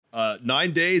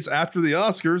9 days after the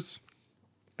Oscars,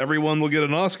 everyone will get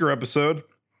an Oscar episode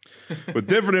with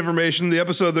different information. The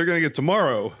episode they're going to get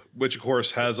tomorrow, which of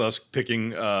course has us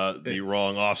picking the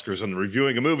wrong Oscars and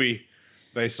reviewing a movie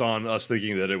based on us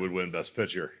thinking that it would win Best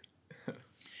Picture.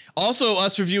 Also,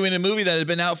 us reviewing a movie that had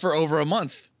been out for over a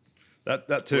month.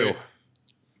 That too. Wait.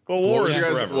 Well, war is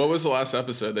What forever. was the last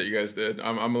episode that you guys did?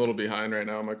 I'm a little behind right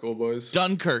now, my cool boys.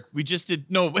 Dunkirk. We just did.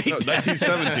 No, wait. No,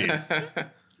 1917.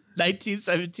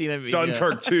 1917. I mean,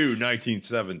 Dunkirk 2,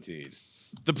 1917.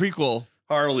 The prequel.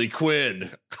 Harley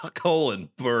Quinn,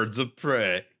 Birds of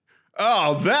Prey.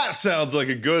 Oh, that sounds like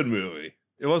a good movie.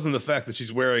 It wasn't the fact that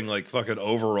she's wearing like fucking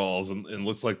overalls and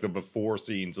looks like the before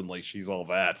scenes and like she's all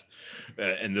that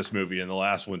in this movie. In the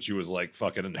last one, she was like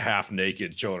fucking half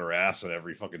naked, showing her ass in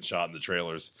every fucking shot in the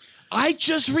trailers. I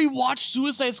just rewatched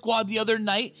Suicide Squad the other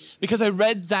night because I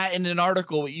read that in an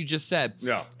article, what you just said.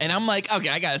 Yeah. And I'm like, okay,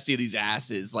 I got to see these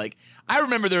asses. Like, I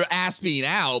remember their ass being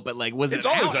out, but like, was it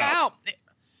always out?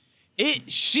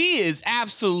 She is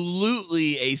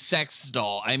absolutely a sex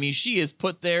doll. I mean, she is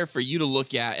put there for you to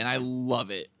look at, and I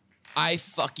love it. I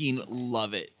fucking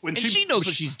love it. And she knows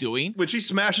what she's doing. When she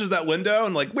smashes that window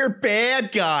and like, we're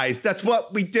bad guys. That's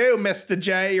what we do, Mr.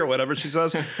 J, or whatever she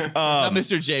says. Not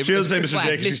Mr. J. She doesn't say Mr.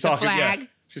 J because she's talking. Flag. Yeah,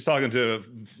 she's talking to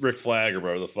Rick Flag or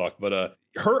whatever the fuck. But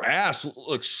her ass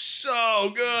looks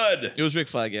so good. It was Rick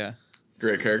Flag, yeah.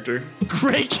 Great character.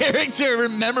 Great character.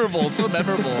 Memorable. So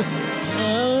memorable.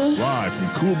 Live from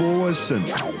Cool Boys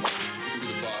Central. You be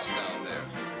the boss down there.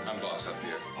 I'm boss up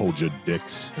here. Hold your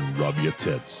dicks and rub your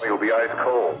tits. You'll be ice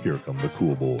cold. Here come the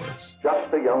Cool Boys.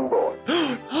 Just a young boy.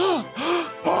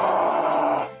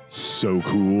 So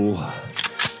cool.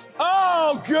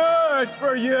 Oh, good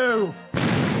for you.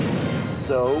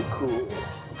 So cool.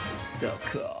 So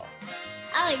cool.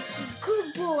 I see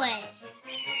cool boys.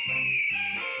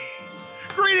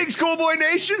 Greetings, Cool Boy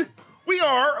Nation. We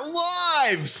are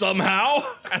live somehow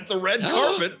at the red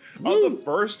carpet of the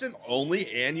first and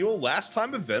only annual last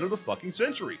time event of the fucking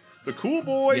century. The Cool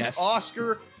Boys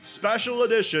Oscar Special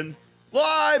Edition,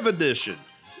 Live Edition.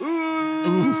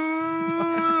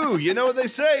 Ooh. You know what they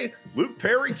say? Luke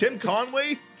Perry, Tim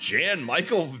Conway, Jan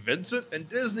Michael Vincent, and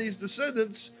Disney's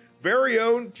descendants' very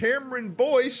own Cameron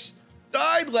Boyce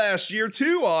died last year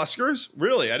too, Oscars.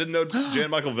 Really? I didn't know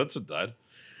Jan Michael Vincent died.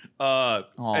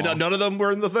 And none of them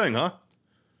were in the thing, huh?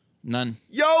 None.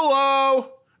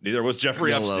 YOLO! Neither was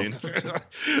Jeffrey YOLO. Epstein.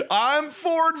 I'm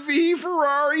Ford V.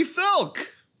 Ferrari Filk.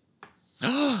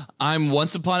 I'm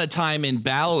Once Upon a Time in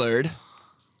Ballard.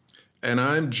 And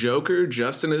I'm Joker.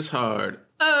 Justin is hard.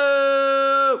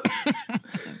 Oh!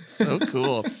 So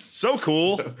cool. So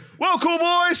cool. Well, cool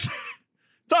boys,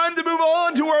 time to move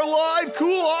on to our live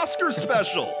cool Oscar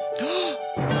special.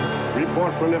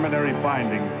 Report preliminary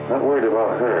findings. Not worried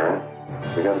about her.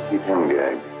 We gotta keep him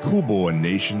gagged. Cool Boy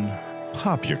Nation,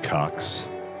 pop your cocks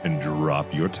and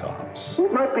drop your tops.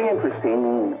 It might be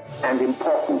interesting and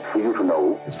important for you to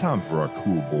know. It's time for our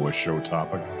Cool Boy show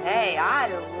topic. Hey, I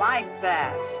like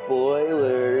that.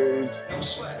 Spoilers. No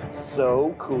sweat.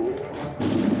 So cool.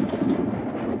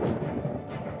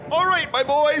 All right, my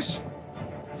boys,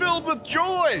 filled with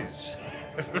joys.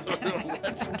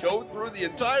 Let's go through the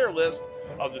entire list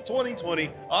of the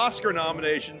 2020 Oscar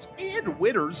nominations and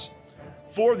winners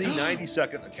for the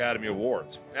 92nd Academy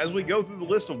Awards. As we go through the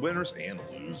list of winners and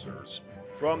losers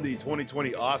from the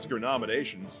 2020 Oscar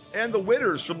nominations and the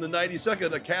winners from the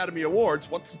 92nd Academy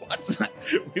Awards, what?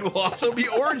 We will also be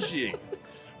orgying.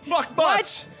 Fuck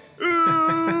butts. Ooh,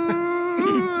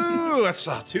 that's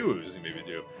two oohs you maybe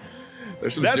do.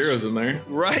 There's some zeros in there.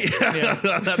 Right. Yeah.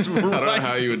 That's right. I don't know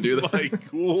how you would do that. My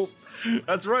cool.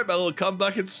 That's right, my little cum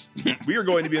buckets. We are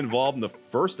going to be involved in the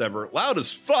first ever loud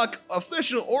as fuck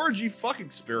official orgy fuck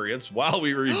experience while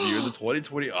we review the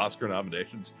 2020 Oscar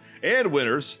nominations and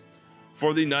winners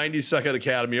for the 92nd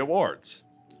Academy Awards.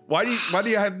 Why do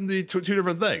you have them be two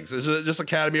different things? Is it just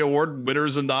Academy Award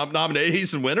winners and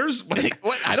nominees and winners?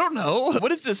 What? I don't know.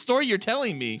 What is the story you're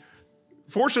telling me?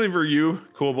 Fortunately for you,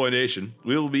 Cool Boy Nation,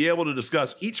 we will be able to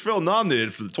discuss each film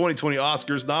nominated for the 2020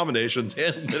 Oscars nominations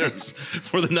and winners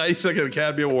for the 92nd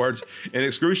Academy Awards in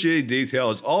excruciating detail,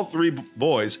 as all three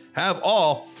boys have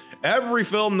every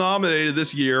film nominated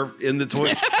this year in the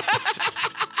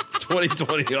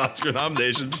 2020 Oscar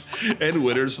nominations and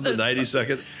winners for the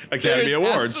 92nd Academy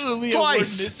Awards. Absolutely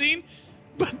Twice. A word missing,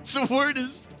 but the word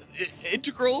is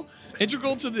integral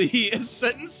to the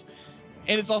sentence.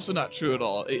 And it's also not true at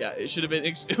all. Yeah, it should have been.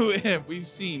 We've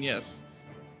seen, yes.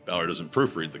 Ballard doesn't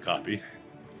proofread the copy.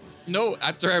 No,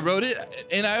 after I wrote it,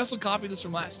 and I also copied this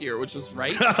from last year, which was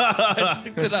right. I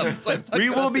picked it up. So we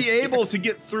will be able to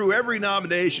get through every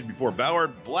nomination before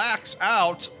Ballard blacks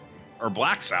out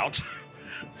blacks out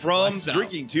from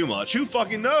drinking too much. Who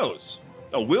fucking knows?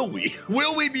 Oh, will we?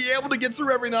 Will we be able to get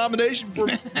through every nomination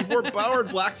before Powered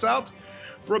blacks out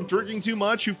from drinking too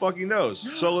much? Who fucking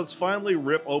knows? So let's finally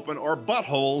rip open our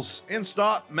buttholes and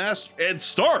start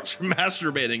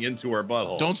masturbating into our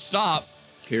buttholes. Don't stop.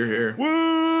 Hear, hear.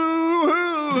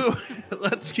 Woo-hoo!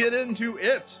 Let's get into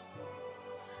it.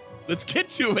 Let's get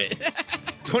to it.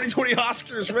 2020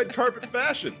 Oscars red carpet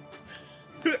fashion.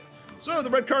 So the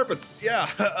red carpet, yeah.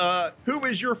 Who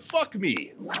is your fuck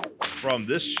me from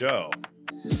this show?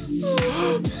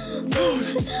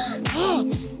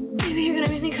 Baby, you're gonna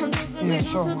make me come. Please don't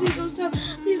stop. Please don't stop.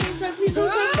 Please don't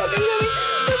stop.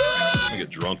 I get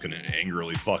drunk and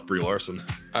angrily fuck Brie Larson.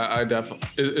 I definitely.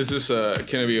 Is this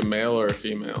can it be a male or a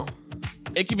female?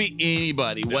 It can be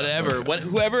anybody, whatever. Okay.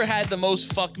 Whoever had the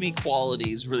most fuck me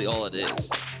qualities, really all it is.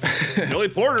 Billy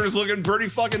Porter's looking pretty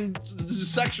fucking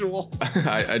sexual.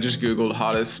 I just Googled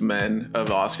hottest men of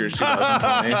Oscars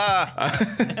 2020.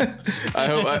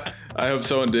 I hope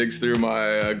someone digs through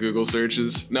my Google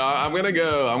searches. No, I'm gonna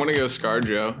go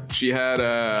ScarJo. She had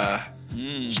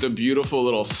just a beautiful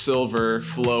little silver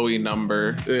flowy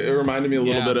number. It reminded me a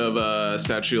little bit of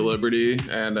Statue of Liberty,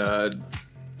 and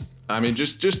I mean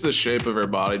just the shape of her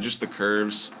body, just the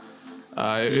curves.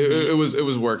 It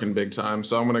was working big time,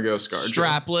 so I'm gonna go ScarJo.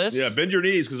 Strapless. Yeah, bend your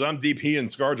knees because I'm DP and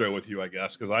ScarJo with you, I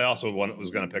guess. Because I also was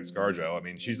gonna pick ScarJo. I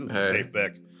mean, she's a safe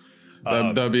pick.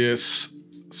 That'd be a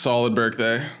solid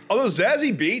birthday. Oh, those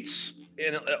Zazie beats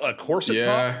in a corset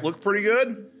top look pretty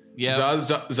good. Yeah,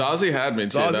 Zazie had me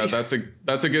too. Zazie?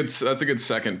 That's a good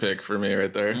second pick for me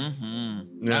right there.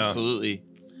 Mm-hmm. Yeah. Absolutely.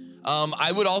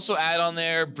 I would also add on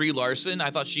there Brie Larson. I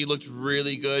thought she looked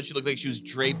really good. She looked like she was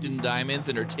draped in diamonds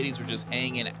and her titties were just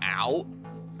hanging out.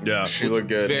 Yeah, she looked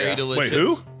good. Very delicious. Wait,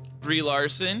 who? Brie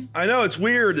Larson. I know, it's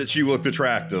weird that she looked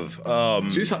attractive.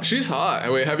 She's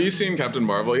hot. Wait, have you seen Captain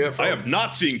Marvel yet, Felk? I have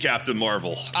not seen Captain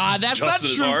Marvel. That's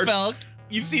Justin not true, Felk.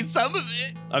 You've seen some of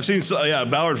it. I've seen,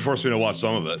 Ballard forced me to watch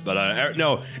some of it, but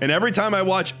no. And every time I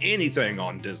watch anything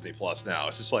on Disney Plus now,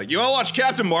 it's just like, you want to watch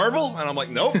Captain Marvel? And I'm like,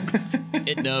 nope.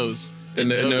 It knows. It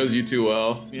knows you too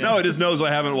well. Yeah. No, it just knows I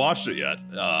haven't watched it yet.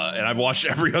 And I've watched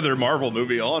every other Marvel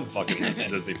movie on fucking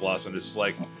Disney Plus, and it's just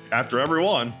like, after every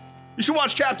one, you should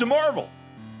watch Captain Marvel.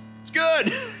 It's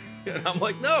good. And I'm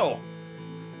like, no.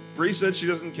 Brie said she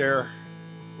doesn't care.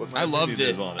 I loved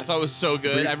it. I thought it was so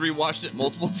good. I've rewatched it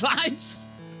multiple times.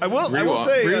 I will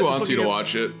say, Brie wants you to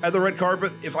watch it. At the red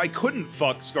carpet, if I couldn't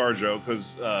fuck ScarJo,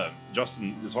 because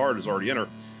Justin is already in her,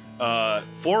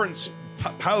 Florence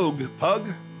Pug,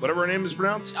 whatever her name is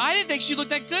pronounced. I didn't think she looked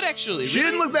that good, actually. She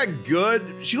didn't look that good.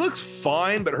 She looks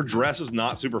fine, but her dress is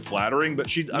not super flattering. But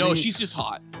she's just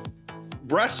hot.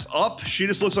 Breasts up, she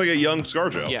just looks like a young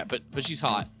ScarJo. Yeah, but she's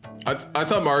hot. I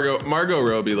thought Margot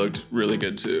Robbie looked really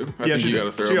good too. I think you got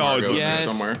to throw Margot in there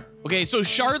somewhere. Okay, so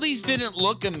Charlize didn't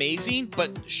look amazing,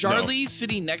 but Charlize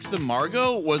sitting next to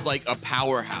Margot was like a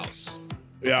powerhouse.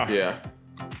 Yeah,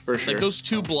 for sure. Like those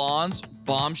two blondes,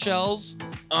 bombshells.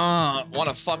 Want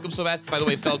to fuck them so bad. By the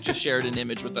way, Felk just shared an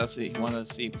image with us. He wanted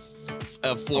to see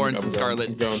Florence and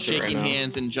Scarlett shaking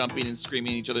hands and jumping and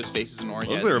screaming in each other's faces and orgasming.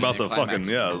 Look, they're about to fucking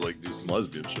do some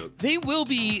lesbian shit. They will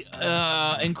be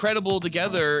incredible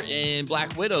together in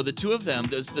Black Widow. The two of them.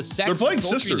 The sex. They're playing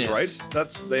sisters, right?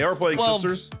 They are playing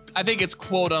sisters. I think it's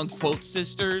quote unquote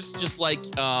sisters, just like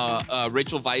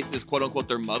Rachel Weisz is quote unquote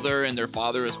their mother and their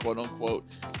father is quote unquote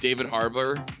David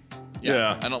Harbour.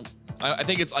 Yeah. I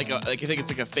think it's like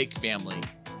a fake family.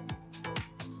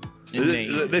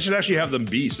 They should actually have them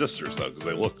be sisters though, because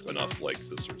they look enough like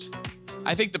sisters.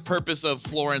 I think the purpose of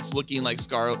Florence looking like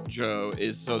ScarJo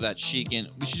is so that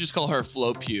we should just call her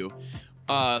Flo Pugh.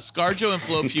 ScarJo and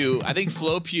Flo Pugh. I think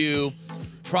Flo Pugh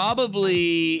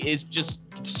probably is just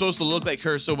supposed to look like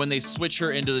her, so when they switch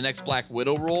her into the next Black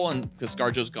Widow role, and because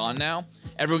ScarJo's gone now,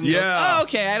 everyone goes, oh,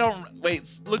 okay,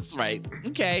 looks right.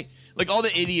 Okay. Like all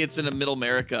the idiots in Middle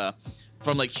America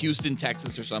from like Houston,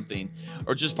 Texas or something,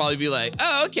 or just probably be like,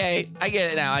 oh, okay, I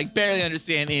get it now. I barely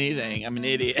understand anything. I'm an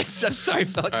idiot. I'm sorry,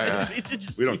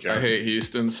 Felk. We don't care. I hate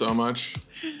Houston so much.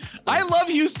 I love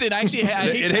Houston. Actually,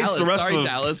 I hate it hates Dallas. the rest Sorry, of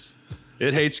Dallas.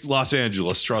 It hates Los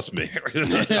Angeles. Trust me.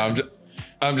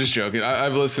 I'm just joking.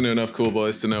 I've listened to enough Cool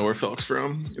Boys to know where Felk's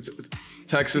from.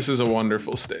 Texas is a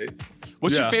wonderful state.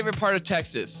 What's your favorite part of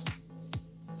Texas?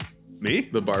 Me?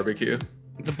 The barbecue.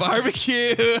 The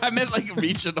barbecue. I meant like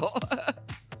regional.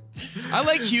 I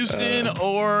like Houston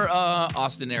or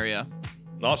Austin area.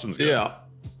 Austin's good. Yeah,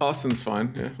 Austin's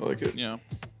fine. Yeah, I like it. Yeah.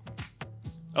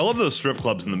 I love those strip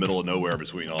clubs in the middle of nowhere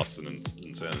between Austin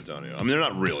and San Antonio. I mean, they're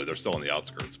not really. They're still on the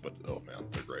outskirts, but oh man,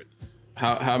 they're great.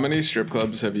 How many strip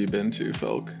clubs have you been to,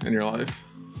 Felk, in your life?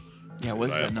 Yeah,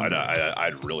 what's that number?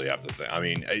 I'd really have to think. I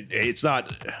mean, it's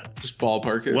not just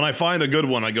ballpark it. When I find a good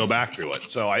one, I go back to it.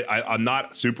 So I'm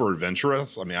not super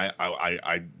adventurous. I mean,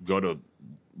 I go to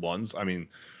ones. I mean,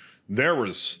 there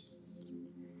was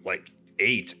like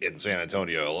 8 in San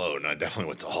Antonio alone. And I definitely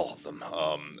went to all of them.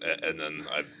 And then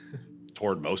I've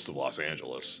toured most of Los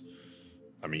Angeles.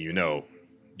 I mean, you know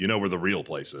where the real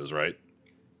place is, right?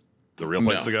 The real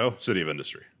place to go? City of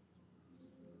Industry.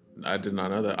 I did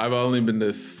not know that. I've only been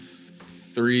to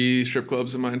 3 strip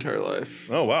clubs in my entire life.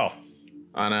 Oh, wow.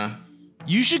 I know.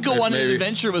 You should go on an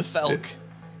adventure with Felk.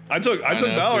 I took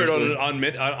Ballard on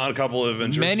a couple of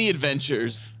adventures. Many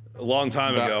adventures. A long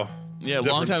time ago. Yeah, a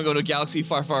long time ago to a galaxy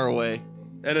far, far away.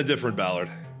 And a different Ballard.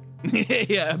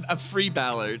 Yeah, a free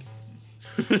Ballard.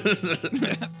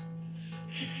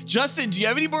 Justin, do you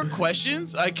have any more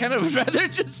questions? I kind of would rather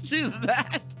just do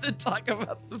that than talk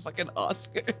about the fucking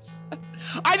Oscars.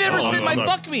 I never said my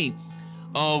fuck me.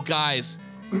 Oh, guys,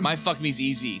 my fuck me's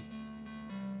easy.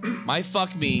 My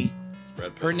fuck me,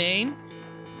 her name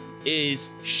is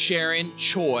Sharon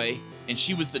Choi, and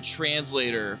she was the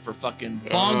translator for fucking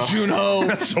Bong Joon-ho.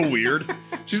 That's so weird.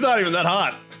 She's not even that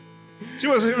hot. She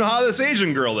wasn't even the hottest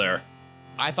Asian girl there.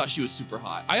 I thought she was super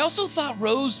hot. I also thought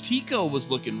Rose Tico was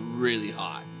looking really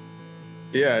hot.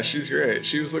 Yeah, she's great.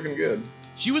 She was looking good.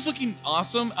 She was looking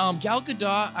awesome. Gal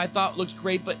Gadot, I thought looked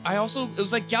great, but it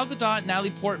was like Gal Gadot,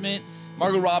 Natalie Portman,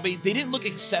 Margot Robbie. They didn't look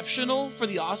exceptional for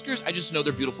the Oscars. I just know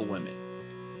they're beautiful women.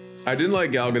 I didn't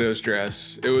like Gal Gadot's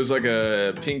dress. It was like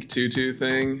a pink tutu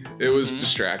thing. It was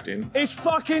distracting. It's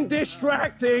fucking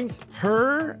distracting.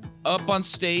 Her up on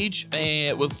stage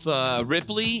with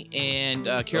Ripley and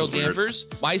Carol Danvers.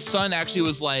 My son actually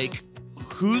was like,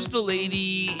 who's the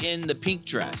lady in the pink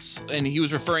dress? And he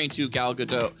was referring to Gal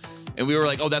Gadot. And we were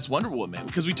like, oh, that's Wonder Woman.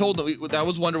 Because we told them that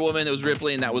was Wonder Woman, it was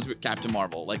Ripley, and that was Captain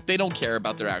Marvel. Like, they don't care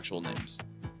about their actual names.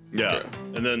 Yeah.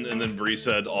 And then Bree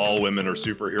said all women are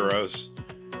superheroes,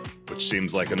 which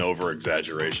seems like an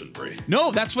over-exaggeration, Bree.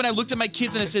 No, that's when I looked at my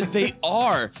kids and I said, they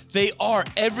are. They are.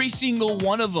 Every single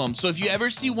one of them. So if you ever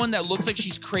see one that looks like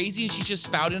she's crazy and she's just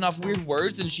spouting off weird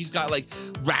words and she's got like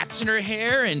rats in her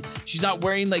hair and she's not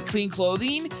wearing like clean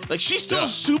clothing, like she's still a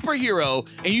superhero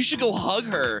and you should go hug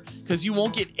her because you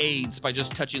won't get AIDS by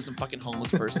just touching some fucking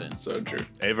homeless person. So true.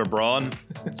 Ava Braun,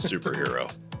 superhero.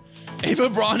 Ava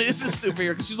Braun is a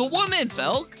superhero because she's a woman,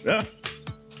 Felk. Yeah.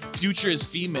 Future is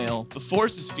female. The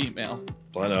Force is female.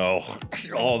 I know.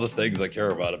 All the things I care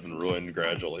about have been ruined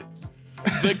gradually.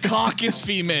 The cock is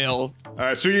female. All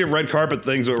right. Speaking of red carpet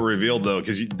things that were revealed, though,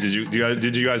 because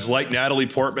did you guys like Natalie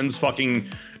Portman's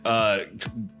fucking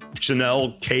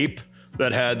Chanel cape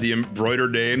that had the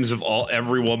embroidered names of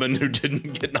every woman who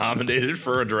didn't get nominated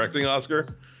for a directing Oscar?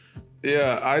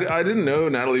 Yeah, I didn't know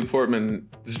Natalie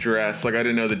Portman's dress. Like, I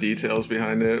didn't know the details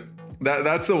behind it.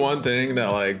 That's the one thing that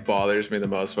like bothers me the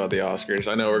most about the Oscars.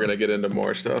 I know we're gonna get into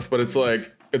more stuff, but it's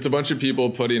like it's a bunch of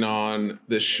people putting on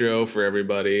this show for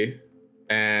everybody,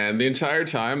 and the entire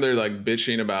time they're like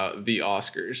bitching about the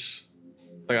Oscars.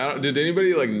 Like, did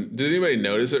anybody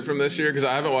notice it from this year? Because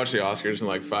I haven't watched the Oscars in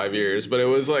like 5 years, but it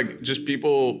was like just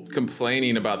people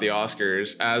complaining about the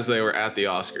Oscars as they were at the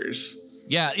Oscars.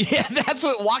 Yeah, that's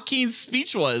what Joaquin's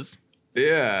speech was.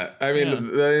 Yeah, I mean,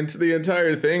 the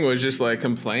entire thing was just like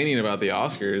complaining about the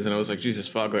Oscars, and I was like, Jesus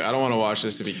fuck, like, I don't want to watch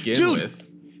this to begin with.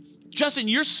 Justin,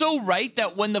 you're so right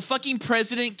that when the fucking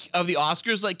president of the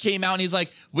Oscars like came out and he's like,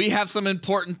 we have some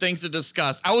important things to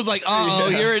discuss, I was like,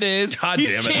 here it is. God damn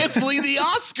it. He's canceling the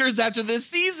Oscars after this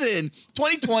season.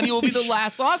 2020 will be the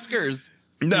last Oscars.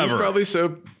 Never.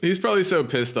 He's probably so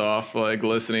pissed off, like,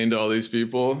 listening to all these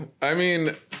people. I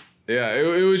mean, yeah,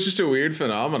 it was just a weird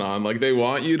phenomenon. Like, they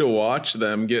want you to watch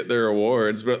them get their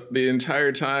awards, but the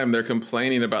entire time they're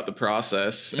complaining about the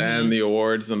process and the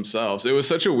awards themselves. It was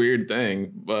such a weird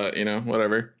thing, but, you know,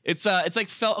 whatever. It's like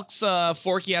Felix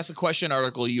Forky asked a question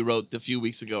article you wrote a few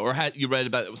weeks ago, or you read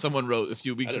about it. Someone wrote a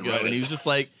few weeks ago, and he was just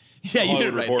like, yeah, you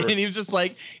didn't write it. And he was just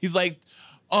like, he's like,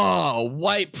 oh,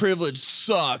 white privilege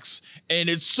sucks, and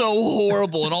it's so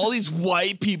horrible, and all these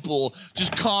white people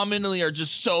just commonly are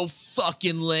just so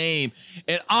fucking lame,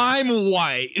 and I'm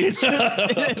white. It's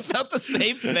just, it felt the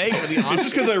same thing for the Oscars. It's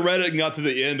just because I read it and got to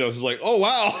the end, I was just like, oh,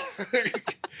 wow.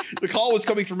 The call was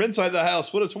coming from inside the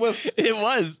house. What a twist. It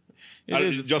was.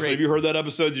 Justin, have you heard that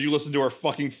episode? Did you listen to our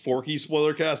fucking Forky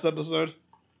spoiler cast episode?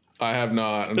 I have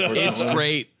not, unfortunately. It's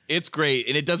great. It's great,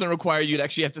 and it doesn't require you to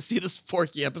actually have to see the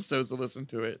Forky episodes to listen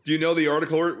to it. Do you know the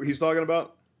article he's talking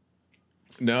about?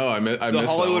 No, I missed The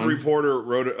Hollywood Reporter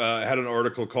had an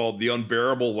article called "The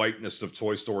Unbearable Whiteness of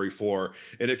Toy Story 4,"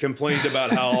 and it complained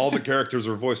about how all the characters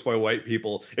are voiced by white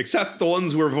people, except the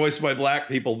ones who are voiced by black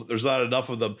people. But there's not enough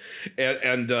of them,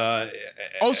 and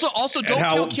also don't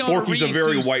count Keanu Forky's Reeves, a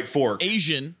very white fork.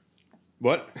 Asian.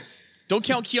 What? Don't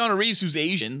count Keanu Reeves, who's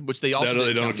Asian, which they also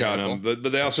they don't count him.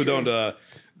 But they also don't.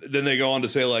 Then they go on to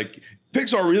say like,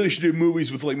 Pixar really should do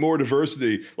movies with like more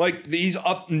diversity, like these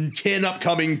 10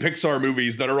 upcoming Pixar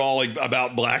movies that are all like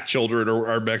about black children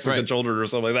or Mexican children or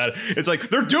something like that. It's like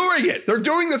they're doing it. They're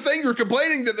doing the thing you're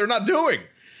complaining that they're not doing.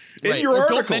 In your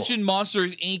article. Don't mention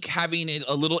Monsters Inc. having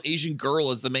a little Asian girl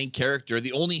as the main character.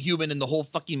 The only human in the whole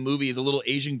fucking movie is a little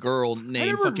Asian girl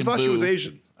named fucking Boo. She was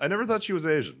Asian. I never thought she was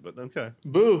Asian, but okay.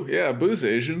 Boo, yeah, Boo's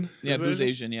Asian. Yeah, Boo's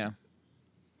Asian, yeah.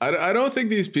 I don't think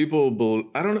these people.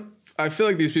 I feel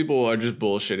like these people are just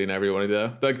bullshitting everybody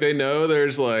though. Like they know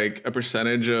there's like a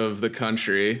percentage of the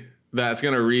country that's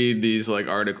gonna read these like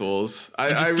articles.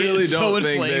 I really don't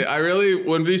think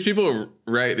when these people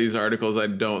write these articles, I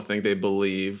don't think they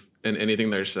believe in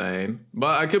anything they're saying.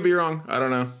 But I could be wrong. I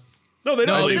don't know. No, they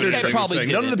don't believe anything they're saying.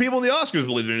 None of the people in the Oscars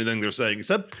believe in anything they're saying,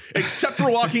 except for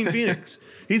Joaquin Phoenix.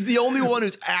 He's the only one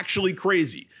who's actually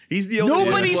crazy. He's the only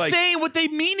one who's Nobody's saying what they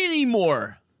mean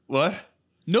anymore. What?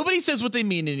 Nobody says what they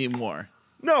mean anymore.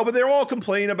 No, but they're all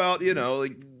complaining about,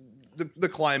 like the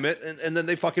climate, and then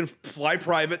they fucking fly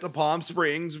private to Palm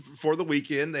Springs for the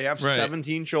weekend. They have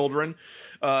 17 children.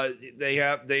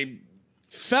 They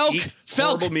eat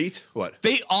horrible meat. What?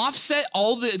 They offset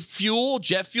all the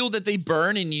jet fuel that they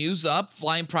burn and use up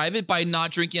flying private by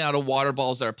not drinking out of water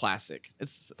bottles that are plastic.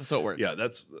 It's so it works. Yeah,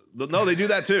 they do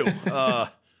that too.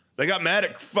 They got mad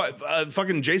at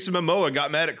fucking Jason Momoa got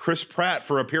mad at Chris Pratt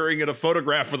for appearing in a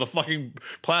photograph with a fucking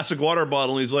plastic water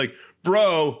bottle. And he's like,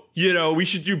 bro, we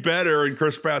should do better. And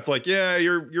Chris Pratt's like, yeah,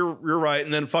 you're right.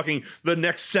 And then fucking the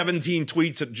next 17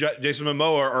 tweets at Jason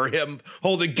Momoa are him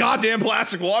holding goddamn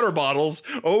plastic water bottles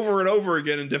over and over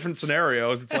again in different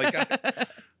scenarios. It's like,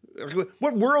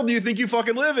 what world do you think you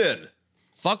fucking live in?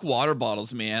 Fuck water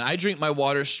bottles, man. I drink my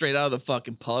water straight out of the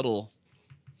fucking puddle.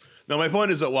 Now, my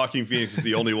point is that Joaquin Phoenix is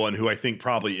the only one who I think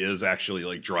probably is actually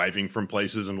like driving from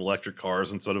places in electric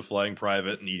cars instead of flying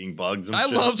private and eating bugs and shit.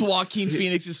 I loved Joaquin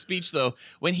Phoenix's speech though.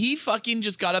 When he fucking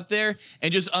just got up there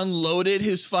and just unloaded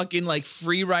his fucking like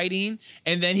free writing,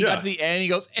 and then he got to the end, he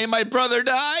goes, "And my brother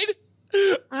died,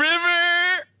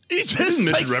 River." He just didn't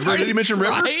mention River. Did he mention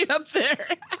River? Up there.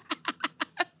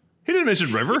 He didn't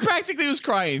mention River. He practically was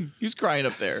crying. He was crying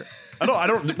up there. I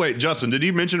don't. Wait, Justin, did he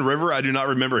mention River? I do not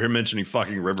remember him mentioning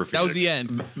fucking River Phoenix. That was the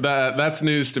end. That's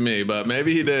news to me, but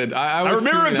maybe he did. I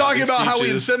remember him talking about how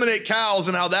we inseminate cows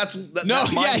and how that's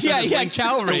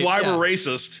cow race. Why we're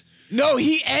racist. No,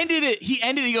 he ended it.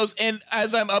 He goes, and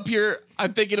as I'm up here,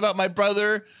 I'm thinking about my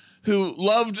brother who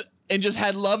loved and just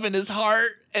had love in his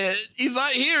heart, and he's not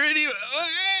here anymore.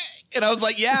 And I was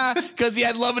like, yeah, because he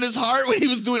had love in his heart when he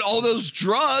was doing all those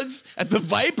drugs at the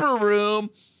Viper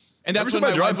Room. And that's when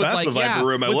I drive past like, the Viper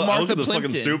Room. I look at the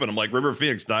Plimpton. fucking stoop and I'm like, River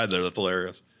Phoenix died there. That's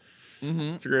hilarious.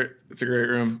 Mm-hmm. It's a great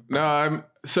room. No,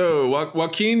 so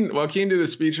Joaquin did a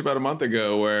speech about a month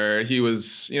ago where he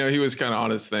was kind of on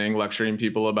his thing, lecturing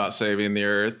people about saving the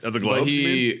earth. At the Globes,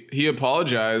 but he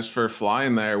apologized for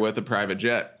flying there with a private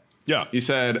jet. Yeah. He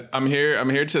said, I'm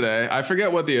here today. I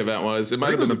forget what the event was. It might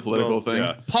have been a political thing.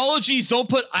 Yeah. Apologies, don't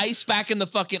put ice back in the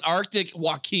fucking Arctic,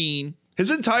 Joaquin. His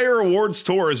entire awards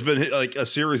tour has been like a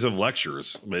series of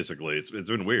lectures, basically. It's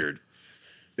been weird.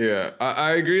 Yeah,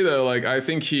 I agree though. Like, I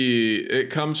think it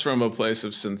comes from a place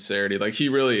of sincerity. Like, he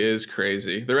really is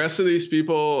crazy. The rest of these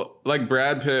people, like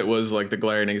Brad Pitt was like the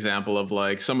glaring example of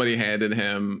like somebody handed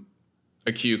him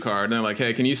a cue card and they're like,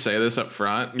 hey, can you say this up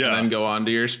front? Yeah. And then go on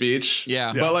to your speech.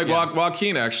 Yeah. But like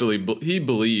Joaquin actually, he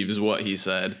believes what he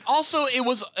said. Also, it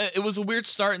was a weird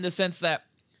start in the sense that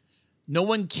no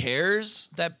one cares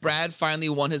that Brad finally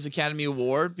won his Academy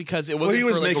Award because it wasn't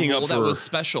for like a role that was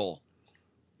special.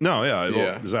 No,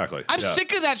 yeah. Exactly. I'm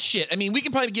sick of that shit. I mean, we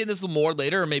can probably get into this more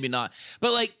later or maybe not.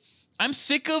 But like, I'm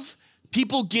sick of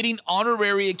people getting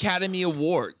honorary Academy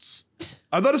Awards.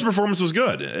 I thought his performance was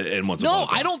good in Once Upon a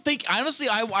Time. No, I don't think, honestly,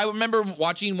 I remember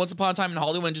watching Once Upon a Time in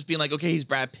Hollywood and just being like, okay, he's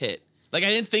Brad Pitt. Like, I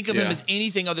didn't think of him as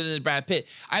anything other than Brad Pitt.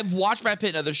 I've watched Brad Pitt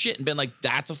in other shit and been like,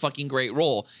 that's a fucking great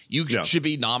role. You should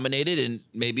be nominated and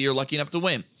maybe you're lucky enough to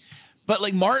win. But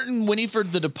like Martin winning for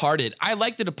The Departed, I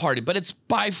like The Departed, but it's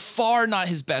by far not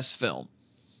his best film.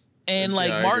 And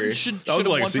like Martin should have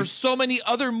won for so many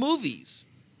other movies.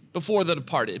 before The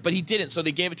Departed, but he didn't, so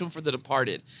they gave it to him for The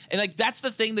Departed. And like that's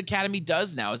the thing the Academy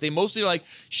does now is they mostly are like,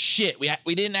 shit,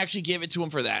 we didn't actually give it to him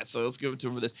for that, so let's give it to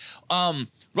him for this.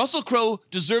 Russell Crowe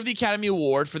deserved the Academy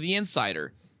Award for The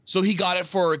Insider, so he got it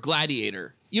for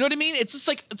Gladiator. You know what I mean? It's just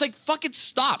like fucking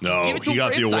stop. No, he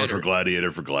got the award for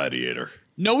Gladiator.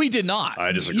 No, he did not.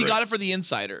 I disagree. He got it for The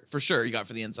Insider for sure. He got it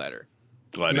for The Insider.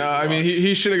 Gladiator no, I mean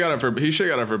he should have got it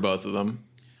for both of them.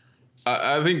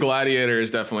 I think Gladiator is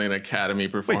definitely an Academy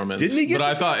performance. Wait, didn't he get? But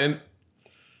I thought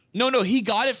No, he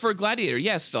got it for Gladiator.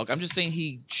 Yes, Felk. I'm just saying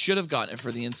he should have gotten it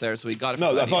for The Insider, so he got it. For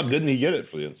Gladiator. I thought didn't he get it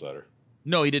for The Insider?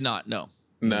 No, he did not. No,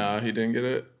 he didn't get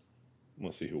it.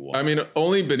 Let's see who won. I mean,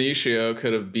 only Benicio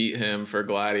could have beat him for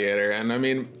Gladiator, and I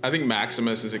mean, I think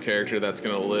Maximus is a character that's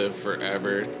going to live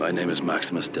forever. My name is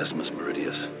Maximus Decimus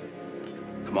Meridius,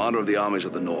 commander of the armies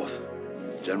of the North,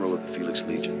 general of the Felix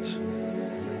Legions,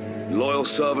 loyal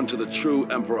servant to the true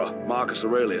Emperor Marcus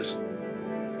Aurelius,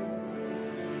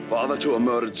 father to a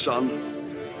murdered son,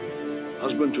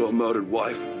 husband to a murdered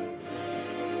wife,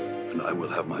 and I will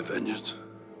have my vengeance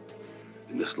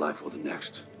in this life or the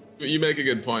next. You make a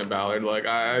good point, Ballard. Like,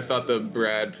 I thought the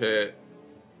Brad Pitt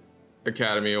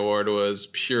Academy Award was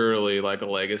purely like a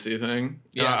legacy thing.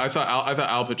 Yeah, I thought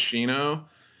Al Pacino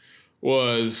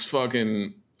was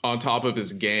fucking on top of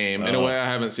his game. In a way, I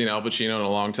haven't seen Al Pacino in a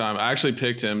long time. I actually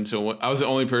picked him to win. I was the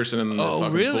only person in the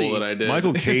fucking pool that I did.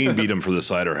 Michael Caine beat him for the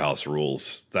Cider House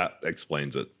Rules. That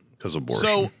explains it, because of abortion.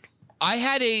 So I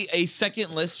had a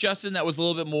second list, Justin, that was a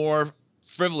little bit more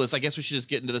frivolous. I guess we should just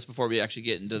get into this before we actually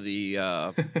get into the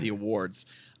awards.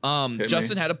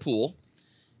 Justin had a pool,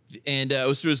 and it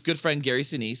was through his good friend Gary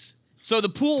Sinise. So the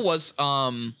pool was,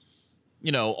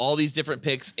 all these different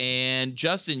picks. And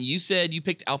Justin, you said you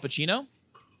picked Al Pacino?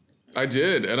 I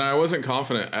did, and I wasn't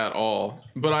confident at all.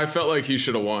 But I felt like he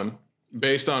should have won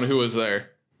based on who was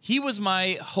there. He was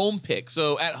my home pick.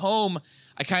 So at home,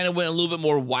 I kind of went a little bit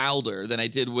more wilder than I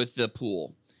did with the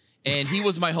pool. And he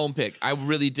was my home pick. I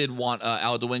really did want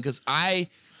Al to win because I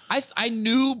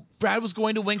knew Brad was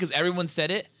going to win because everyone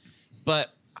said it.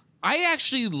 But I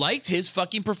actually liked his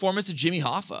fucking performance of Jimmy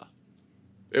Hoffa.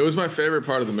 It was my favorite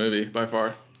part of the movie by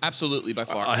far. Absolutely, by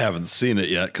far. I haven't seen it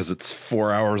yet because it's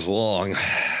 4 hours long.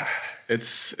 It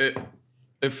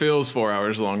feels 4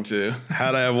 hours long too.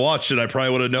 Had I have watched it, I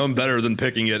probably would have known better than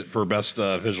picking it for best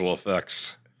visual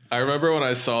effects. I remember when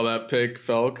I saw that pick,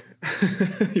 Felk.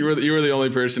 you were the only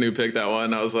person who picked that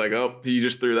one. I was like, oh, he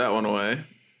just threw that one away.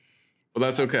 Well,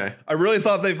 that's okay. I really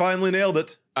thought they finally nailed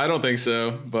it. I don't think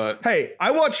so, but hey,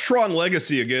 I watched Tron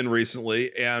Legacy again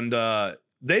recently, and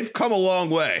they've come a long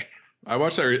way. I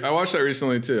watched that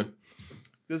recently too.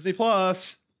 Disney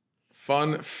Plus.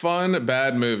 Fun,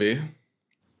 bad movie.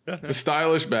 It's a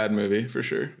stylish bad movie for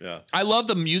sure. Yeah. I love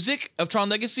the music of Tron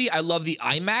Legacy. I love the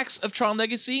IMAX of Tron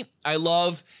Legacy.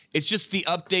 It's just the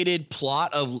updated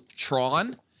plot of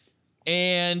Tron.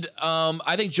 And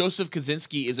I think Joseph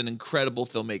Kosinski is an incredible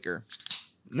filmmaker.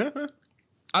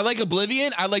 I like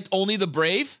Oblivion. I liked Only the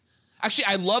Brave. Actually,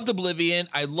 I loved Oblivion.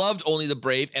 I loved Only the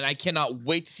Brave. And I cannot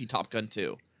wait to see Top Gun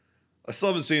 2. I still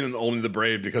haven't seen Only the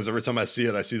Brave because every time I see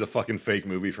it, I see the fucking fake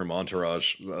movie from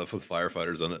Entourage with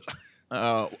firefighters in it.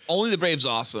 Only the Brave's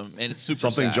awesome, and it's super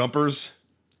Something sad. Jumpers?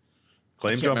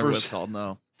 Claim I can't remember what Jumpers? it's called,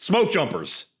 no. Smoke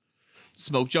Jumpers.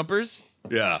 Smoke Jumpers?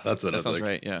 Yeah, that's it. That sounds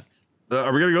right, yeah.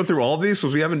 Are we going to go through all of these?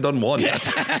 Because we haven't done one yet.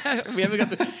 We haven't got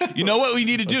the. You know what we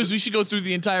need to do is we should go through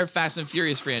the entire Fast and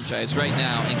Furious franchise right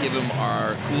now and give them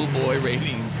our cool boy ratings.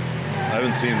 I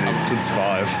haven't seen it since 5.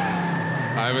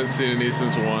 I haven't seen any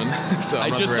since 1, so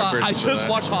I'm not the right person I for just that.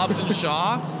 watched Hobbs and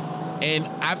Shaw, and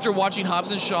after watching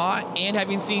Hobbs and Shaw and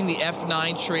having seen the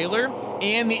F9 trailer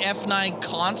and the F9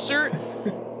 concert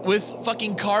with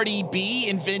fucking Cardi B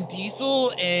and Vin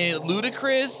Diesel and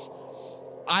Ludacris,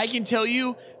 I can tell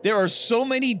you there are so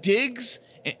many digs,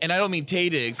 and I don't mean Tay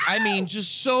digs, I mean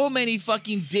just so many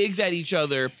fucking digs at each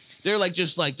other. They're like,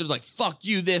 fuck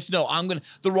you, this. No,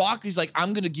 The Rock, he's like,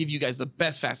 I'm going to give you guys the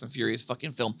best Fast and Furious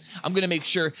fucking film. I'm going to make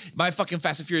sure my fucking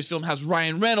Fast and Furious film has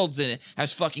Ryan Reynolds in it,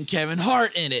 has fucking Kevin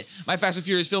Hart in it. My Fast and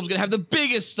Furious film's going to have the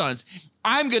biggest stunts.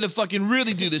 I'm going to fucking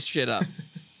really do this shit up.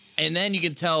 And then you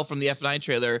can tell from the F9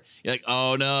 trailer, you're like,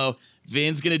 oh no,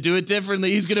 Vin's going to do it differently.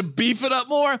 He's going to beef it up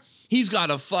more. He's got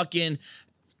a fucking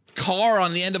car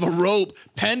on the end of a rope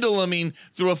penduluming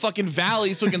through a fucking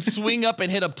valley so it can swing up and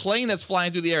hit a plane that's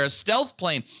flying through the air, a stealth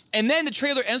plane. And then the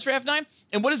trailer ends for F9,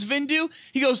 and what does Vin do?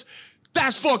 He goes,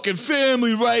 that's fucking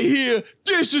family right here.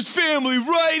 This is family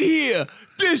right here.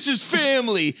 This is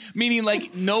family. Meaning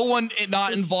like no one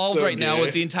not involved so right now gay.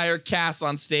 with the entire cast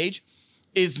on stage.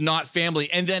 is not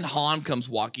family. And then Han comes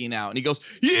walking out and he goes,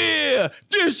 yeah,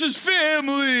 this is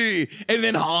family. And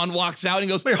then Han walks out and he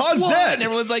goes, wait, Han's what? dead. And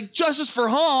everyone's like, justice for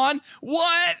Han.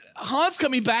 What? Han's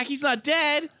coming back. He's not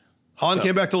dead. Han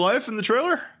came back to life in the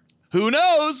trailer? Who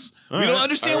knows? All we right. don't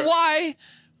understand why.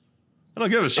 I don't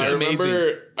give a shit.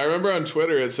 I remember on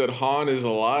Twitter it said Han is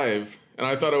alive. And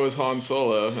I thought it was Han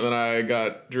Solo, and then I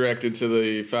got directed to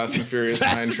the Fast and Furious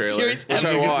 9 trailer, which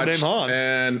I watched. The name Han.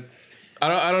 And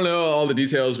I don't know all the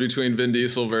details between Vin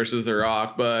Diesel versus The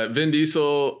Rock, but Vin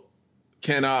Diesel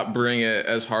cannot bring it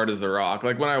as hard as The Rock.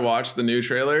 Like when I watched the new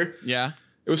trailer, yeah,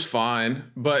 it was fine,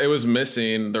 but it was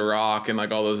missing The Rock and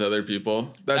like all those other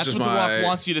people. That's just what my, The Rock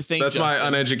wants you to think. That's Justin. my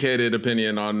uneducated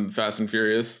opinion on Fast and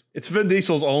Furious. It's Vin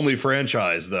Diesel's only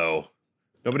franchise, though.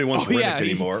 Nobody wants Riddick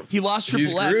anymore. He lost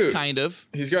Triple X, kind of.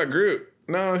 He's got Groot.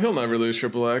 No, he'll never lose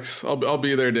Triple X. I'll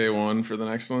be there day one for the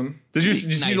next one. Did you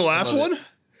see the last one?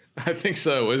 I think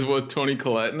so. Was Tony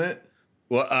Collette in it?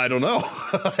 Well, I don't know.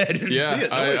 I didn't see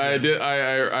it. I did.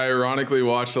 I ironically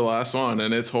watched the last one,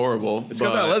 and it's horrible. It's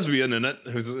got that lesbian in it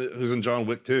who's in John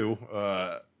Wick 2.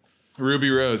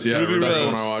 Ruby Rose. Yeah, Ruby that's Rose. the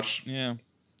one I watched. Yeah,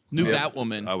 knew that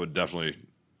woman. I would definitely.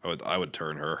 I would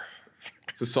turn her.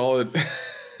 It's a solid.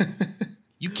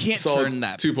 You can't solid turn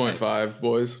that. 2.5,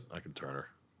 boys. I can turn her.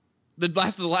 The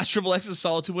last Triple X is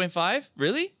solid 2.5.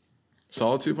 Really?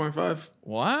 Solid 2.5.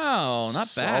 Wow,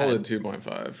 not bad. Solid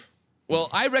 2.5. Well,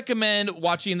 I recommend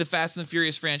watching the Fast and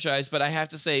Furious franchise, but I have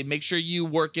to say, make sure you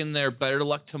work in their Better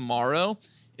Luck Tomorrow.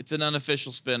 It's an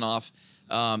unofficial spinoff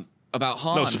about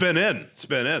Han. No, spin in.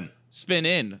 Spin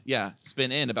in. Yeah,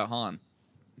 spin in about Han.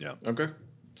 Yeah. Okay.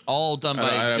 All done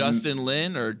by Justin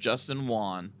Lin or Justin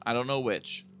Wan. I don't know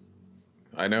which.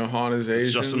 I know Han is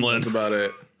Asian. Justin Lin. That's about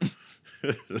it.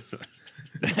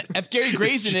 F. Gary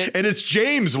Gray's in it. And it's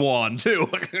James Wan, too.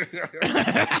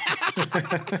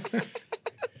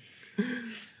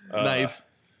 Nice.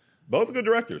 Both good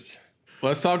directors.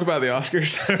 Let's talk about the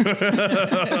Oscars.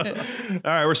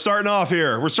 All right, we're starting off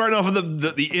here. We're starting off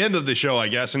with the end of the show, I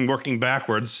guess, and working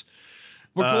backwards.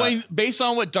 We're going based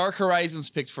on what Dark Horizons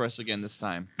picked for us again this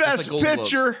time. Best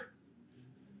Picture.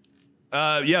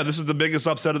 Yeah, this is the biggest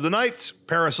upset of the night.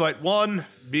 Parasite won,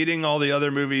 beating all the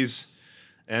other movies,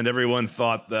 and everyone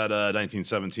thought that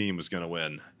 1917 was going to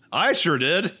win. I sure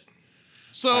did.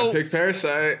 So I picked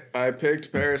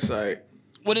Parasite.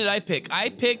 What did I pick? I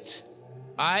picked.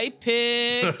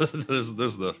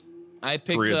 there's the. I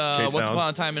picked Once Upon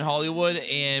a Time in Hollywood,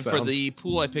 and for the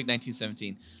pool, I picked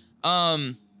 1917.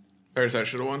 Parasite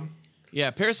should have won.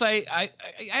 Yeah, Parasite. I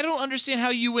don't understand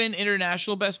how you win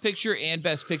International Best Picture and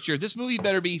Best Picture. This movie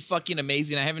better be fucking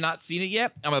amazing. I have not seen it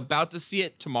yet. I'm about to see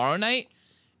it tomorrow night,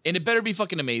 and it better be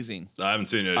fucking amazing. I haven't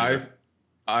seen it either.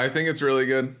 I think it's really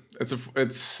good.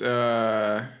 It's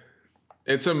a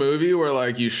movie where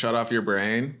like you shut off your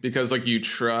brain because like you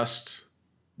trust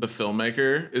the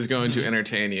filmmaker is going to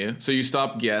entertain you. So you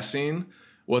stop guessing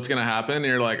what's gonna happen. And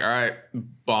you're like, all right,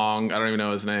 Bong. I don't even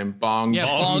know his name. Bong. Yeah,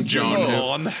 Bong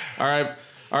Joon-ho. All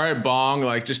right, Bong.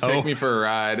 Like, just take me for a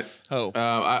ride.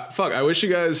 I wish you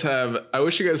guys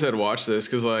had watched this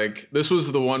because like this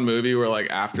was the one movie where like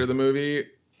after the movie.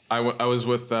 I was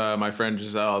with my friend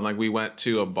Giselle, and like we went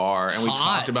to a bar and we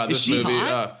talked about this movie.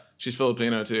 She's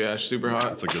Filipino too. Yeah, she's super hot.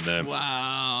 That's a good name.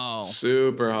 Wow.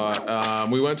 Super hot.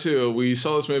 We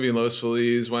saw this movie in Los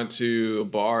Feliz, went to a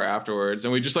bar afterwards,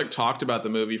 and we just like talked about the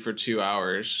movie for 2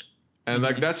 hours. And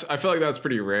like I feel like that's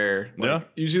pretty rare. Like, yeah.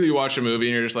 Usually you watch a movie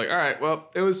and you're just like, all right,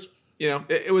 well, it was,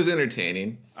 it was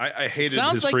entertaining. I hated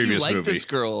Sounds his like previous you like movie. this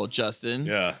girl, Justin.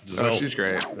 Yeah. Oh, she's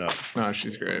great. Yeah. No,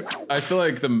 she's great. I feel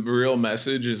like the real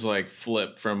message is like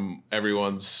flipped from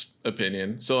everyone's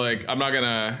opinion. So like I'm not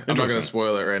gonna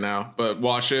spoil it right now, but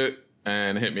watch it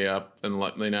and hit me up and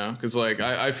let me know. Cause like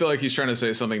I feel like he's trying to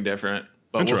say something different.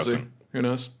 But we'll see. Who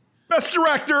knows? Best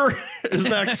director is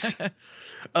next.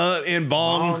 And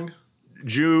Bong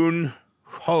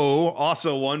Joon-ho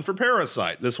also won for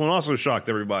Parasite. This one also shocked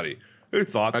everybody who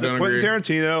thought that Quentin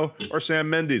Tarantino or Sam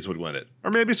Mendes would win it.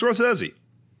 Or maybe Scorsese.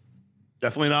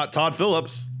 Definitely not Todd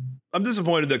Phillips. I'm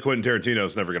disappointed that Quentin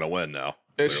Tarantino's never going to win now.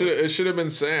 It should have been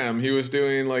Sam. He was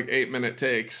doing like 8-minute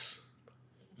takes.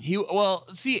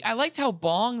 I liked how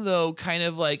Bong though kind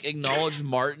of like acknowledged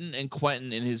Martin and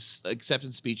Quentin in his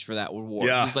acceptance speech for that award.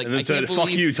 Yeah, He's like, and then said,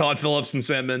 "Fuck you, Todd Phillips and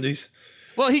Sam Mendes."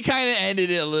 Well, he kind of ended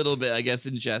it a little bit, I guess,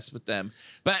 in jest with them.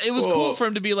 But it was cool for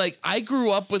him to be like, I grew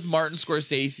up with Martin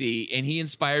Scorsese, and he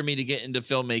inspired me to get into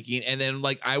filmmaking. And then,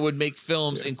 like, I would make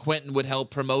films, and Quentin would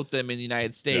help promote them in the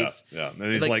United States. Yeah.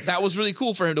 And he's like, that was really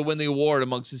cool for him to win the award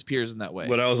amongst his peers in that way.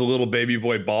 When I was a little baby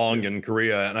boy Bong in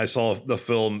Korea, and I saw the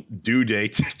film Due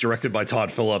Date, directed by Todd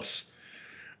Phillips,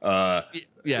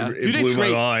 It blew my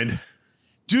mind.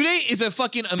 Due Date is a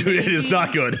fucking amazing. Due Date is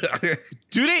not good.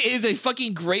 Due Date is a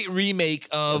fucking great remake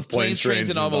of Planes, Trains,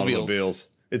 and Automobiles.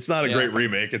 It's not a great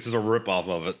remake. It's just a ripoff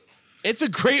of it. It's a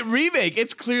great remake.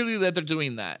 It's clearly that they're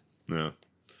doing that. Yeah.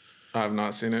 I've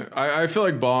not seen it. I feel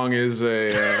like Bong is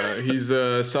he's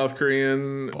a South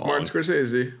Korean Martin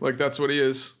Scorsese. Like that's what he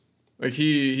is. Like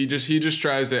he just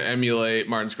tries to emulate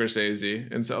Martin Scorsese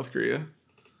in South Korea.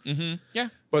 Mm-hmm. Yeah.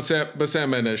 But Sam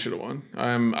Mendes should have won.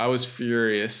 I was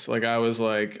furious. I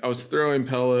was throwing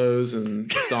pillows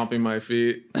and stomping my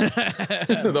feet.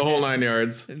 The whole 9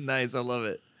 yards. Nice. I love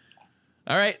it.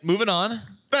 All right, moving on.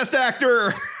 Best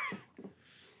actor.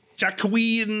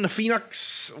 Joaquin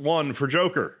Phoenix won for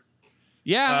Joker.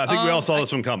 Yeah. I think we all saw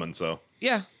this one coming, so.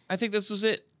 Yeah, I think this was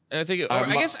it. I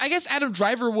guess Adam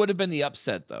Driver would have been the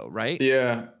upset though, right?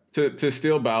 Yeah. To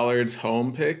steal Ballard's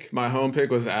home pick, my home pick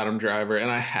was Adam Driver,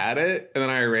 and I had it, and then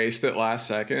I erased it last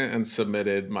second and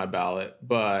submitted my ballot.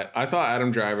 But I thought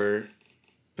Adam Driver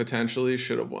potentially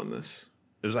should have won this.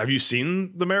 Have you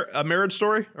seen a Marriage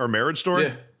Story or Marriage Story?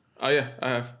 Yeah. Oh yeah, I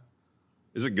have.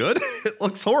 Is it good? It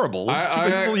looks horrible. It's too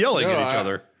many people yelling at each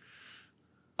other.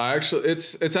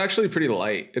 It's actually pretty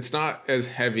light. It's not as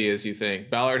heavy as you think.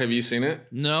 Ballard, have you seen it?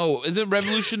 No. Is it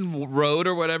Revolution Road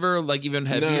or whatever? Like even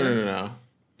heavier? No.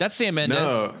 That's Sam Mendes.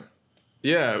 No.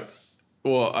 Yeah.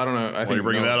 Well, I don't know. I think you're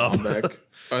bringing that up.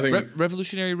 I think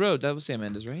Revolutionary Road. That was Sam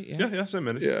Mendes, right? Yeah, Sam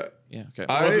Mendes. Yeah. Yeah. Okay.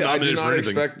 I did not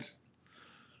expect.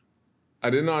 I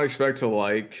did not expect to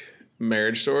like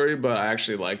Marriage Story, but I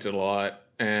actually liked it a lot.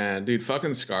 And dude,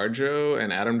 fucking ScarJo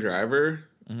and Adam Driver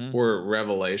were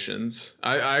revelations.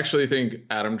 I actually think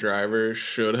Adam Driver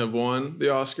should have won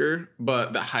the Oscar,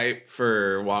 but the hype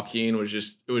for Joaquin was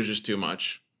just too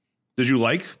much. Did you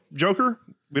like Joker?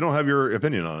 We don't have your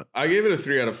opinion on it. I gave it a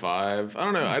 3 out of 5. I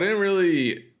don't know. I didn't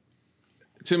really.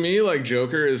 To me, like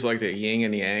Joker is like the yin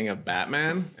and yang of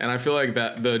Batman, and I feel like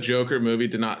that the Joker movie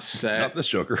did not set not this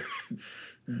Joker.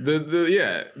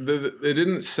 It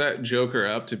didn't set Joker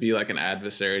up to be like an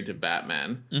adversary to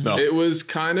Batman. No. It was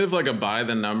kind of like a by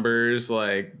the numbers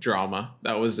like drama.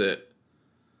 That was it.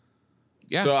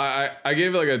 Yeah. So I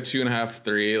gave it like a 2.5,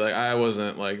 3. Like I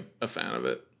wasn't like a fan of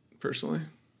it personally.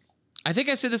 I think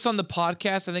I said this on the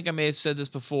podcast. I think I may have said this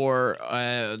before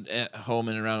at home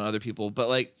and around other people, but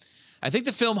like, I think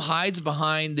the film hides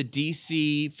behind the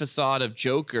DC facade of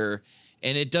Joker,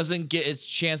 and it doesn't get its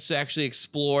chance to actually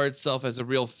explore itself as a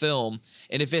real film.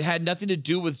 And if it had nothing to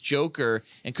do with Joker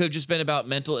and could have just been about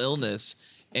mental illness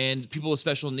and people with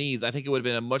special needs, I think it would have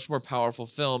been a much more powerful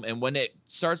film. And when it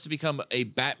starts to become a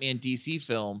Batman DC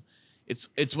film,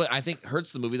 it's what I think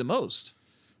hurts the movie the most.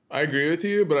 I agree with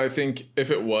you, but I think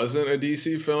if it wasn't a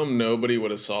DC film, nobody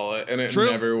would have saw it, and it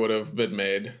never would have been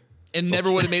made. It never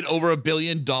would have made over $1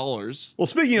 billion. Well,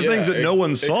 speaking of things that no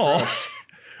one saw,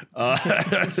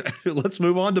 let's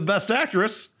move on to Best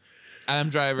Actress. Adam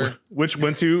Driver. Which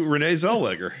went to Renee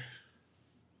Zellweger.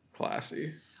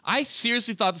 Classy. I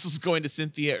seriously thought this was going to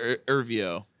Cynthia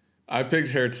Erivo. I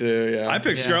picked her too, yeah. I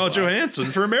picked Scarlett Johansson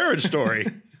for A Marriage Story.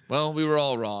 Well, we were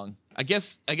all wrong. I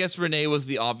guess Renee was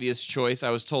the obvious choice. I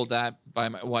was told that by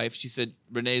my wife. She said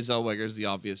Renee Zellweger is the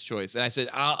obvious choice, and I said,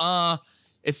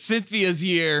 it's Cynthia's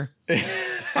year.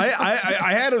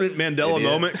 I had a Mandela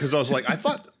moment because I was like, I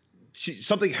thought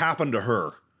something happened to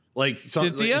her. Like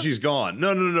she's gone.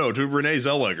 No. To Renee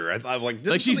Zellweger. I'm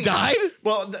like she's died.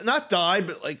 Well, not died,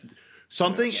 but like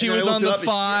something. She was on the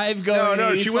 5 going.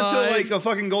 No. She went to like a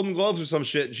fucking Golden Globes or some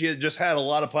shit. And she had just had a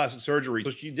lot of plastic surgery,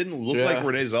 so she didn't look like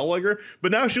Renee Zellweger.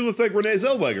 But now she looked like Renee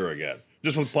Zellweger again,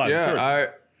 just with plastic surgery.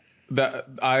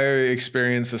 I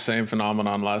experienced the same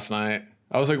phenomenon last night.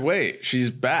 I was like, wait, she's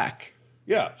back.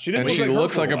 Yeah, she didn't. And she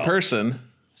looks like a person.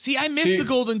 See, I missed the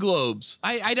Golden Globes.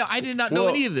 I did not know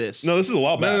any of this. No, this is a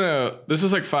while back. No. This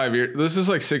was like 5 years. This was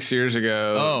like 6 years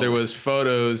ago. Oh. There was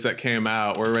photos that came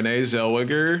out where Renee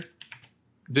Zellweger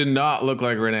did not look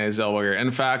like Renee Zellweger.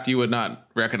 In fact, you would not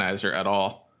recognize her at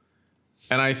all.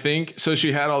 And I think so.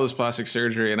 She had all this plastic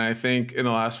surgery, and I think in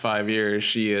the last 5 years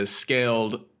she has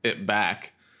scaled it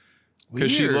back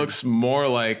because she looks more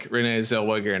like Renee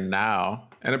Zellweger now.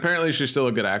 And apparently, she's still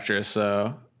a good actress.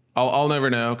 So I'll never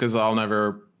know because I'll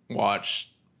never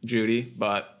watch Judy.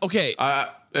 But okay, I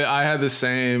had the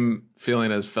same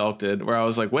feeling as Felk did, where I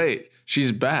was like, wait,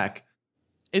 she's back.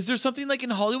 Is there something like in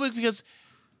Hollywood because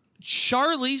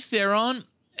Charlize Theron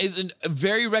is a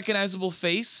very recognizable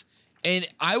face, and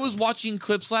I was watching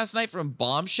clips last night from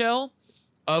Bombshell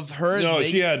of her. No,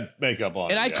 she had makeup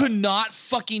on, and I could not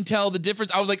fucking tell the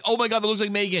difference. I was like, "Oh my god, that looks like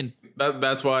Megan."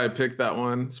 That's why I picked that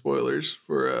one. Spoilers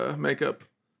for makeup.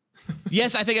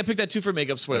 Yes, I think I picked that too for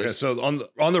makeup spoilers. Okay, so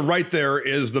on the right there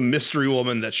is the mystery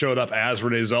woman that showed up as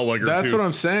Renee Zellweger. That's what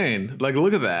I'm saying. Like,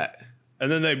 look at that.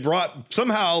 And then they brought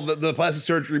somehow the plastic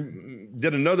surgery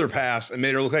did another pass and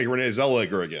made her look like Renee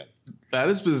Zellweger again. That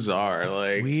is bizarre.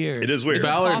 Like, weird. It is weird.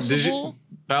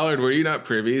 Ballard, were you not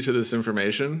privy to this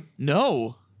information?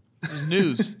 No, this is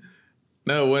news.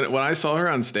 No, when I saw her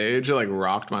on stage, it like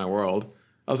rocked my world.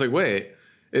 I was like, wait,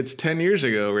 it's 10 years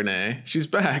ago, Renee. She's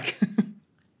back.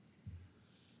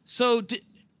 So did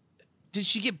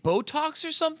she get Botox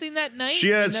or something that night? She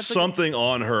had something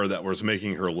on her that was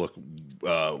making her look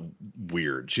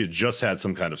weird. She had just had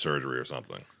some kind of surgery or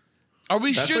something. Are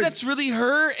we sure that's really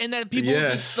her and that people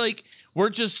just like were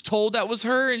just told that was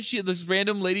her and this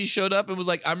random lady showed up and was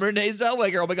like, I'm Renee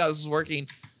Zellweger. Oh my God, this is working.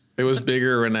 It was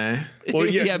bigger Renee. Well,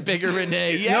 yeah, bigger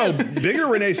Renee. Yes. No, bigger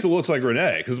Renee still looks like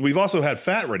Renee because we've also had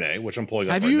fat Renee, which I'm pulling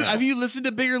up now. Have you listened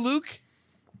to Bigger Luke?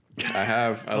 I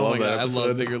have. I love that episode. I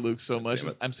love Bigger Luke so much.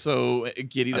 I'm so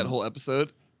giddy that whole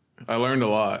episode. I learned a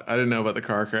lot. I didn't know about the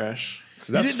car crash.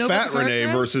 So that's fat Renee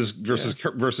versus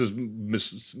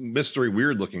mystery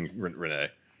weird looking Renee.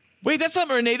 Wait, that's not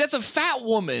Renee. That's a fat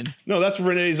woman. No, that's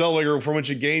Renee Zellweger from when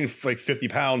she gained like 50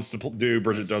 pounds to do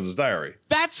Bridget Jones's Diary.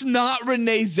 That's not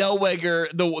Renee Zellweger,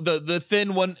 the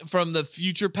thin one from the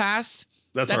future past.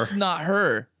 That's her. Not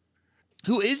her.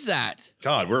 Who is that?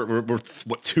 God, we're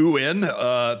what, 2 in?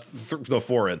 The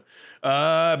 4 in.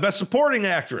 Best Supporting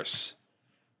Actress.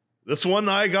 This one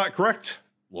I got correct.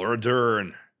 Laura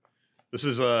Dern. This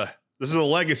is a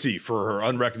legacy for her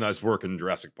unrecognized work in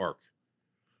Jurassic Park.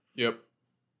 Yep.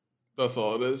 That's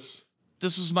all it is.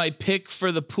 This was my pick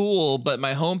for the pool, but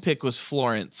my home pick was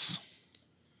Florence.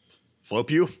 Flo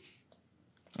Pugh?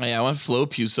 Oh, yeah, I want Flo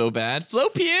Pugh so bad. Flo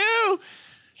Pugh!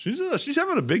 She's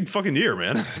having a big fucking year,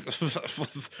 man.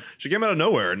 She came out of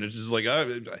nowhere, and it's just like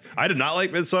I did not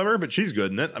like Midsummer, but she's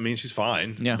good in it. I mean, she's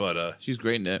fine. Yeah, but she's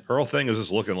great in it. Her whole thing is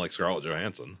just looking like Scarlett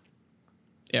Johansson.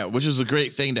 Yeah, which is a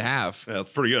great thing to have. Yeah, that's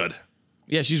pretty good.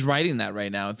 Yeah, she's writing that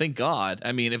right now. Thank God.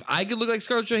 I mean, if I could look like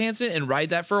Scarlett Johansson and ride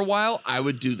that for a while, I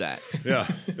would do that.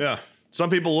 Yeah. Some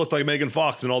people looked like Megan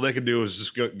Fox, and all they could do was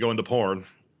just go into porn.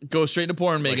 Go straight into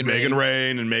porn, Megan Rain. Megan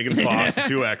Rain and Megan Fox,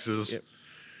 2 X's. Yep.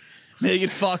 Megan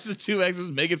Fox with 2 X's,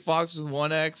 Megan Fox with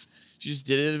 1 X. She just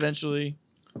did it eventually.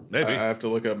 Maybe. I have to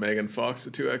look up Megan Fox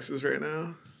with 2 X's right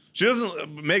now. She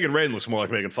doesn't. Megan Rain looks more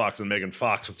like Megan Fox than Megan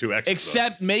Fox with 2 X's.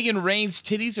 Except Megan Rain's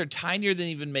titties are tinier than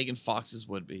even Megan Fox's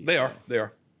would be. They are.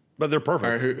 But they're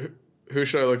perfect. All right, who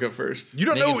should I look up first? You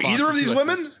don't know either of these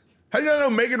women? How do you not know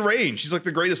Megan Rain? She's like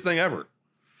the greatest thing ever.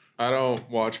 I don't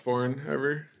watch porn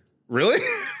ever. Really?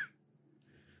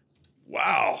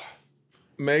 Wow.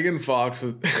 Megan Fox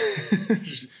with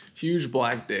just huge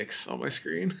black dicks on my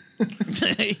screen.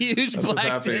 Huge That's black what's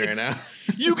happening dicks. right now.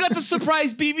 You got the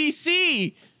surprise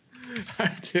BBC.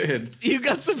 I did. You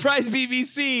got surprise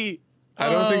BBC. I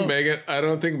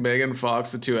don't think Megan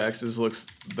Fox with 2 X's looks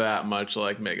that much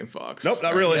like Megan Fox. Nope,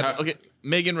 not really. Yeah, okay,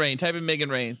 Megan Rain. Type in Megan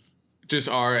Rain. Just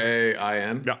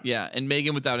RAIN. Yeah. Yeah, and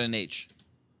Megan without an H.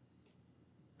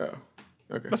 Oh,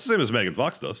 okay. That's the same as Megan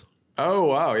Fox does. Oh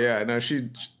wow, yeah. No,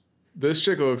 this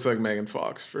chick looks like Megan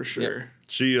Fox for sure. Yep.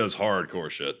 She does hardcore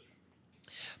shit.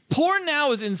 Porn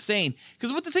now is insane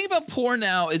because what the thing about porn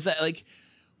now is that like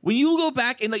when you go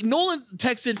back and like Nolan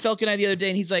texted Falcon and I the other day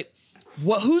and he's like,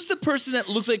 who's the person that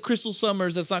looks like Crystal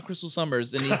Summers that's not Crystal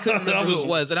Summers? And he couldn't remember who it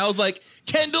was. And I was like,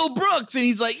 Kendall Brooks. And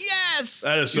he's like, yes.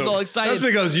 That is he's all excited. That's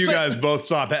because you guys both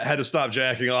had to stop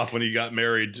jacking off when you got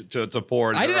married to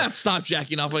porn. I did not stop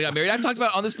jacking off when I got married. I've talked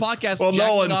about on this podcast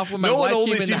jacking off when my wife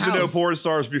only came in the seems to know porn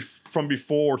stars from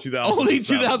before 2000. Only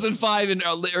 2005 and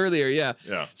earlier, yeah.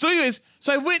 Yeah. So anyways,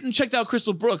 I went and checked out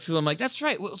Crystal Brooks. And I'm like, that's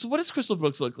right. So what does Crystal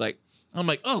Brooks look like? I'm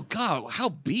like, oh, God, how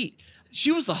beat.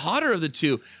 She was the hotter of the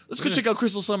two. Let's go check out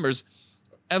Crystal Summers.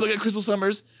 I look at Crystal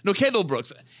Summers. No, Kendall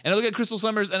Brooks. And I look at Crystal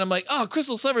Summers, and I'm like, oh,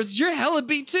 Crystal Summers, you're hella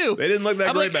beat, too. They didn't look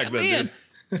that great back then,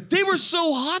 dude. They were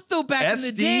so hot, though, back in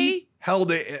the day.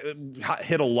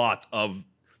 Hit a lot of...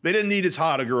 They didn't need as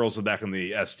hot of girls back in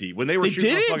the ST. When they were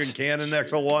shooting the fucking Canon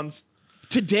XL1s.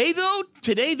 Today, though,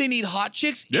 they need hot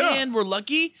chicks, and we're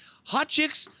lucky. Hot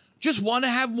chicks just want to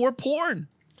have more porn.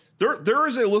 There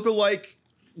is a lookalike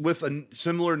with a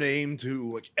similar name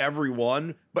to like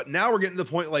everyone, but now we're getting to the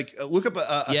point like look up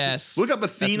Athena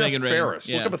Ferris.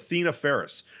 Yeah. Look up Athena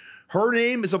Ferris. Her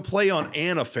name is a play on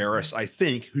Anna Ferris, I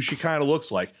think, who she kind of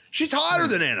looks like. She's hotter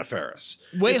than Anna Ferris.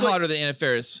 Way hotter than Anna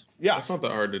Ferris. Yeah, it's not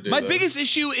that hard to do. My biggest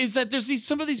issue is that there's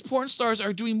some of these porn stars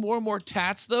are doing more and more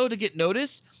tats though to get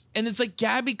noticed, and it's like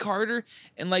Gabby Carter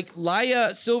and like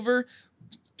Laya Silver,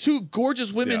 2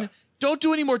 gorgeous women. Yeah. Don't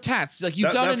do any more tats. Like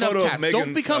you've done enough tats.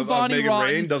 Don't become Bonnie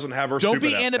Rotten. Rain doesn't have her. Don't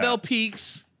be stupid-ass Annabelle tat.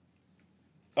 Peaks.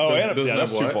 Oh,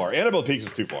 that's too far. Annabelle Peaks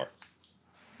is too far.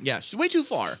 Yeah, she's way too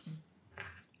far.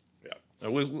 Yeah.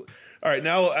 All right,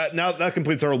 now that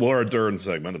completes our Laura Dern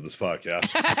segment of this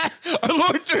podcast. Our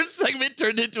Laura Dern segment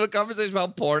turned into a conversation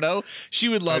about porno. She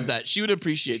would love that. She would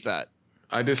appreciate that.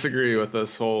 I disagree with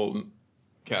this whole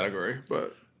category,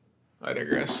 but I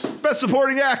digress. Best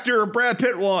Supporting Actor, Brad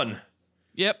Pitt won.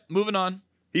 Yep, moving on.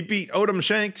 He beat Odom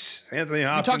Shanks, Anthony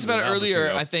Hopkins. We talked about it earlier.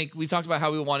 Pacino. I think we talked about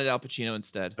how we wanted Al Pacino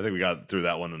instead. I think we got through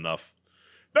that one enough.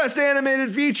 Best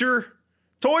Animated Feature,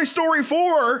 Toy Story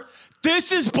 4.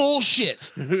 This is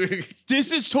bullshit.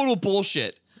 This is total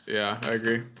bullshit. Yeah, I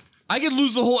agree. I could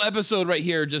lose the whole episode right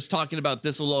here just talking about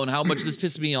this alone, how much this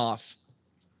pissed me off.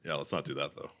 Yeah, let's not do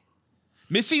that, though.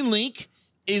 Missing Link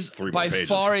is by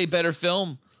far a better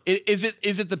film. Is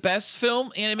it the best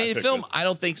film, animated film? I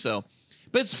don't think so.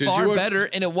 But it's far better,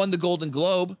 and it won the Golden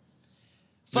Globe.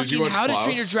 Fucking How to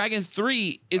Train Your Dragon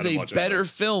 3 is a better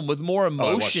film with more emotion.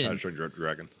 I watched How to Train Your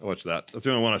Dragon. I watched that. That's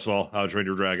the only one I saw, How to Train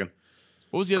Your Dragon.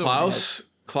 What was the other one?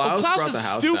 Klaus brought the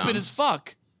house stupid down. as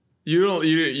fuck. You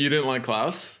didn't like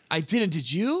Klaus? I didn't.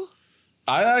 Did you?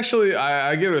 I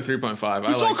give it a 3.5.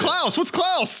 You saw Klaus. What's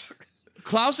Klaus?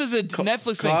 Klaus is a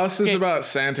Netflix thing. Klaus is about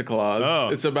Santa Claus. Oh.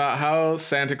 It's about how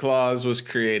Santa Claus was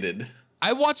created.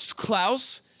 I watched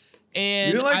Klaus,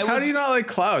 and how do you not like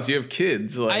Klaus? You have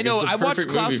kids. Like, I know. I watched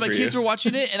Klaus. My kids were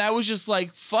watching it, and I was just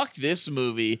like, "Fuck this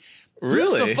movie."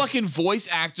 Really? Who's the fucking voice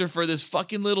actor for this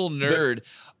fucking little nerd?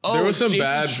 There was some Jason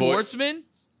bad Schwartzman.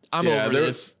 I'm over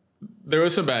this. There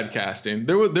was some bad casting.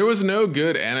 There was no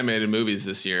good animated movies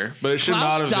this year, but it should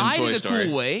not have been Toy Story. Klaus died in a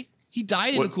cool way. He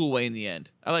died in a cool way in the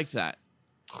end. I like that.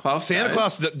 Santa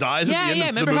Claus dies at the end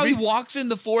of the movie? Remember how he walks in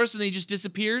the forest and then he just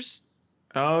disappears?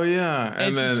 Oh yeah,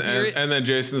 and then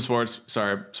Jason Schwartz.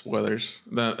 Sorry, spoilers.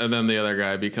 And then the other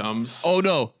guy becomes. Oh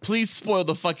no! Please spoil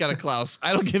the fuck out of Klaus.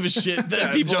 I don't give a shit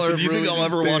that people Justin, are. Do you think I'll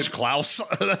ever watch Klaus?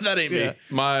 That ain't me.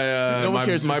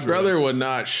 My brother would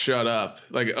not shut up.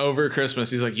 Like over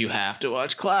Christmas, he's like, "You have to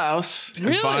watch Klaus."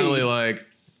 Really? And finally, like,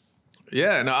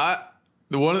 yeah,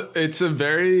 no, it's a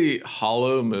very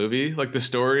hollow movie. Like the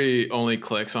story only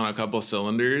clicks on a couple of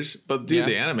cylinders, but dude,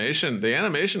 the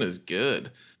animation is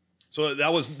good. So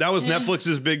that was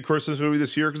Netflix's big Christmas movie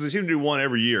this year because they seem to do one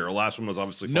every year. The last one was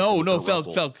obviously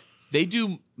Felk. They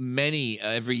do many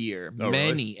every year.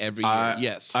 Every year.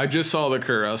 Yes. I just saw the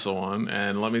Kurt Russell one,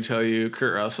 and let me tell you,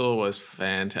 Kurt Russell was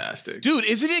fantastic. Dude,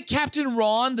 isn't it Captain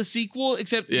Ron the sequel?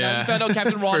 Except now you found out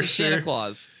Captain Ron is Santa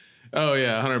Claus. Oh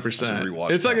yeah,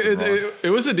 100%. It's like it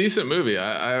was a decent movie.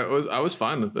 I was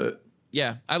fine with it.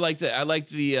 Yeah, I liked it. I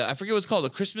liked the I forget what it's called. The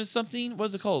Christmas something. What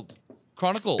is it called?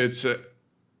 Chronicle. It's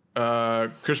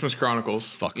Christmas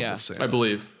Chronicles. I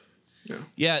believe.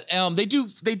 Yeah. They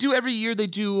do every year. They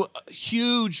do a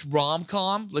huge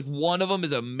rom-com. Like one of them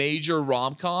is a major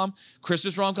rom-com,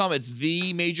 Christmas rom-com. It's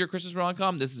the major Christmas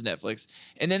rom-com. This is Netflix.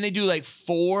 And then they do like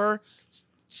 4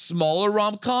 smaller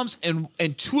rom-coms, and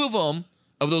 2 of them,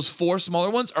 of those 4 smaller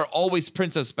ones, are always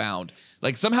princess bound.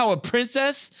 Like somehow a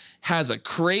princess has a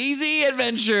crazy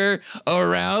adventure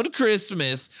around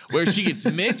Christmas where she gets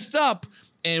mixed up.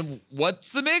 And what's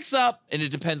the mix-up? And it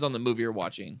depends on the movie you're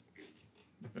watching.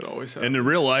 It always happens. And in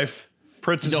real life,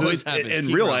 princesses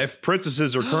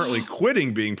princesses are currently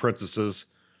quitting being princesses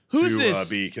to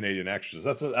be Canadian actresses.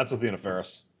 That's Athena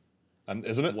Ferris,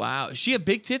 isn't it? Wow, is she have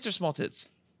big tits or small tits?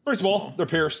 Very small. They're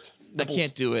pierced. Nipples. I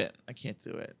can't do it.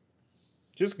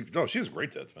 She has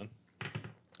great tits, man.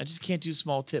 I just can't do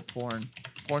small tit porn.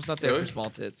 Porn's not there for small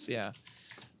tits. Yeah.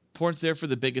 Porn's there for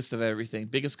the biggest of everything.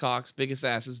 Biggest cocks, biggest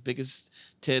asses, biggest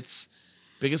tits,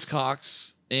 biggest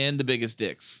cocks, and the biggest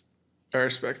dicks. I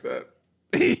respect that.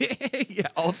 Yeah,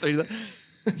 all 3 of them.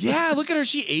 Yeah, look at her.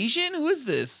 She Asian? Who is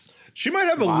this? She might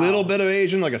have a little bit of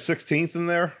Asian, like a 16th in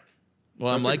there.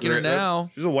 Well, I'm liking her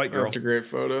now. She's a white girl. That's a great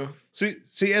photo. See,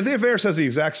 Athena Ferris has the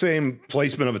exact same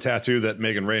placement of a tattoo that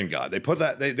Megan Rain got. They put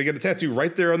that they get a tattoo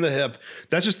right there on the hip.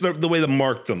 That's just the way they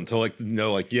marked them to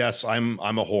yes, I'm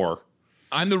a whore.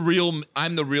 I'm the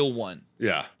real one.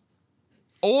 Yeah.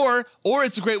 Or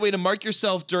it's a great way to mark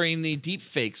yourself during the deep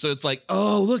fake. So it's like,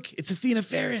 oh, look, it's Athena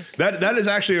Ferris. That is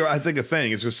actually, I think, a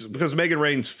thing. It's just because Megan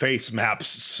Rain's face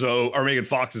maps or Megan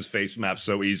Fox's face maps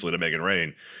so easily to Megan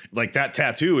Rain. Like that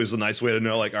tattoo is a nice way to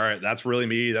know, like, all right, that's really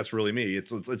me. That's really me.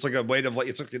 It's like a way to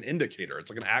it's like an indicator. It's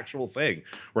like an actual thing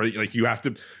where like you have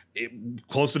to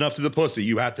close enough to the pussy.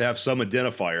 You have to have some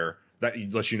identifier that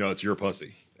lets you know it's your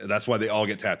pussy. And that's why they all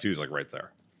get tattoos like right there.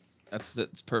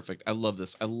 That's perfect. I love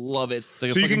this. I love it. It's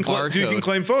like so you can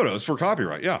claim photos for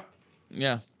copyright. Yeah.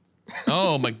 Yeah.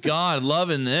 Oh my God,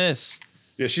 loving this.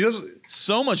 Yeah, she does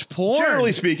so much porn.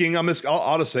 Generally speaking,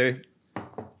 I'll just say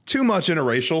too much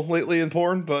interracial lately in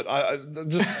porn, but I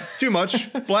just too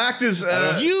much. Black is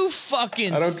you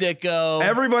fucking sicko.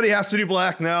 Everybody has to do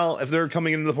black now. If they're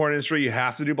coming into the porn industry, you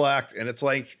have to do black, and it's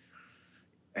like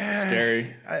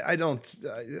scary. I don't.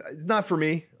 Not for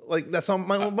me. Like that's how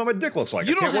my dick looks like.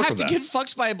 You don't have to get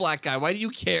fucked by a black guy. Why do you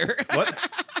care? What?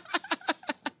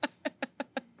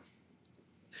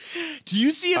 Do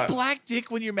you see a black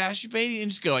dick when you're masturbating and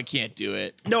just go, I can't do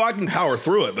it? No, I can power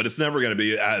through it, but it's never going to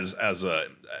be as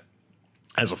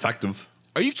effective.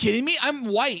 Are you kidding me? I'm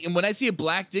white, and when I see a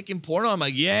black dick in porno, I'm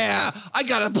like, yeah, I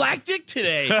got a black dick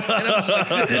today.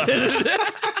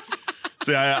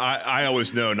 See, I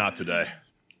always know not today.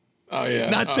 Oh yeah,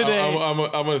 not today.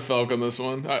 I'm with Felk on this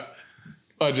one.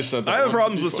 I just said that. I have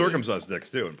problems with circumcised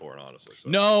dicks too in porn, honestly. So.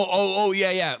 No, oh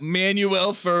yeah,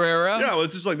 Manuel Ferreira. Yeah, well,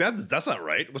 it's just like that's not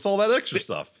right. What's all that extra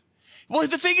stuff? Well,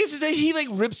 the thing is that he like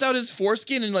rips out his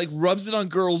foreskin and like rubs it on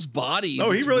girls' bodies. Oh,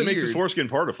 he really makes his foreskin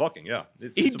part of fucking. Yeah,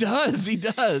 he does.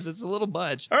 It's a little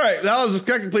much. All right,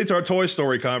 that completes our Toy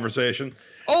Story conversation.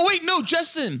 Oh wait, no,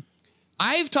 Justin.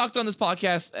 I've talked on this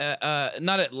podcast,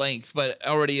 not at length, but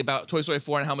already about Toy Story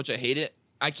 4 and how much I hate it.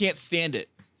 I can't stand it.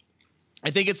 I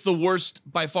think it's the worst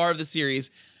by far of the series.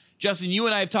 Justin, you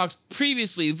and I have talked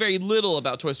previously very little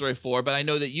about Toy Story 4, but I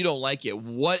know that you don't like it.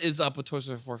 What is up with Toy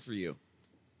Story 4 for you?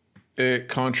 It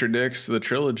contradicts the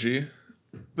trilogy.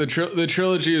 The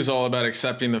trilogy is all about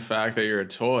accepting the fact that you're a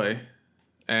toy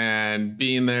and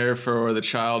being there for the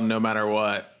child no matter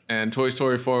what. And Toy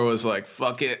Story 4 was like,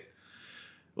 fuck it.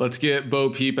 Let's get Bo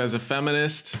Peep as a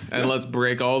feminist and let's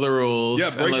break all the rules. Yeah,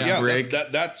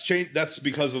 that's change. That's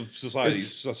because of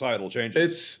societal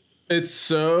changes. It's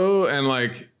so, and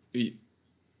like,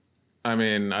 I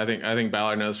mean, I think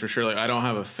Ballard knows for sure. Like, I don't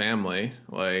have a family,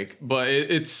 like, but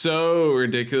it's so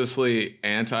ridiculously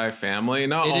anti-family.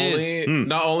 Not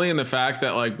only in the fact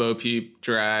that like Bo Peep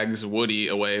drags Woody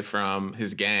away from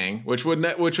his gang, which would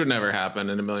never happen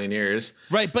in a million years.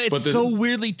 Right, but it's so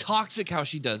weirdly toxic how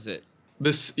she does it.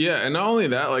 And not only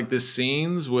that, like the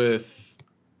scenes with,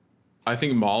 I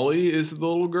think Molly is the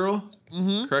little girl.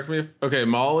 Mm-hmm. Correct me. Okay,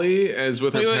 Molly is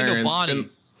with her parents. No,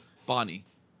 Bonnie.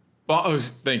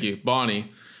 Thank you.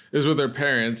 Bonnie is with her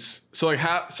parents. So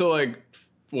like,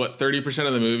 what 30%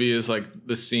 of the movie is like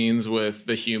the scenes with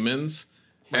the humans,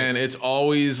 right. And it's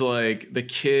always like the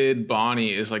kid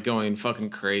Bonnie is like going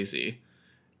fucking crazy.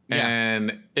 Yeah.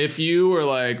 And if you were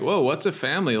like, whoa, what's a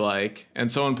family like?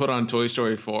 And someone put on Toy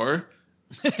Story 4.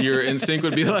 Your instinct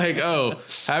would be like, oh,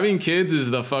 having kids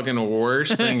is the fucking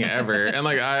worst thing ever. And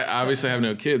like, I obviously have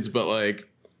no kids, but like,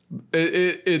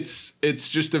 it's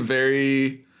just a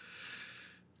very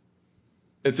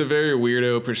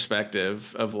weirdo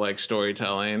perspective of like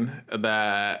storytelling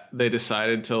that they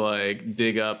decided to like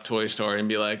dig up Toy Story and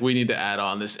be like, we need to add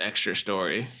on this extra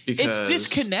story because it's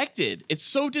disconnected. It's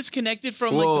so disconnected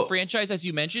from like the franchise, as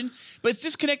you mentioned, but it's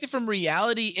disconnected from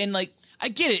reality. And like, I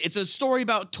get it. It's a story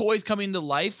about toys coming to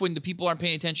life when the people aren't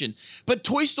paying attention. But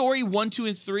Toy Story 1, 2,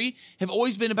 and 3 have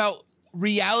always been about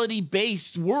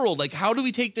reality-based world. Like, how do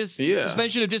we take this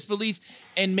suspension of disbelief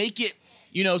and make it,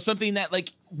 something that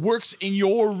like works in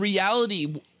your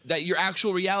reality, that your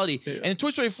actual reality? Yeah. And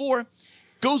Toy Story 4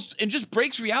 goes and just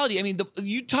breaks reality. I mean,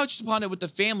 you touched upon it with the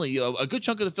family. A good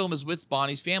chunk of the film is with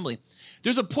Bonnie's family.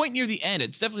 There's a point near the end,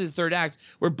 it's definitely the third act,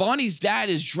 where Bonnie's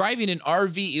dad is driving an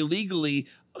RV illegally,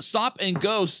 stop and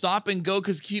go,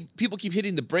 because people keep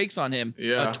hitting the brakes on him.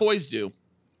 Yeah. Toys do.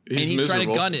 He's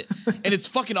miserable. Trying to gun it. And it's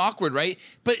fucking awkward, right?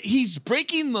 But he's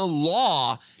breaking the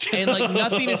law, and like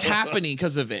nothing is happening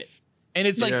because of it. And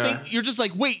it's like, you're just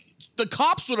like, wait, the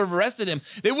cops would have arrested him.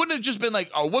 They wouldn't have just been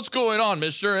like, oh, what's going on,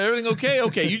 mister? Everything okay?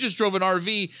 Okay, you just drove an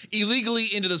RV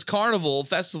illegally into this carnival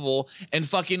festival and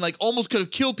fucking like almost could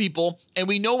have killed people. And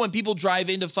we know when people drive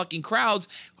into fucking crowds,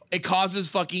 it causes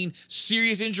fucking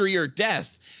serious injury or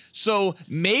death. So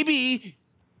maybe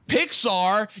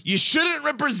Pixar, you shouldn't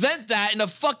represent that in a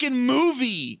fucking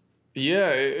movie. Yeah,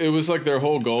 it was like their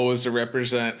whole goal was to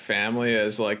represent family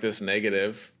as like this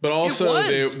negative. But also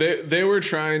they were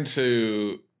trying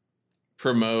to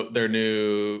promote their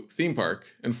new theme park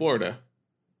in Florida.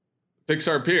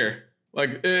 Pixar Pier.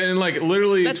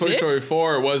 Literally Toy Story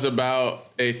 4 was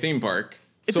about a theme park.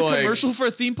 It's a commercial for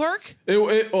a theme park?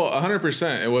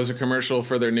 100%. It was a commercial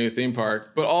for their new theme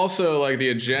park. But also, like, the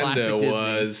agenda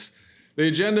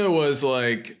was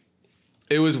like,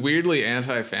 it was weirdly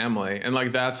anti-family. And,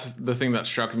 like, that's the thing that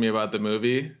struck me about the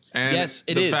movie. And yes,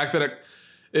 it is. The fact that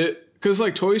because,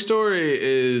 like, Toy Story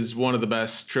is one of the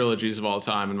best trilogies of all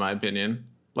time, in my opinion.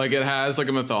 Like, it has, like,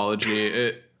 a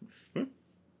mythology.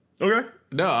 Okay.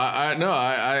 No,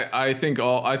 I think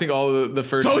all the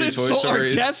first three Toy Stories. Our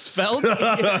guest felt.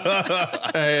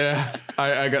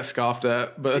 I got scoffed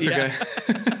at, but that's okay.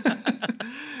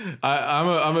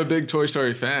 I'm a big Toy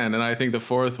Story fan, and I think the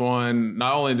fourth one,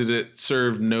 not only did it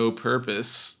serve no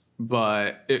purpose,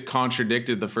 but it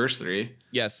contradicted the first three.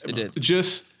 Yes, it did.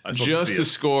 Just to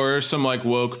score some like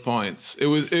woke points.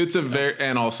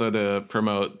 And also to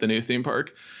promote the new theme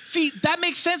park. See, that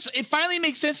makes sense. It finally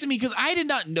makes sense to me because I did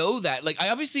not know that. Like, I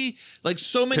obviously, like,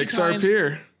 so many Pixar times.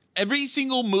 Pier. Every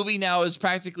single movie now is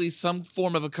practically some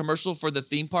form of a commercial for the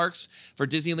theme parks, for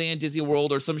Disneyland, Disney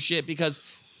World, or some shit, because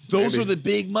those are the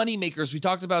big money makers. We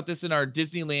talked about this in our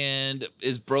Disneyland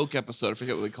is broke episode. I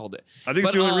forget what we called it. I think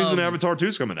it's the only reason Avatar 2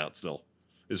 is coming out still.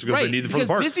 Is because they need it for the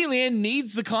park. Disneyland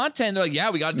needs the content. They're like, yeah,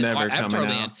 we got Avatar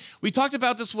Land. We talked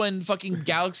about this when fucking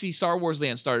Galaxy Star Wars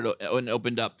Land started and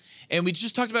opened up. And we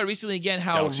just talked about it recently again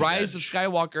how Galaxy's Rise of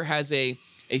Skywalker has a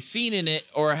scene in it,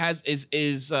 or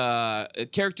is a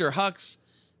character Hux.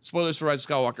 Spoilers for Rise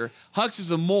of Skywalker. Hux is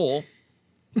a mole,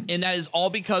 and that is all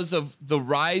because of the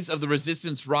Rise of the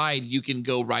Resistance ride you can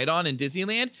go ride on in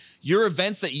Disneyland. Your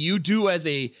events that you do as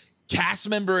a cast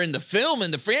member in the film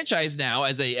and the franchise now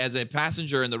as a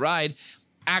passenger in the ride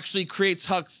actually creates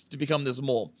Hux to become this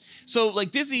mole. So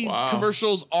like Disney's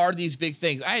commercials are these big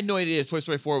things. I had no idea Toy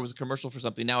Story 4 was a commercial for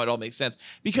something. Now it all makes sense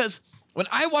because when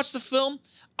I watch the film,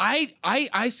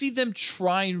 I see them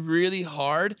trying really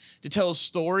hard to tell a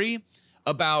story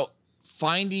about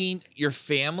finding your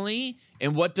family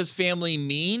and what does family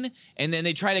mean, and then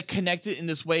they try to connect it in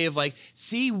this way of like,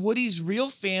 see, Woody's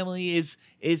real family is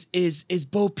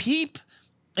Bo Peep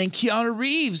and Keanu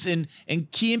Reeves and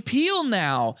Key and Peele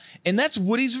now, and that's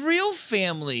Woody's real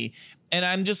family. And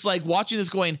I'm just like watching this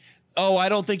going, oh, I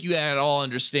don't think you at all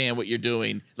understand what you're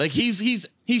doing. Like he's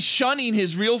shunning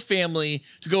his real family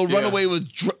to go run away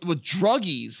with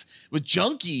druggies, with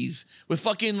junkies, with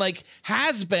fucking like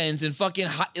has-beens and fucking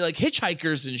like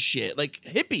hitchhikers and shit, like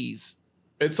hippies.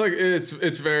 It's like it's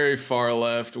very far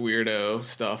left weirdo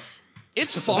stuff.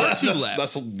 It's far too left.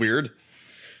 That's weird.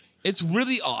 It's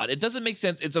really odd. It doesn't make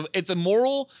sense. It's a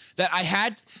moral that I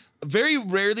had very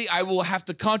rarely. I will have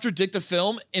to contradict a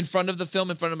film in front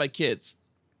of my kids.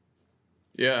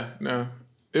 Yeah, no.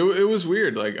 It was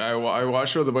weird. Like I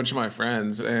watched it with a bunch of my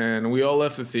friends, and we all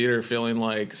left the theater feeling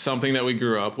like something that we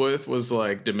grew up with was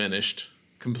like diminished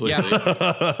completely.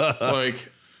 Yeah. Like,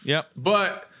 yep.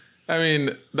 But I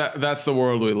mean, that's the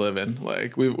world we live in.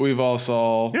 Like we've all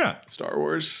saw Star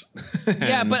Wars.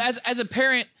 Yeah, but as a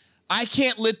parent, I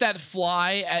can't let that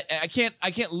fly. I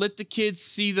can't let the kids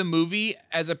see the movie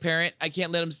as a parent. I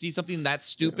can't let them see something that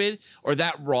stupid or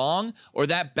that wrong or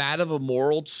that bad of a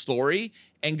moral story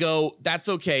and go, that's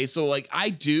okay. So like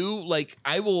I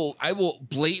will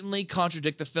blatantly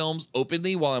contradict the films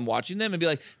openly while I'm watching them and be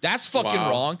like, that's fucking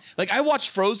wrong. Like I watched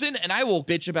Frozen and I will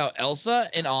bitch about Elsa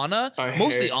and Anna,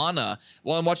 mostly Anna,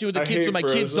 while I'm watching with the kids. So my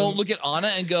kids don't look at Anna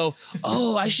and go,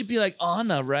 oh, I should be like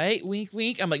Anna, right? Wink,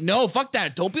 wink. I'm like, no, fuck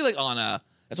that. Don't be like Anna.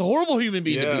 That's a horrible human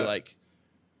being to be like.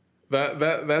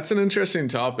 That's an interesting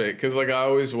topic because like I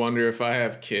always wonder if I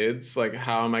have kids, like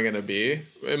how am I gonna be?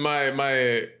 And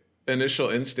my initial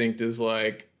instinct is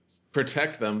like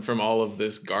protect them from all of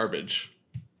this garbage.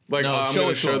 Like I'm going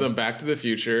to show them Back to the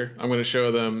Future. I'm going to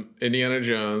show them Indiana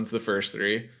Jones, the first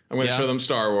three. I'm going to show them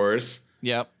Star Wars.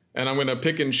 Yep. And I'm going to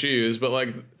pick and choose, but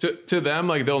like to them,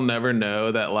 like they'll never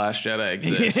know that Last Jedi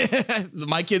exists.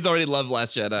 My kids already love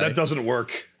Last Jedi. That doesn't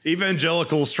work.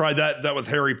 Evangelicals tried that with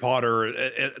Harry Potter.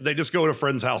 They just go to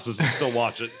friends' houses and still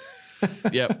watch it.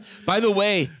 Yep. By the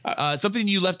way, something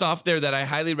you left off there that I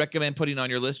highly recommend putting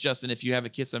on your list, Justin, if you have a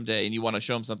kid someday and you want to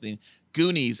show them something.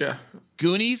 Goonies. Yeah.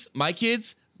 Goonies. My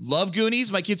kids love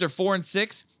Goonies. My kids are 4 and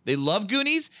 6. They love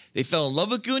Goonies. They fell in love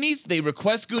with Goonies. They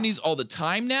request Goonies all the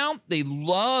time now. They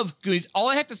love Goonies. All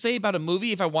I have to say about a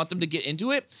movie, if I want them to get into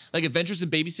it, like Adventures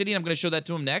in Babysitting, I'm going to show that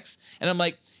to them next. And I'm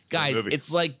like, guys, it's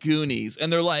like Goonies.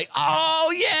 And they're like,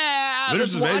 oh, yeah.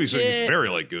 Adventures in Babysitting is very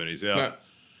like Goonies, yeah.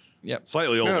 Yep.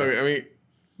 Slightly older. No, I mean,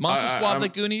 Monster Squad's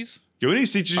like Goonies.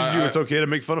 Goonies teaches you it's okay to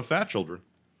make fun of fat children.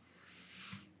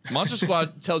 Monster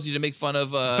Squad tells you to make fun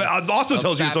of. Also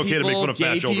tells you it's okay to make fun of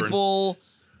fat children. People.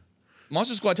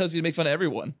 Monster Squad tells you to make fun of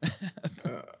everyone.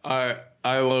 I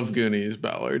love Goonies,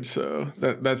 Ballard. So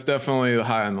that's definitely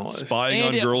high on the list. Spying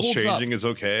on girls changing is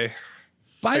okay.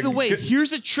 By the way,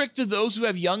 here's a trick to those who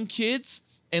have young kids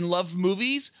and love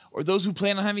movies, or those who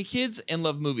plan on having kids and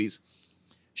love movies.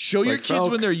 Show your kids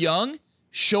when they're young,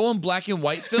 show them black and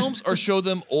white films, or show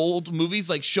them old movies.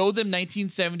 Like show them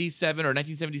 1977 or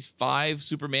 1975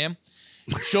 Superman.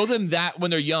 Show them that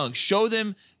when they're young. Show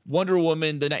them Wonder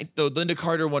Woman, the Linda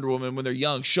Carter Wonder Woman when they're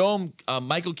young. Show them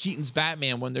Michael Keaton's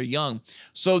Batman when they're young.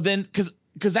 So then,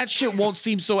 because that shit won't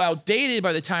seem so outdated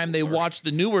by the time they watch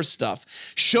the newer stuff.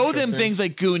 Show them things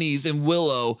like Goonies and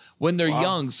Willow when they're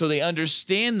young, so they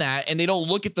understand that, and they don't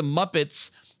look at the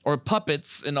Muppets or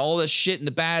puppets and all this shit and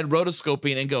the bad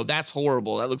rotoscoping and go, that's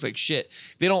horrible. That looks like shit.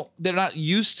 They're not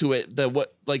used to it.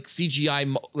 What like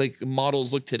CGI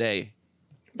models look today.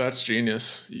 That's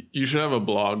genius. You should have a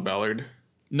blog, Ballard.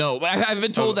 No, I've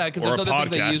been told that because there's other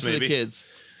things I use for the kids.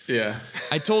 Yeah.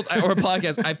 or a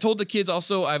podcast. I've told the kids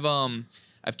also.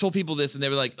 I've told people this, and they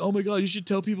were like, "Oh my god, you should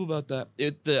tell people about that."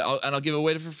 And I'll give it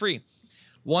away for free.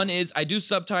 One is I do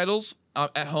subtitles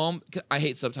at home. I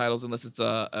hate subtitles unless it's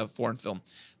a foreign film,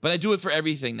 but I do it for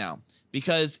everything now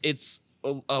because it's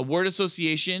a word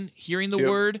association, hearing the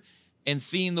word and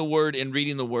seeing the word and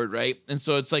reading the word, right? And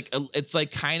so it's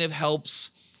like kind of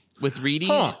helps with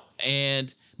reading.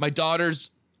 And my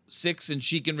daughter's 6 and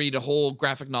she can read a whole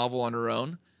graphic novel on her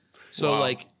own. So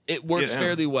like it works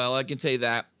fairly well. I can tell you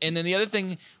that. And then the other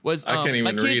thing was I can't even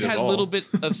my kids read had at a all. little bit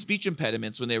of speech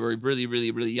impediments when they were really,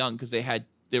 really, really young because they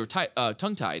were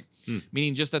tongue tied,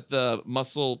 meaning just that the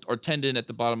muscle or tendon at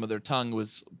the bottom of their tongue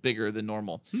was bigger than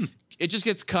normal. It just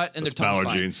gets cut and That's their tongue's Ballard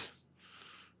fine. genes.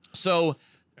 So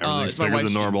Everything's it's my bigger wife's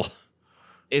than normal.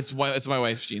 It's my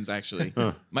wife's genes actually.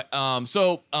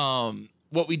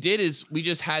 What we did is we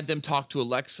just had them talk to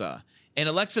Alexa, and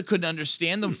Alexa couldn't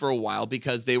understand them for a while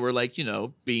because they were like,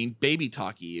 being baby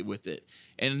talky with it.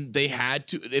 And they had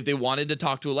to, if they wanted to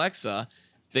talk to Alexa,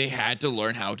 they had to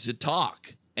learn how to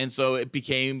talk. And so it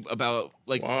became about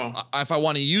like, if I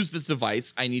want to use this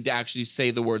device, I need to actually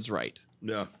say the words right.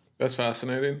 Yeah. That's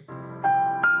fascinating.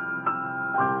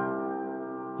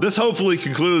 This hopefully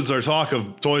concludes our talk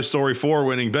of Toy Story 4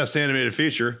 winning Best Animated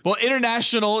Feature. Well,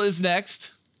 International is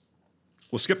next.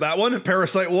 We'll skip that one.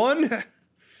 Parasite won.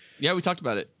 Yeah, we talked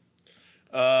about it.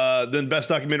 Then Best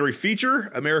Documentary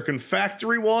Feature, American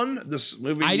Factory won. This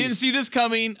movie. I didn't see this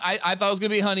coming. I thought it was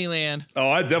going to be Honeyland. Oh,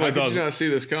 I definitely thought. Did you not see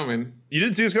this coming? You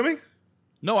didn't see this coming?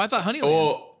 No, I thought Honeyland.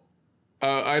 Well,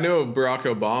 I know Barack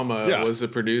Obama was the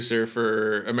producer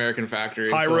for American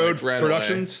Factory. High for Road Red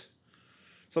Productions.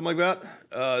 Something like that.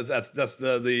 That's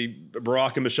the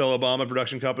Barack and Michelle Obama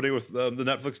production company with the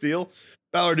Netflix deal.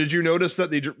 Ballard, did you notice that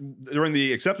during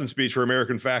the acceptance speech for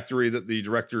American Factory that the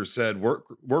director said,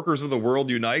 "Workers of the world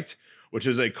unite," which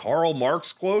is a Karl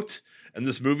Marx quote, and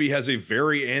this movie has a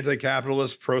very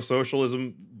anti-capitalist,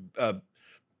 pro-socialism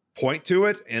point to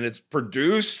it, and it's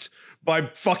produced by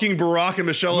fucking Barack and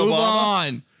Michelle Obama. Move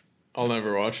on. I'll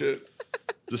never watch it.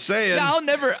 Just saying. No,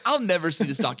 I'll never see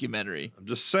this documentary. I'm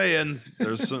just saying.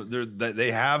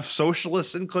 They have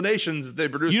socialist inclinations that they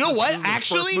produce. You know what? This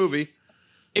Actually, first movie.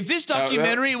 If this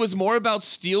documentary was more about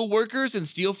steel workers and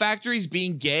steel factories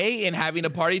being gay and having a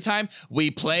party time, we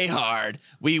play hard,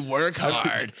 we work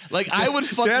hard. Like I would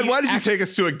fucking. Dad, why did you take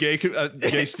us to a gay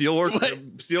steel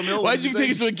mill? Why did you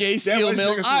take us to a gay steel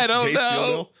mill? I don't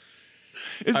know.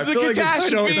 It's a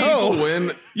catastrophe. I don't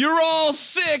know. You're all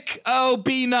sick. Oh,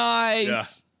 be nice. Yeah.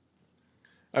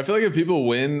 I feel like if people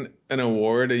win an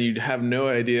award and you have no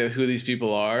idea who these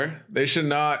people are, they should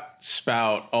not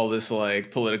spout all this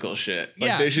like political shit.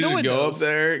 Like they should just go up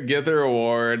there, get their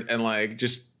award, and like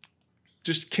just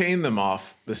cane them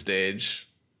off the stage.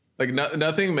 Like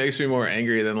nothing makes me more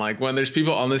angry than like when there's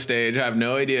people on the stage, I have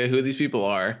no idea who these people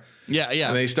are. Yeah.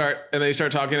 And they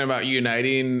start talking about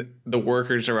uniting the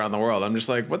workers around the world. I'm just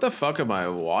like, what the fuck am I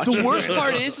watching? The worst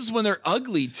part is when they're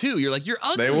ugly too. You're like, you're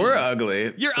ugly. They were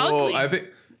ugly. You're ugly. I think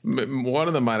one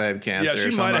of them might have had cancer. Yeah,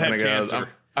 she might have had cancer.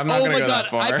 I'm not going to go that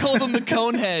far. I called them the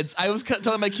cone heads. I was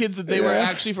telling my kids that they were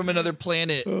actually from another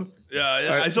planet.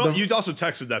 Yeah, I saw you also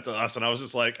texted that to us, and I was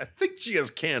just like, I think she has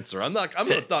cancer. I'm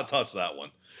gonna not touch that one.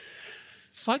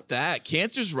 Fuck that.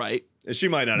 Cancer's right. And she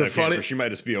might not have cancer. She might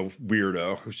just be a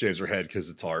weirdo who shaves her head because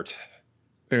it's art.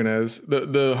 Who knows?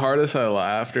 The hardest I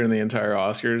laughed during the entire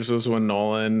Oscars was when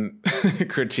Nolan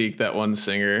critiqued that one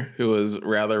singer who was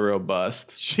rather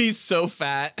robust. She's so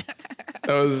fat.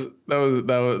 That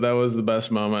was the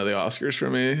best moment of the Oscars for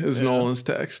me. Is Nolan's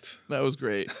text. That was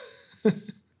great. All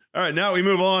right, now we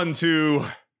move on to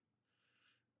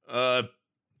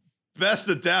best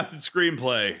adapted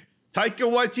screenplay. Taika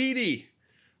Waititi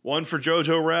won for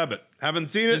Jojo Rabbit. Haven't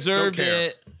seen it.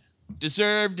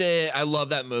 Deserved it. I love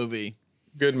that movie.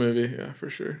 Good movie, yeah, for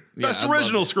sure. Best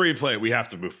original screenplay. We have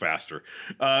to move faster.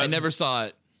 I never saw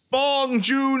it. Bong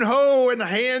Joon-ho and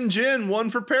Han Jin won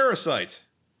for Parasite.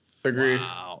 Agree.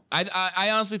 Wow.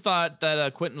 I honestly thought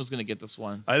that Quentin was going to get this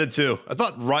one. I did too. I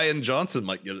thought Ryan Johnson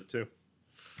might get it too.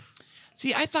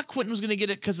 See, I thought Quentin was going to get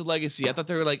it because of legacy. I thought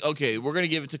they were like, okay, we're going to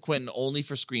give it to Quentin only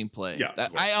for screenplay. Yeah,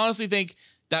 I honestly think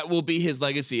that will be his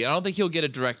legacy. I don't think he'll get a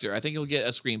director. I think he'll get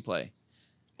a screenplay.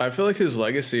 I feel like his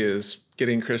legacy is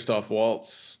getting Christoph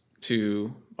Waltz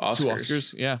to Oscars. Two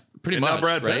Oscars, yeah, pretty and much. Not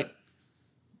Brad Pitt. Right?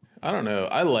 I don't know.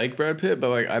 I like Brad Pitt, but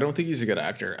like I don't think he's a good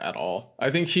actor at all.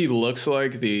 I think he looks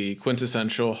like the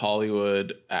quintessential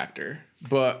Hollywood actor,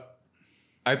 but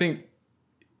I think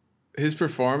his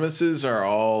performances are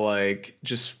all like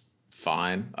just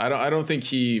fine. I don't think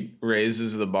he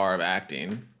raises the bar of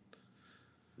acting.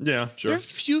 Yeah, sure. There are a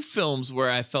few films where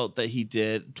I felt that he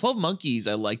did. 12 Monkeys,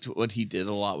 I liked what he did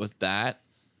a lot with that.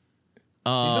 He's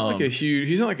not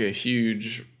like a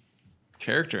huge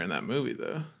character in that movie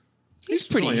though. He's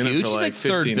pretty huge. He's like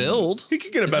third build. He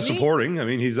could get a best supporting. I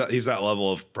mean, he's that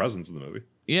level of presence in the movie.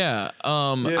 Yeah.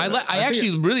 I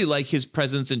actually really like his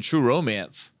presence in True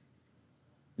Romance.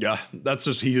 Yeah,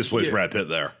 he just plays Brad Pitt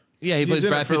there. Yeah, he plays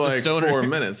Brad Pitt for like stoner. 4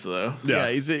 minutes though. Yeah,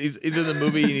 he's in the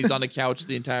movie and he's on the couch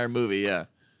the entire movie. Yeah.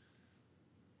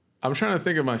 I'm trying to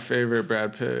think of my favorite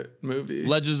Brad Pitt movie.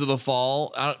 Legends of the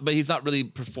Fall, but he's not really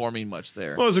performing much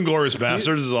there. Well, Inglourious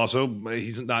Bastards is also,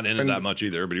 he's not in it that much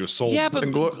either, but he was sold. Yeah, but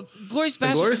Inglourious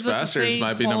Bastards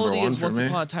might be number one for Once me.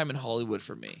 Upon a Time in Hollywood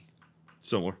for me.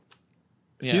 Similar.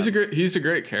 Yeah. He's a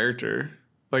great character.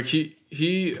 Like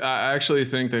I actually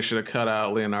think they should have cut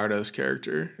out Leonardo's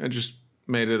character and just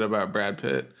made it about Brad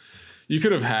Pitt. You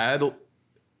could have had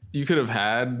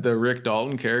the Rick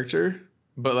Dalton character,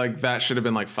 but like that should have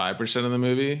been like 5% of the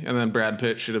movie, and then Brad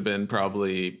Pitt should have been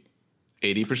probably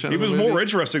 80% of the movie. He was more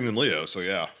interesting than Leo, so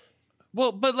yeah.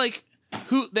 Well, but like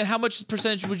how much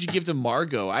percentage would you give to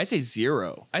Margot? I say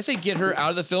 0. I say get her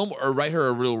out of the film or write her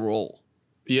a real role.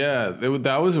 Yeah,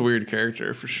 that was a weird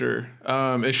character for sure.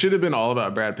 It should have been all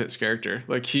about Brad Pitt's character.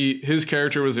 Like his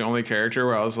character was the only character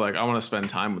where I was like, I want to spend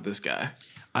time with this guy.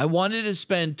 I wanted to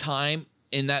spend time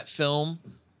in that film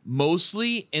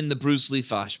mostly in the Bruce Lee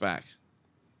flashback.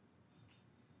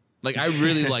 Like I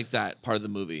really liked that part of the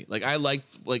movie. Like I liked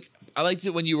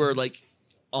it when you were like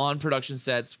on production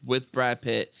sets with Brad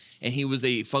Pitt and he was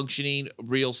a functioning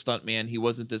real stuntman. He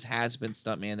wasn't this has-been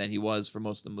stuntman that he was for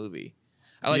most of the movie.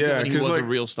 I liked it when he was a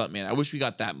real stuntman. I wish we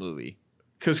got that movie.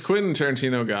 Because Quentin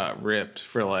Tarantino got ripped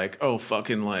for like, oh,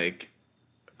 fucking like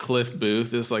Cliff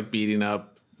Booth is like beating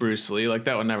up Bruce Lee. Like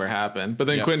that would never happen. But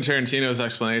then Quentin Tarantino's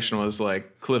explanation was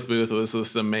like Cliff Booth was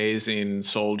this amazing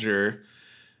soldier.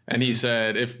 And he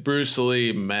said if Bruce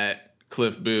Lee met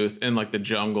Cliff Booth in like the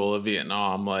jungle of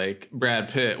Vietnam, like Brad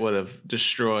Pitt would have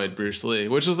destroyed Bruce Lee,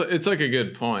 which is it's like a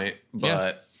good point.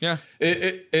 But yeah.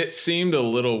 It seemed a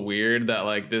little weird that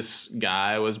like this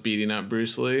guy was beating up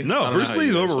Bruce Lee. No, Bruce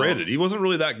Lee's overrated. He wasn't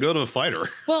really that good of a fighter.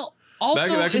 Well, also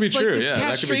that could it's be like true. this Yeah,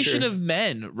 castration of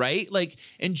men, right? Like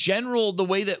in general, the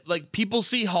way that like people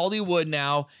see Hollywood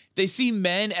now, they see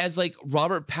men as like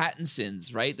Robert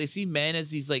Pattinsons, right? They see men as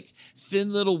these like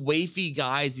thin little wafy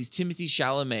guys, these Timothy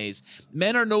Chalamets.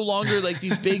 Men are no longer like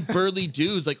these big burly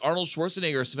dudes like Arnold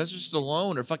Schwarzenegger, or Sylvester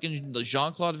Stallone, or fucking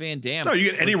Jean-Claude Van Damme. No,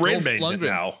 you get Eddie Redmayne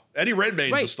now. Eddie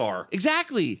Redmayne's a star.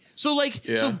 Exactly. So like,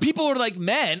 so people are like,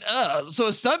 men. So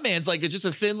a stuntman's like just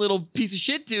a thin little piece of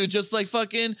shit dude, just like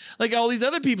fucking like all these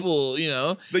other people, you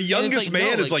know. The youngest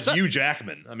man is like Hugh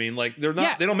Jackman. I mean, like they're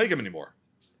not. They don't make him anymore.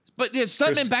 But yeah,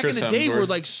 stuntmen back in the day were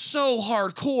like so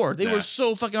hardcore. They were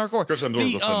so fucking hardcore. Chris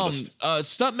Hemsworth's a feminist.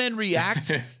 Stuntmen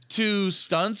react to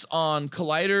stunts on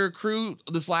Collider Crew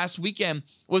this last weekend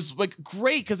was like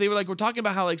great because they were like, we're talking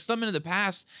about how like stuntmen in the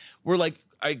past were like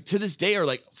to this day are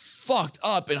like fucked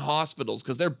up in hospitals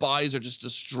because their bodies are just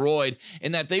destroyed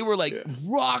and that they were like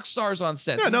rock stars on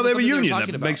set. Yeah, now they have a union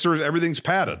that makes sure everything's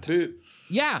padded. Dude.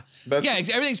 Yeah,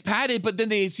 everything's padded, but then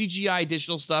they CGI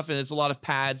additional stuff, and it's a lot of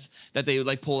pads that they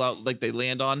like pull out, like they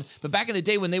land on. But back in the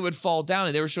day when they would fall down,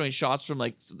 and they were showing shots from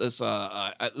like this,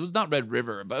 it was not Red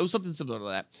River, but it was something similar to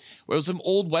that, where it was some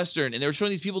old Western, and they were showing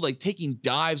these people like taking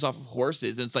dives off of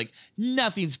horses, and it's like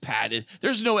nothing's padded.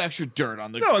 There's no extra dirt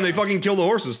on the ground. And they fucking kill the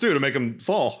horses too to make them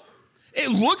fall. It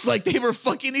looked like they were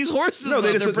fucking these horses. No,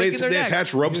 they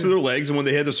attach ropes to their legs, and when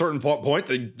they hit a certain point,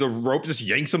 the rope just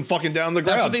yanks them fucking down the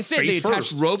ground. That's what they said. They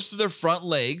attach ropes to their front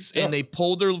legs, and they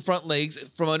pull their front legs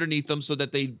from underneath them so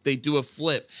that they do a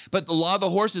flip. But a lot of the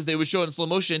horses they would show in slow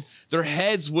motion, their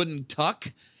heads wouldn't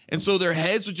tuck, and so their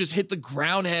heads would just hit the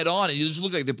ground head on, and it just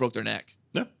looked like they broke their neck.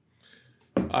 Yeah,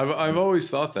 I've always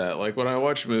thought that. Like when I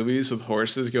watch movies with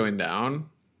horses going down,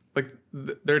 like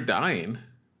they're dying.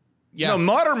 Yeah, no,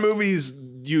 modern movies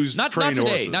use not trained today,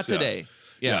 horses. not today.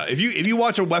 Yeah. If you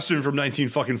watch a Western from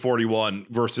 1941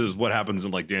 versus what happens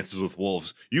in like Dances with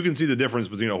Wolves, you can see the difference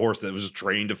between a horse that was just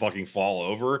trained to fucking fall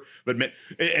over,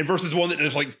 and versus one that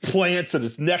just like plants and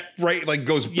its neck like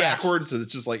goes backwards, and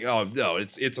it's just like, oh no,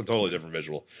 it's a totally different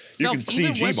visual. You can see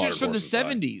even westerns from the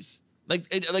 70s.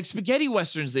 Like spaghetti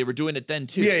westerns, they were doing it then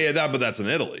too. Yeah, but that's in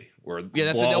Italy where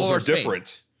laws are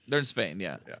different. They're in Spain,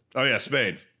 yeah. Oh yeah,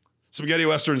 Spain. Spaghetti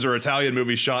westerns are Italian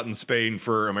movies shot in Spain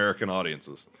for American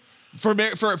audiences. For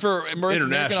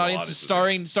American audiences,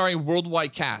 starring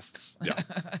worldwide casts. Yeah,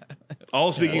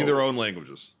 all speaking their own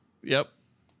languages. Yep.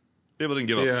 People didn't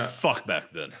give a fuck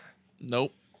back then.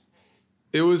 Nope.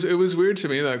 It was weird to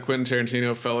me that Quentin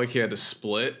Tarantino felt like he had to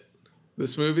split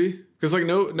this movie. Because like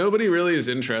nobody really is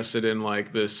interested in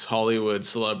like this Hollywood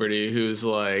celebrity who's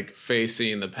like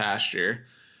facing the pasture.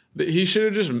 He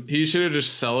should have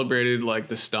just celebrated like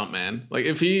the stuntman. Like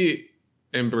if he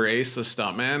embraced the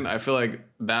stuntman, I feel like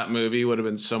that movie would have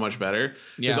been so much better.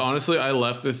 Because honestly, I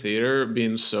left the theater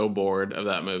being so bored of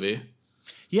that movie.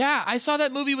 Yeah, I saw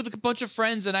that movie with a bunch of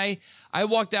friends, and I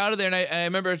walked out of there, and I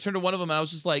remember I turned to one of them, and I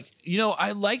was just like,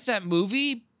 I like that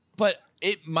movie, but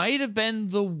it might have been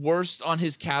the worst on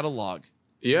his catalog.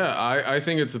 Yeah, I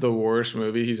think it's the worst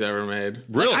movie he's ever made.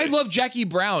 Really? Like, I love Jackie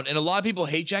Brown, and a lot of people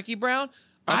hate Jackie Brown.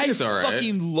 I think it's all right.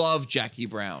 Fucking love Jackie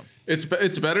Brown. It's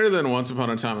better than Once Upon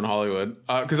a Time in Hollywood.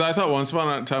 Because I thought Once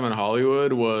Upon a Time in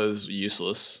Hollywood was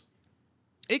useless.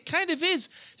 It kind of is.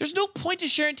 There's no point to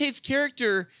Sharon Tate's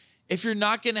character if you're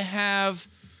not going to have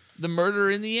the murder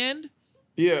in the end.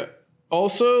 Yeah.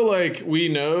 Also, like, we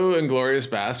know Inglourious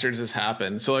Bastards has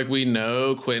happened. So, like, we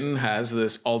know Quentin has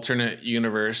this alternate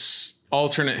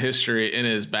history in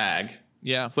his bag.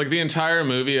 Yeah. It's like the entire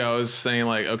movie, I was saying,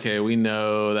 like, okay, we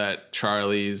know that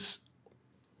Charlie's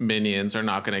minions are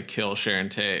not going to kill Sharon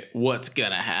Tate. What's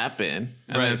going to happen?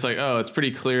 And then it's like, oh, it's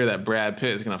pretty clear that Brad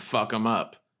Pitt is going to fuck him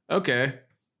up. Okay.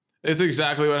 It's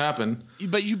exactly what happened.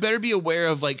 But you better be aware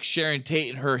of like Sharon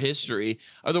Tate and her history.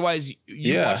 Otherwise,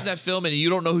 you're watching that film and you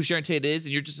don't know who Sharon Tate is,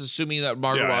 and you're just assuming that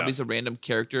Margot Robbie's a random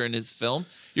character in his film.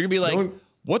 You're gonna be like,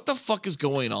 what the fuck is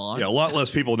going on? Yeah, a lot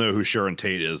less people know who Sharon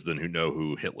Tate is than who know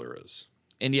who Hitler is.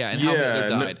 And how Hitler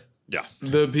died. Yeah.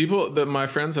 The people that my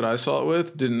friends that I saw it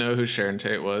with didn't know who Sharon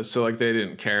Tate was. So like they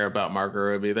didn't care about Margot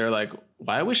Robbie. They're like,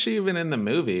 why was she even in the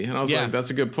movie? And I was like, that's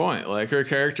a good point. Like her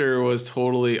character was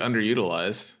totally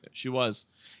underutilized. She was.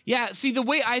 Yeah, see, the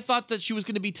way I thought that she was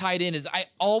going to be tied in is I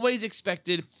always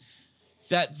expected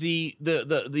that the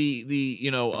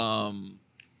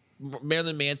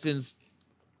Marilyn Manson's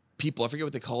people, I forget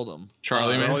what they called them.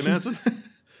 Charlie Manson?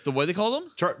 The way they called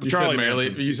him? Charlie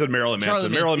Manson. You said Marilyn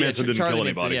Manson. Marilyn Manson didn't kill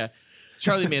anybody. Yeah.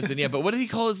 Charlie Manson, yeah. But what did he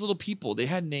call his little people? They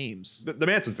had names. The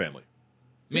Manson family.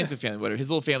 Manson family, whatever. His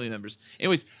little family members.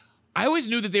 Anyways, I always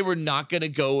knew that they were not going to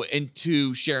go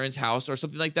into Sharon's house or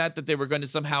something like that, that they were going to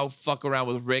somehow fuck around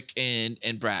with Rick and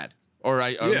Brad or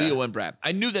Leo and Brad.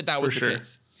 I knew that was the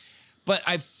case. But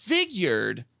I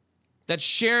figured that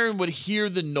Sharon would hear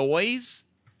the noise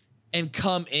and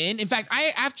come in. In fact,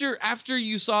 after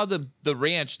you saw the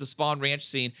ranch, the Spawn Ranch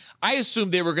scene, I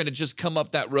assumed they were going to just come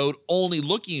up that road only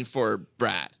looking for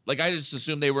Brad. Like I just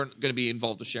assumed they weren't going to be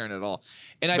involved with Sharon at all.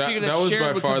 And I figured that was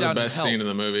Sharon by far the best scene in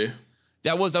the movie.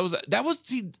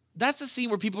 See, that's the scene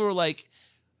where people were like,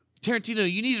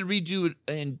 Tarantino, you need to redo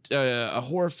a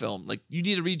horror film. Like you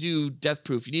need to redo Death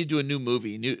Proof. You need to do a new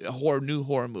movie, new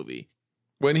horror movie.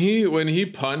 When he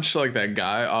punched like that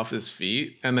guy off his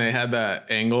feet and they had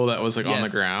that angle that was like on the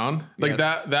ground, like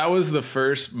that was the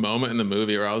first moment in the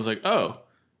movie where I was like, oh,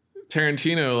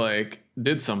 Tarantino like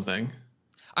did something.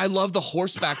 I love the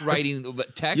horseback riding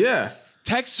text. Yeah.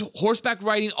 Tex horseback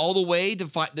riding all the way to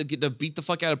beat the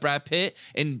fuck out of Brad Pitt,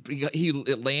 and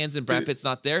it lands and Brad Pitt's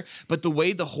not there. But the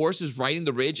way the horse is riding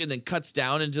the ridge and then cuts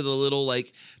down into the little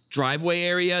like driveway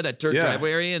area, that dirt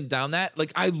driveway area, and down that,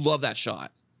 like I love that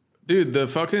shot. Dude,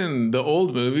 the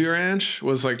old movie ranch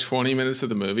was like 20 minutes of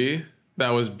the movie. That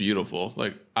was beautiful.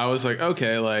 Like I was like,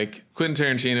 okay, like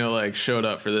Quentin Tarantino like showed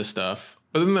up for this stuff.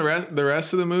 But then the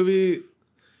rest of the movie,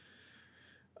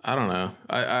 I don't know.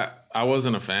 I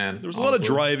wasn't a fan. There was a lot of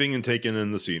driving and taking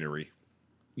in the scenery.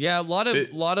 Yeah, a lot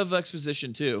of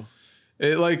exposition too.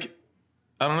 It like,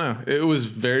 I don't know. It was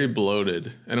very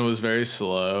bloated and it was very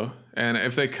slow. And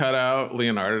if they cut out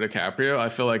Leonardo DiCaprio, I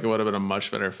feel like it would have been a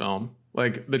much better film.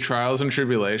 Like the trials and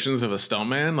tribulations of a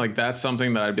stuntman, like that's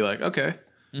something that I'd be like, okay,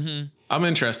 I'm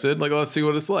interested. Like, let's see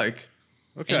what it's like.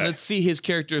 Okay, and let's see his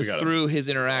character through his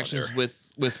interactions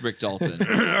with Rick Dalton.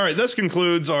 All right, this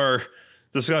concludes our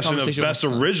discussion of best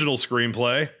original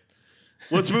screenplay.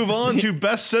 Let's move on to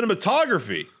best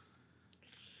cinematography.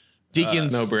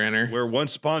 Deakins. No brainer. Where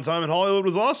Once Upon a Time in Hollywood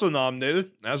was also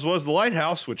nominated, as was The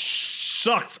Lighthouse, which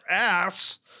sucks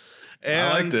ass. And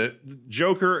I liked it.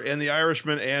 Joker and The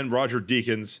Irishman and Roger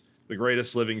Deakins, the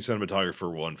greatest living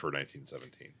cinematographer, won for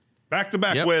 1917.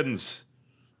 Back-to-back wins.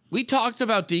 We talked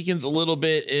about Deakins a little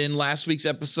bit in last week's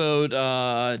episode,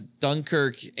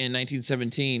 Dunkirk in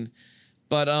 1917.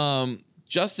 But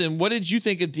Justin, what did you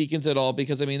think of Deakins at all?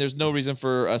 Because, I mean, there's no reason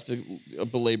for us to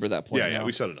belabor that point. Yeah,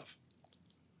 we said enough.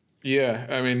 Yeah,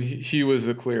 I mean, he was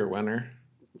the clear winner.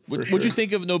 What'd you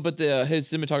think of his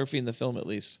cinematography in the film, at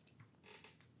least?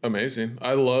 Amazing.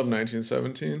 I love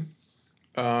 1917.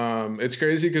 It's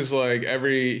crazy because like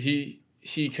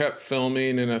he kept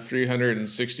filming in a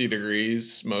 360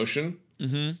 degrees motion,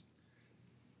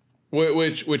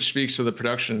 which speaks to the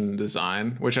production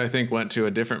design, which I think went to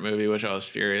a different movie, which I was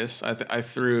furious. I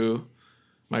threw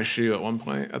my shoe at one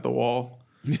point at the wall.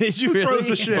 Did you really?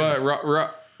 Throws a shoe? But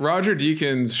Roger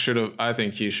Deakins should have. I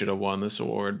think he should have won this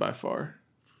award by far.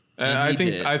 And I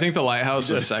think The Lighthouse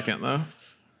was second though.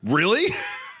 Really?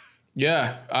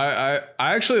 Yeah, I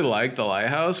actually liked The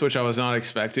Lighthouse, which I was not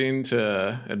expecting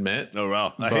to admit. Oh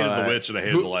wow, I hated The Witch and I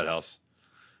hated The Lighthouse.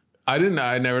 I didn't.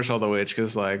 I never saw The Witch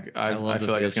because like I feel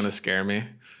like it's gonna scare me.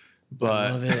 But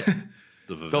I love it.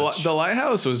 the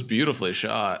Lighthouse was beautifully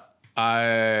shot.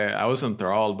 I was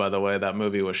enthralled by the way that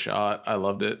movie was shot. I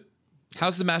loved it.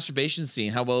 How's the masturbation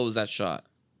scene? How well was that shot?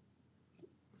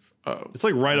 It's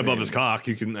like above his cock.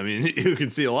 You can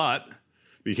see a lot.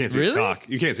 But you can't see his cock.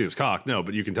 You can't see his cock, no,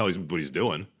 but you can tell what he's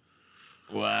doing.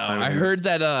 Wow. I heard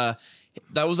that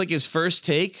that was like his first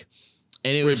take.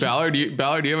 And it was Ballard, you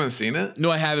haven't seen it?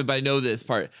 No, I haven't, but I know this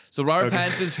part. So Robert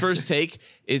Pattinson's first take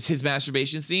is his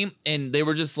masturbation scene, and they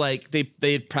were just like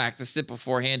they had practiced it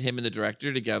beforehand, him and the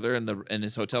director together in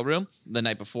his hotel room the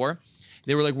night before.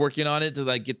 They were like working on it to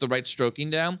like get the right stroking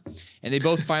down, and they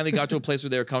both finally got to a place where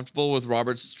they were comfortable with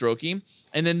Robert's stroking.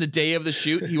 And then the day of the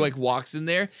shoot, he like walks in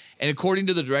there, and according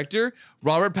to the director,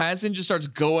 Robert Pattinson just starts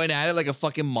going at it like a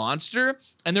fucking monster.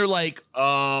 And they're like,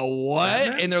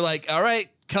 what? And they're like, all right,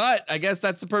 cut. I guess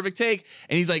that's the perfect take.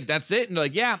 And he's like, that's it. And they're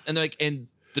like, yeah. And they're like, and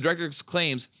the director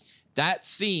claims that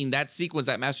scene, that sequence,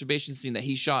 that masturbation scene that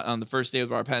he shot on the first day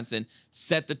with Robert Pattinson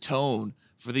set the tone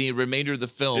for the remainder of the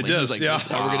film. It does, like, that's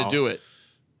how we're gonna do it.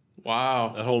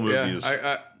 Wow, that whole movie is.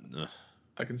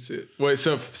 I can see it. Wait,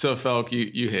 so Felk,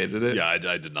 you hated it? Yeah,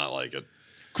 I did not like it.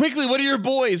 Quickly, what are your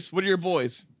boys?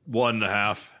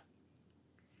 1.5.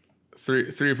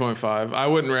 3.5. I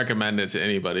wouldn't recommend it to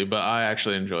anybody, but I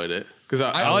actually enjoyed it because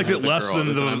I liked it less than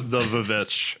the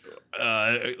Vivitch.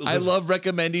 I love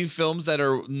recommending films that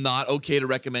are not okay to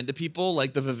recommend to people,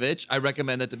 like The Vivitch. I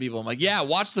recommend that to people. I'm like, yeah,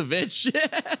 watch The Vivitch.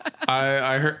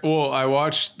 I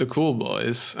watched The Cool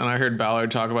Boys, and I heard Ballard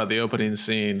talk about the opening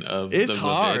scene of The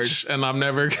hard. Vivitch, and I'm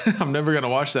never gonna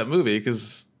watch that movie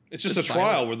because it's just a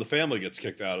trial where the family gets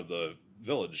kicked out of the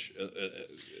village.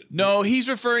 No, he's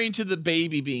referring to the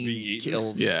baby being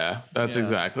killed. Yeah, that's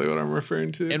exactly what I'm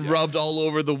referring to. And rubbed all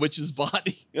over the witch's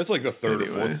body. It's like the third or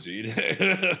fourth scene.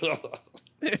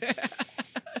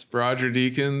 It's Roger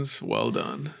Deakins. Well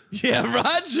done. Yeah,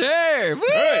 Roger. Woo!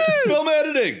 All right, film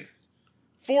editing.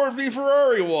 Ford v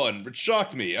Ferrari won, which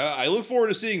shocked me. I look forward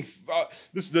to seeing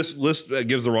this list.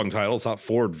 Gives the wrong title. It's not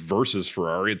Ford versus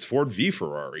Ferrari. It's Ford v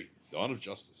Ferrari. Dawn of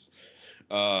Justice.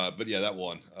 But yeah, that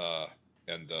won.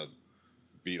 And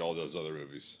beat all those other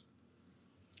movies.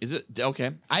 Is it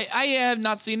okay? I have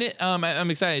not seen it. I'm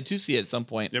excited to see it at some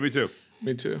point. Yeah, me too.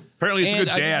 Apparently, it's a good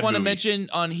dad movie. I just want to mention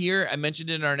on here. I mentioned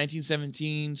it in our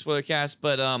 1917 spoiler cast,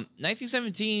 but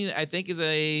 1917 I think is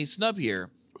a snub here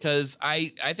because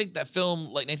I think that film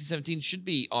like 1917 should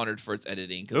be honored for its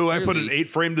editing. Oh, I put an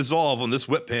 8-frame dissolve on this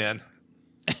whip pan.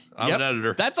 I'm an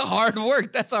editor. That's hard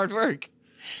work.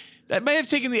 That may have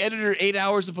taken the editor 8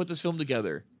 hours to put this film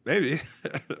together. Maybe.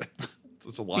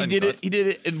 It's a line He did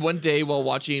it in one day while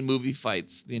watching movie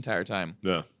fights the entire time.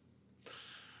 Yeah.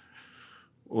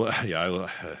 Well, yeah,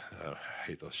 I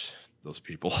hate those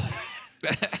people.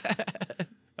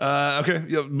 Okay,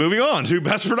 moving on to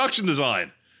best production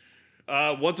design.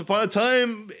 Once Upon a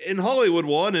Time in Hollywood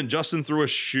won, and Justin threw a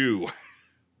shoe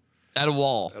at a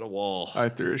wall. I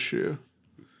threw a shoe,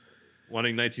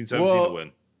 wanting 1917 to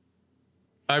win.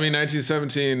 I mean,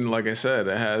 1917, like I said,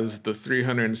 it has the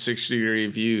 360-degree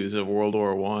views of World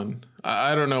War One.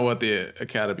 I don't know what the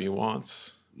Academy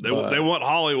wants. They want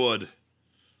Hollywood.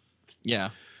 Yeah.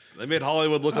 They made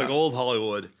Hollywood look like old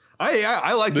Hollywood.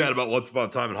 I like that about Once Upon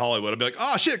a Time in Hollywood. I'd be like,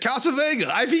 oh, shit, Casa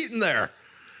Vega. I've eaten there.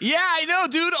 Yeah, I know,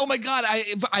 dude. Oh, my God.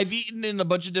 I've eaten in a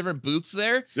bunch of different booths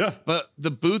there. Yeah. But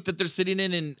the booth that they're sitting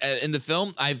in the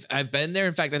film, I've been there.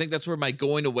 In fact, I think that's where my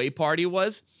going away party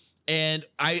was. And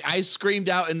I screamed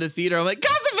out in the theater. I'm like,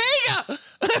 Casavega!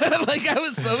 Like, I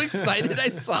was so excited I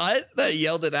saw it that I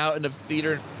yelled it out in the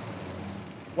theater.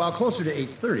 While closer to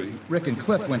 8:30, Rick and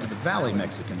Cliff went to the Valley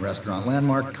Mexican restaurant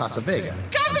landmark Casavega.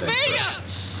 Casavega!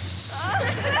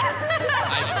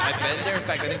 I've been there. In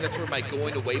fact, I think that's where my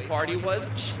going away party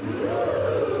was.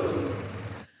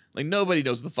 Like, nobody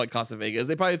knows what the fuck Casavega is.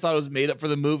 They probably thought it was made up for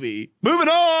the movie. Moving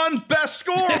on, best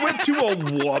score went to a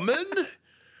woman.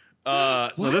 Now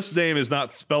this name is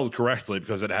not spelled correctly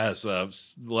because it has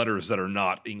letters that are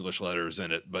not English letters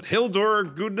in it. But Hildur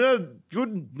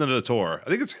Gudnator. I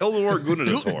think it's Hildur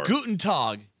Gudnator.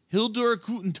 Gutentag. Hildur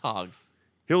Gutentag.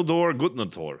 Hildur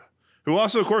Gudnator. Who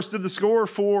also, of course, did the score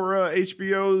for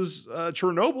HBO's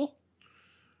Chernobyl,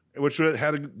 which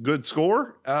had a good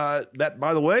score. That,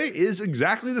 by the way, is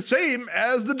exactly the same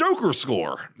as the Joker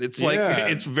score. It's like,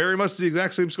 it's very much the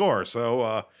exact same score.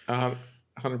 So,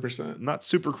 100%. Not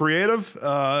super creative.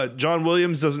 John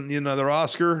Williams doesn't need another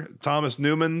Oscar. Thomas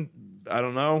Newman, I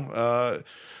don't know.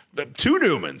 Two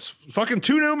Newmans. Fucking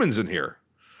two Newmans in here.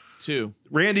 Two.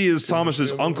 Randy is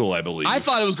Thomas's uncle, I believe. I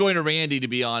thought it was going to Randy, to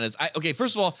be honest. Okay,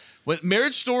 first of all, when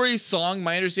Marriage Story song,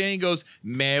 my understanding goes,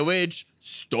 Marriage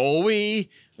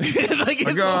Story. Like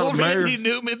it's a whole Randy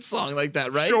Newman song like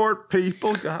that, right? Short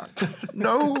people got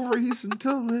no reason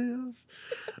to live.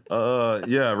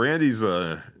 Yeah, Randy's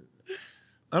I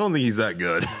don't think he's that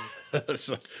good.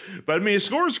 So, but I mean, his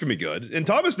scores can be good, and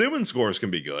Thomas Newman's scores can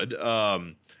be good.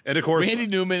 And of course, Randy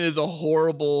Newman is a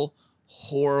horrible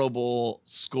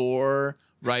score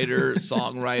writer,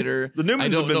 songwriter. The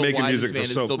Newmans have been making music for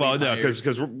so well, no,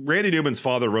 because Randy Newman's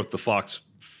father wrote the Fox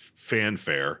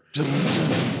fanfare. Oh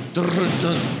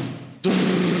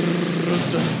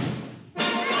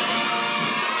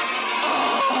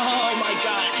my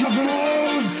God!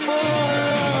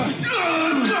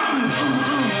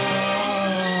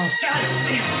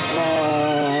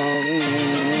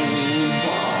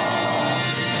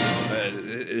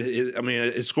 I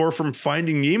mean, his score from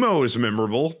Finding Nemo is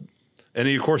memorable, and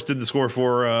he of course did the score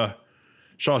for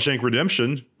Shawshank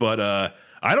Redemption. But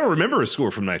I don't remember his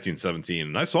score from 1917,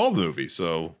 and I saw the movie,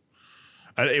 so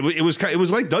it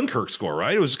was like Dunkirk's score,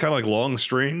 right? It was kind of like long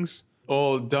strings.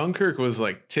 Oh, Dunkirk was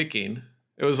like ticking.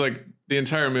 It was like the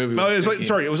entire movie. No, it was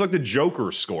like the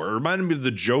Joker score. It reminded me of the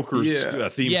Joker's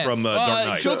theme from Dark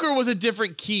Knight. Joker was a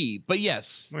different key, but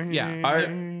yes,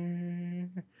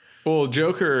 Well,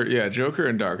 Joker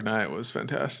and Dark Knight was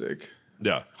fantastic.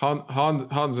 Yeah.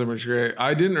 Hans Zimmer's great.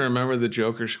 I didn't remember the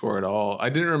Joker score at all. I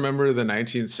didn't remember the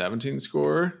 1917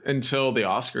 score until the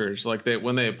Oscars, like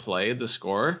when they played the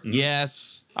score.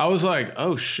 Yes. I was like,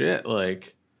 oh shit,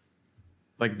 like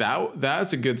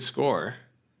that's a good score.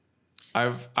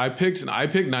 I picked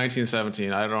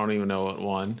 1917. I don't even know what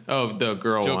one. Oh, the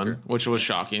girl Joker. One, which was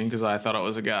shocking because I thought it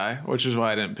was a guy, which is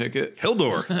why I didn't pick it.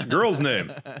 Hildur, it's a girl's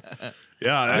name.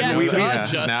 Yeah,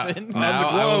 Justin. Now, the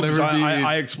Globes,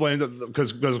 I explained that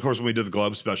because of course when we did the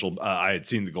Globe special, I had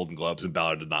seen the Golden Globes and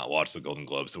Ballard did not watch the Golden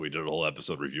Globes, so we did a whole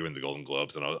episode reviewing the Golden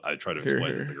Globes, and I tried to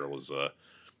explain that the girl was,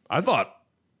 I thought,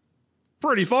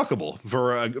 pretty fuckable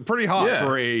pretty hot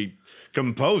for a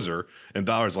composer, and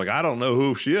Ballard's like, I don't know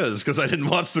who she is because I didn't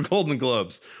watch the Golden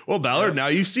Globes. Well, Ballard, now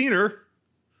you've seen her.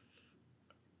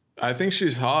 I think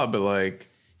she's hot, but like,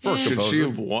 should she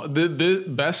have won? The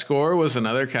best score was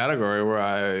another category where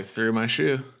I threw my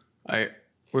shoe. I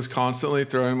was constantly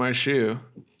throwing my shoe.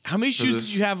 How many shoes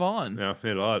did you have on? Yeah,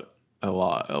 a lot. A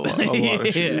lot of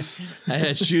shoes. I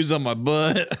had shoes on my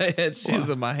butt. I had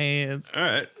shoes on my hands. All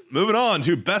right, moving on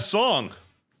to best song.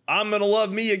 I'm Gonna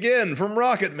Love Me Again from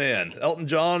Rocket Man. Elton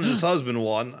John and his husband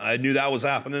won. I knew that was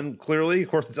happening, clearly. Of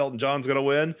course, it's Elton John's going to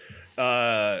win.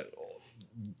 A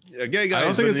gay guy. I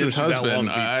don't think it's his husband.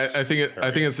 I think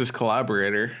it's his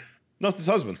collaborator. No, it's his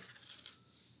husband.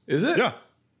 Is it? Yeah.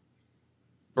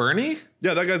 Bernie?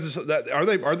 Yeah, that guy's.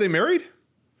 Are they married?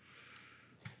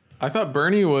 I thought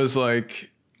Bernie was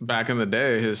like back in the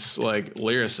day his like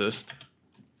lyricist.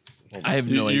 I have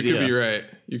no idea. You could be right.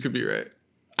 You could be right.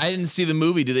 I didn't see the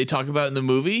movie. Did they talk about it in the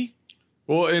movie?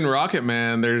 Well, in Rocket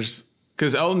Man,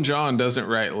 because Elton John doesn't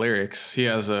write lyrics. He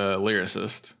has a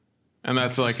lyricist, and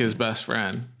that's like his best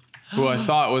friend, who I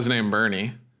thought was named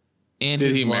Bernie. And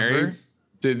did he marry?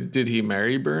 Did he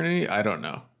marry Bernie? I don't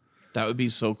know. That would be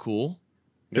so cool.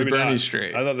 Maybe Bernie's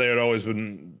straight. I thought they had always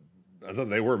been. I thought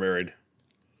they were married.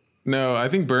 No, I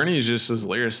think Bernie's just his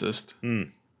lyricist.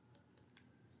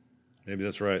 Maybe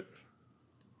that's right.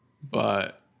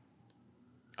 But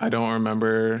I don't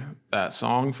remember that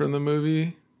song from the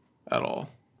movie at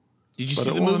all. Did you see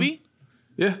the movie?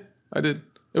 Yeah, I did.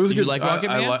 It was good. Did you like Rocket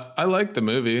Man? I liked the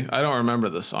movie. I don't remember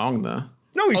the song though.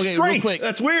 No, he's Okay, straight. real quick.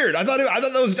 That's weird. I thought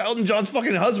that was Elton John's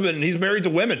fucking husband, and he's married to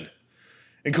women,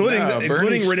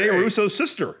 including Renee Russo's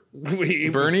sister.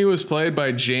 Bernie was played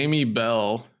by Jamie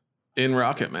Bell in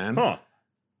Rocket Man. Huh.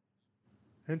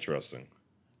 Interesting.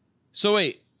 So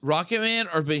wait, Rocket Man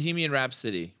or Bohemian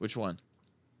Rhapsody? Which one?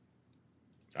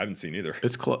 I haven't seen either.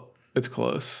 It's close. It's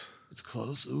close.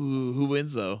 Ooh, who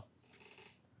wins though?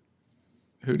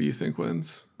 Who do you think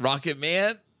wins? Rocket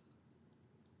Man?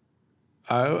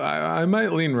 I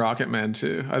might lean Rocket Man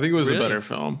too. I think it was a better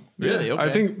film. Really? Yeah. Okay. I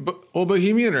think,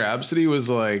 Bohemian Rhapsody was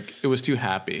like, it was too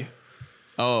happy.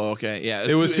 Oh, okay. Yeah.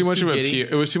 It was too much of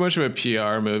a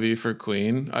PR movie for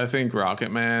Queen. I think Rocket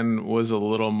Man was a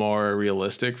little more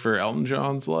realistic for Elton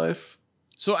John's life.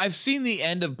 So I've seen the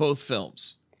end of both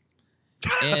films.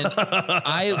 And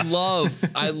I love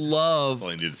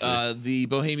the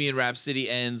Bohemian Rhapsody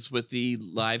ends with the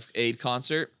Live Aid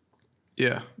concert.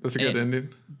 Yeah, that's a good ending.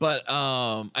 But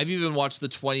I've even watched the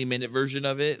 20-minute version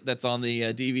of it that's on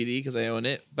the DVD because I own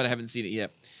it, but I haven't seen it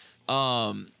yet.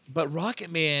 But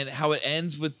Rocket Man, how it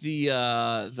ends with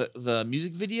the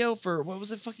music video for, what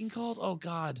was it fucking called? Oh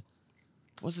God,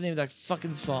 what's the name of that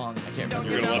fucking song? I can't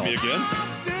remember. You're gonna love me again?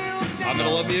 I'm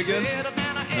gonna love me again?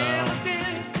 No.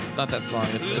 It's not that song.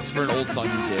 It's for an old song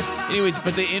you did. Anyways,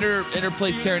 but they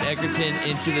interplaced Taron Egerton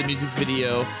into the music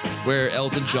video where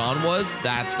Elton John was.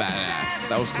 That's badass.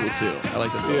 That was cool too. I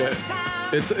liked it. Yeah,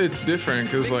 it's different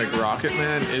because like Rocket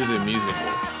Man is a musical.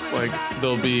 Like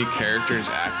there'll be characters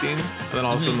acting, and then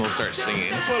all of a sudden they'll start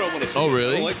singing. That's why I don't want to see. Oh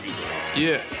really? I don't like musicals.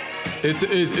 Yeah.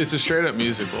 It's a straight up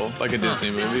musical, like a Disney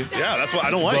movie. Yeah, that's what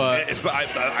I don't like.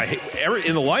 I hate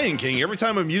in The Lion King, every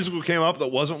time a musical came up that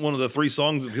wasn't one of the 3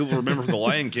 songs that people remember from The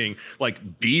Lion King,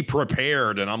 like "Be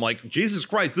Prepared," and I'm like, Jesus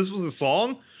Christ, this was a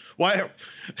song? Why?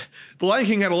 The Lion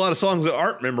King had a lot of songs that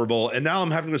aren't memorable, and now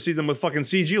I'm having to see them with fucking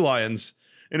CG lions,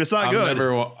 and it's not good.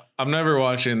 I'm never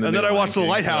watching. And then I watched The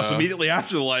Lighthouse immediately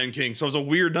after The Lion King, so it was a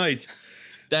weird night.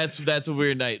 That's a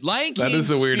weird night. Lion King that is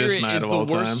the weirdest night is of the all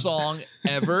time. worst song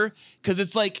ever because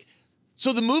it's like,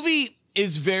 so the movie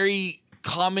is very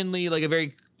commonly like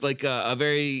a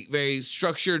very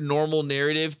structured normal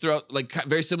narrative throughout, like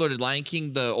very similar to Lion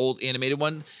King, the old animated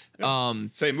one.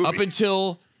 Same movie. Up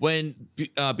until when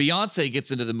Beyonce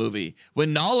gets into the movie,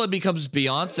 when Nala becomes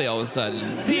Beyonce all of a sudden.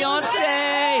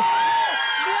 Beyonce.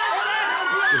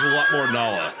 There's a lot more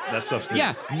Nala. That stuff's good.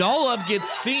 Yeah, Nala gets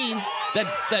scenes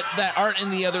that aren't in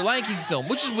the other Lion King film,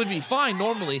 which would be fine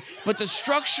normally, but the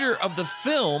structure of the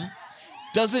film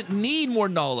doesn't need more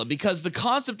Nala because the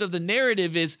concept of the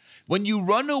narrative is when you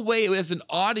run away as an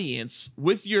audience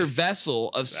with your vessel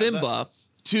of Simba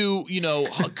to,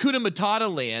 Hakuna Matata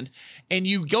land, and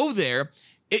you go there,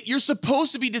 you're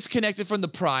supposed to be disconnected from the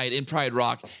pride in Pride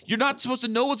Rock. You're not supposed to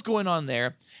know what's going on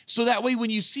there. So that way, when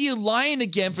you see a lion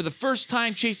again for the first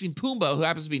time chasing Pumbaa, who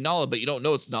happens to be Nala, but you don't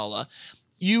know it's Nala,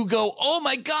 you go, oh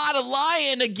my God, a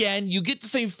lion again. You get the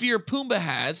same fear Pumbaa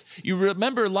has. You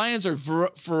remember lions are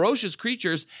ferocious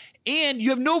creatures, and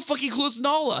you have no fucking clue it's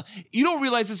Nala. You don't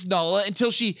realize it's Nala until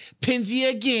she pins you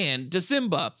again to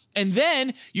Simba. And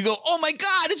then you go, oh my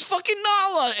God, it's fucking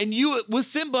Nala. And you, with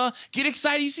Simba, get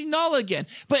excited, you see Nala again.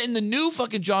 But in the new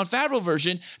fucking Jon Favreau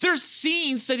version, there's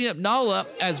scenes setting up Nala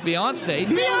as Beyonce.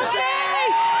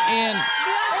 And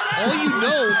all you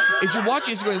know is you're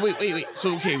watching this going, wait.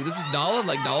 So, okay, this is Nala.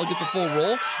 Like, Nala gets a full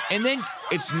role. And then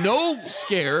it's no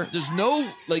scare. There's no,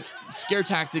 scare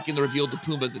tactic in the reveal to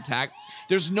Pumbaa's attack.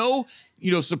 There's no,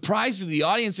 surprise to the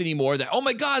audience anymore that, oh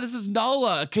my God, this is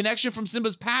Nala. A connection from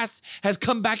Simba's past has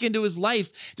come back into his life.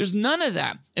 There's none of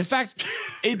that. In fact,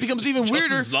 it becomes even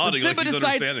weirder when Simba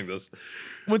decides.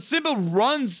 When Simba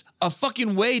runs a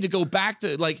fucking way to go back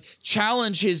to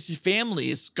challenge his family,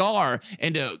 his Scar,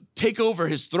 and to take over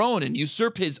his throne and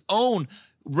usurp his own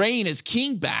reign as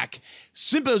king back,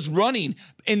 Simba's running.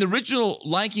 In the original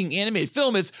Lion King animated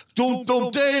film, it's dum dum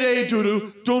day doo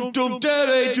doo dum dum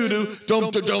day doo doo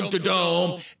dum dum dum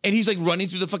dum, and he's running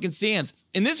through the fucking sands.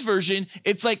 In this version,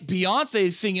 it's like Beyonce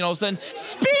is singing all of a sudden,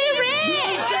 "Spirit, bring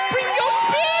your spirit."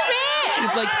 And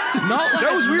it's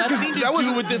that was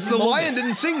weird because the lion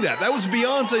didn't sing that. That was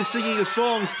Beyonce singing a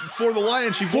song for the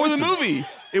lion she voiced for the movie.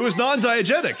 It was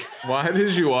non-diegetic. Why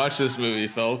did you watch this movie,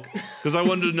 Felk? Because I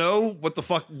wanted to know what the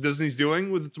fuck Disney's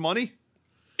doing with its money.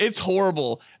 It's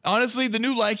horrible. Honestly, the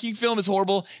new Lion King film is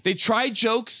horrible. They try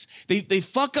jokes. They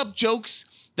fuck up jokes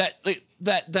that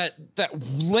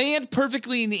land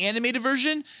perfectly in the animated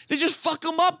version. They just fuck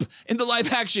them up in the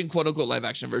live action, quote unquote live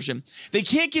action version. They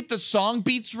can't get the song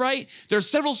beats right. There's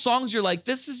several songs you're like,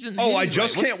 this isn't. Oh, I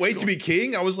just can't wait to be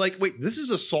king. I was like, wait, this is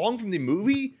a song from the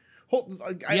movie?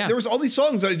 There was all these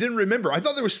songs that I didn't remember. I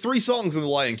thought there was 3 songs in The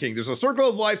Lion King. There's a Circle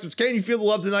of Life, there's Can You Feel the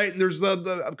Love Tonight, and there's the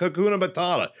Hakuna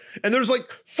Matata. And there's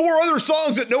like 4 other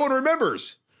songs that no one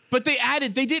remembers. But they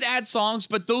did add songs,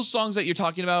 but those songs that you're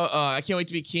talking about, I Can't Wait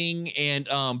to Be King and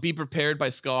Be Prepared by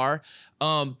Scar,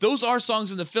 those are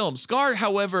songs in the film. Scar,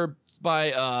 however,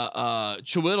 by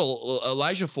Chiwetel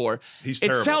Ejiofor, he's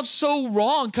terrible. It sounds so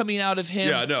wrong coming out of him.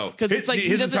 Yeah, no, because it's like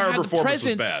his entire performance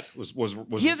was bad.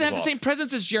 He doesn't have the same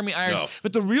presence as Jeremy Irons. No.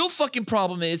 But the real fucking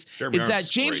problem is that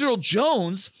James Earl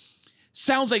Jones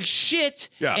sounds like shit,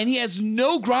 and he has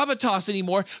no gravitas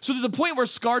anymore. So there's a point where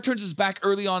Scar turns his back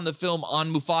early on in the film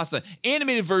on Mufasa.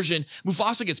 Animated version,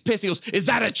 Mufasa gets pissed. He goes, "Is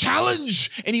that a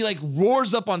challenge?" And he like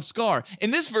roars up on Scar. In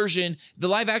this version, the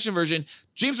live action version,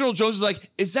 James Earl Jones is like,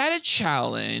 "Is that a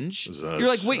challenge?" You're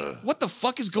like, "Wait, what the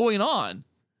fuck is going on?"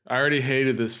 I already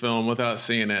hated this film without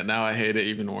seeing it. Now I hate it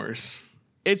even worse.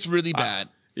 It's really bad.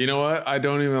 You know what? I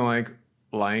don't even like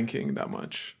Lion King that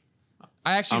much.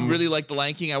 I actually really like The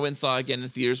Lion King. I went and saw it again in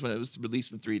theaters when it was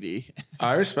released in 3D.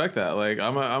 I respect that. Like,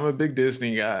 I'm a big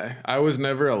Disney guy. I was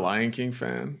never a Lion King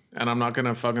fan, and I'm not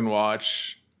gonna fucking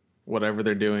watch whatever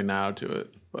they're doing now to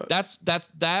it. But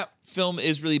that film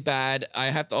is really bad.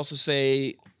 I have to also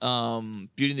say,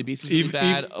 Beauty and the Beast is really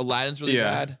bad. Aladdin's really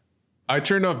bad. I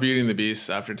turned off Beauty and the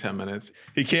Beast after 10 minutes.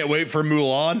 He can't wait for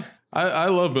Mulan. I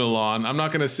love Mulan. I'm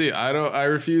not gonna see it. I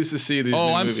refuse to see these.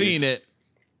 Oh, I'm movies. seeing it.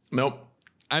 Nope.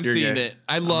 I'm seeing it.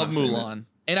 I love Mulan.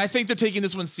 And I think they're taking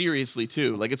this one seriously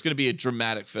too. Like it's going to be a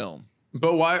dramatic film.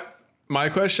 But why? My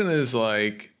question is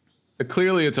like,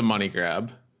 clearly it's a money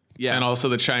grab. Yeah. And also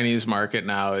the Chinese market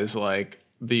now is like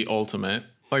the ultimate.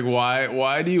 Like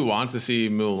why do you want to see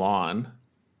Mulan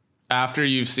after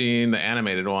you've seen the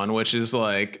animated one, which is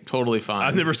like totally fun?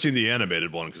 I've never seen the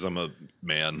animated one because I'm a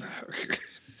man.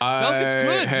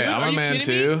 Hey, I'm a man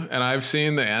too, and I've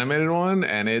seen the animated one,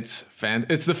 and it's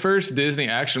It's the first Disney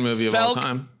action movie of all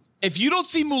time. If you don't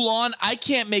see Mulan, I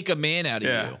can't make a man out of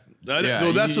you.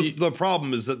 That's the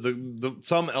problem. Is that the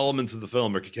some elements of the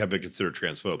film have been considered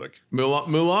transphobic.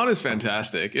 Mulan is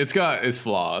fantastic. It's got its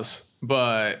flaws,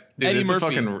 but dude,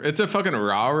 it's a fucking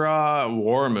rah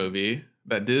war movie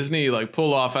that Disney like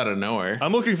pulled off out of nowhere.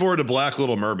 I'm looking forward to Black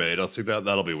Little Mermaid. I think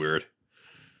that'll be weird.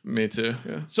 Me too.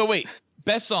 Yeah. So wait.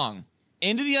 Best song,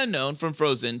 Into the Unknown from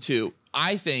Frozen 2,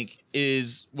 I think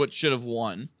is what should have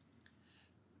won.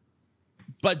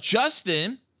 But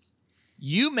Justin,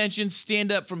 you mentioned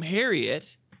Stand Up from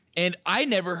Harriet, and I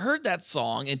never heard that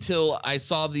song until I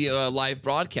saw the live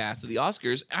broadcast of the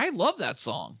Oscars. I love that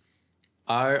song.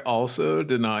 I also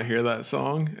did not hear that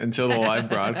song until the live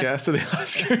broadcast of the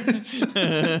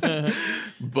Oscars.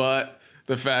 But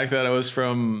the fact that it was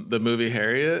from the movie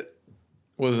Harriet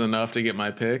was enough to get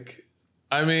my pick.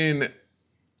 I mean,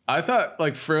 I thought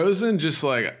like Frozen, just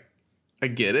like I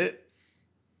get it,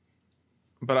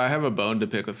 but I have a bone to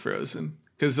pick with Frozen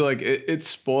because like it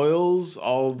spoils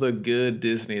all the good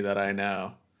Disney that I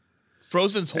know.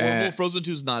 Frozen's horrible. Frozen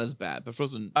 2 is not as bad, but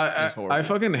Frozen is horrible. I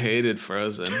fucking hated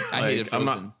Frozen. I hated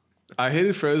Frozen. I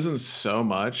hated Frozen so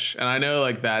much, and I know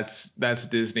like that's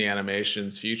Disney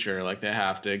Animation's future. Like they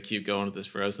have to keep going with this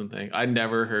Frozen thing. I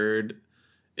never heard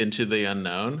Into the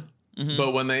Unknown. Mm-hmm.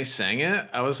 But when they sang it,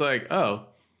 I was like, "Oh,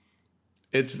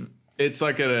 it's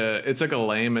like a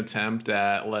lame attempt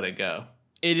at Let It Go."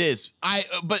 It is.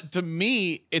 But to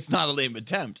me, it's not a lame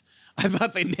attempt. I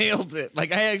thought they nailed it.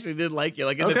 Like I actually did like it.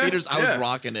 Like in the theaters, I was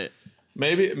rocking it.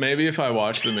 Maybe if I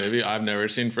watched the movie, I've never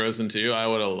seen Frozen 2, I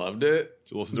would have loved it.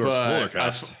 So listen to our spoiler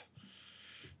cast.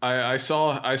 I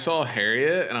saw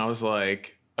Harriet, and I was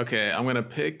like, okay, I'm gonna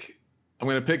pick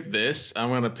this. I'm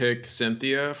going to pick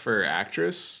Cynthia for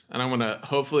actress, and I'm going to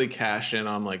hopefully cash in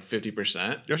on like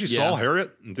 50%. You actually saw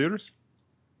Harriet in theaters?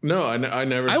 No, I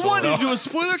never saw it. I wanted to do a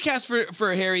spoiler cast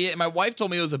for Harriet, and my wife told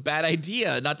me it was a bad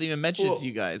idea not to even mention it to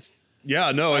you guys.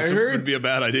 Yeah, no, it would be a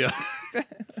bad idea.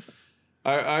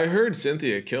 I heard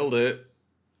Cynthia killed it,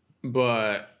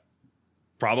 but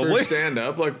probably for stand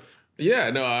up, like, yeah,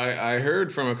 no, I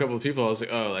heard from a couple of people. I was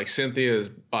like, oh, like Cynthia is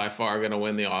by far going to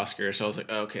win the Oscar. So I was like,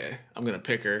 okay, I'm going to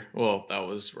pick her. Well, that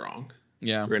was wrong.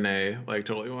 Yeah. Renee like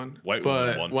totally won. White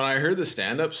but won. When I heard the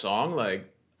stand up song,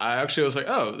 like I actually was like,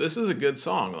 oh, this is a good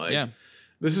song. Like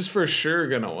this is for sure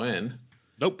going to win.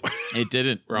 Nope. It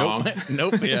didn't. Wrong.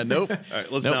 Nope. Yeah, nope. All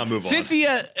right, let's now move on.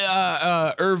 Cynthia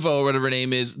Erivo, or whatever her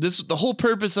name is, the whole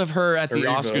purpose of her at the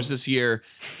Oscars this year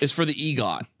is for the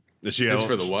EGOT. Is she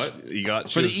for the what?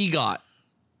 EGOT? For the EGOT.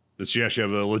 Does she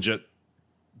actually have a legit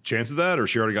chance of that, or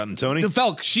she already gotten Tony? The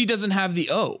Felk, she doesn't have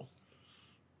the O.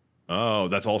 Oh,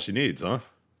 that's all she needs, huh?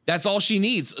 That's all she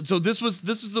needs. So this was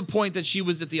the point that she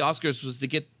was at the Oscars, was to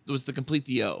get was to complete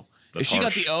the O. That's if she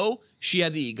harsh. got the O, she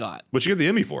had the EGOT. What'd you get the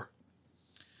Emmy for?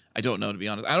 I don't know, to be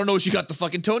honest. I don't know what she got the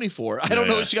fucking Tony for. I don't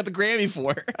know what she got the Grammy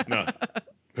for. No.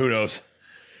 Who knows?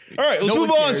 All right, let's move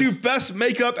on to best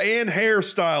makeup and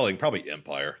hairstyling. Probably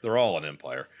Empire. They're all on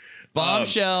Empire.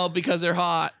 Bombshell because they're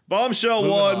hot. Bombshell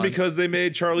won because they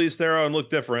made Charlize Theron look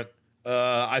different.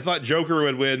 I thought Joker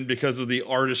would win because of the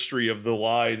artistry of the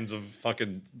lines of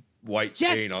fucking white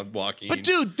paint on Joaquin. But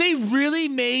dude, they really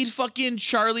made fucking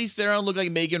Charlize Theron look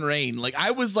like Megan Rain. Like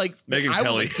I was like Megan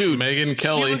Kelly. Dude, Megan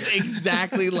Kelly. She looks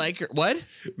exactly like her. What?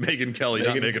 Megan Kelly,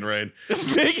 not Megan Rain.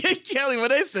 Megan Kelly.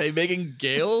 What'd I say? Megan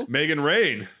Gale? Megan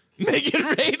Rain. Megan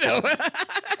Rain.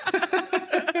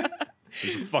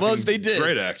 Well, they did.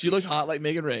 Great actor. She looked hot like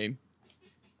Megan Rain.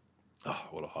 Oh,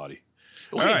 what a hottie.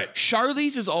 Okay, all right.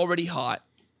 Charlize is already hot.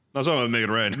 I was talking about Megan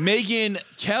Rain. Megan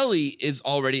Kelly is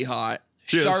already hot.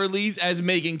 Charlize as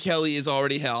Megan Kelly is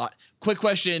already hot. Quick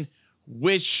question.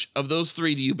 Which of those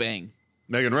three do you bang?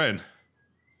 Megan Rain.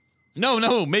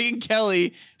 No. Megan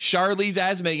Kelly, Charlize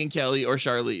as Megan Kelly, or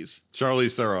Charlize?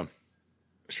 Charlize Theron.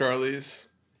 Charlize.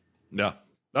 No.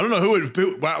 I don't know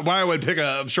why I would pick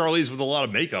a Charlize with a lot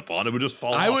of makeup on. It would just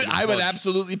fall off. I would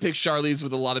absolutely pick Charlize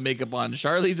with a lot of makeup on.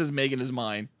 Charlize as Megan is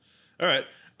mine. All right.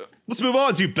 Let's move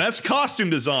on to best costume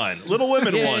design. Little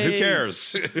Women won. Who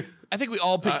cares? I think we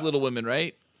all picked Little Women,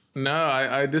 right? No,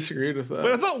 I disagreed with that.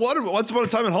 But I thought Once Upon a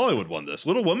Time in Hollywood won this.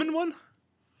 Little Women won?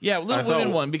 Yeah, Little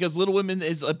Women won because Little Women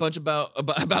is a bunch about a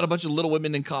bunch of little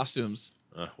women in costumes.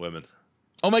 Women.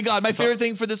 Oh my God, my favorite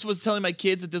thing for this was telling my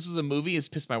kids that this was a movie. It's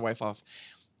pissed my wife off.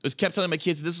 Kept telling my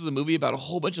kids that this was a movie about a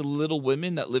whole bunch of little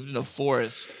women that lived in a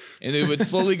forest, and they would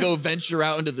slowly go venture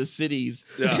out into the cities.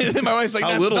 Yeah. And my wife's like, how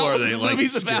that's little not are what they? the Like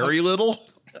movie's scary about. little?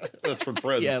 That's from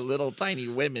Friends. Yeah, little tiny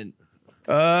women.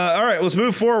 All right, let's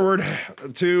move forward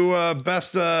to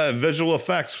best visual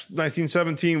effects.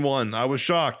 1917 won. I was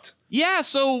shocked. Yeah.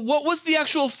 So what was the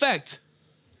actual effect?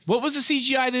 What was the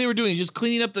CGI that they were doing? Just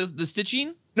cleaning up the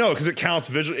stitching? No, because it counts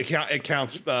visual. It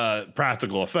counts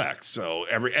practical effects. So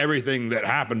everything that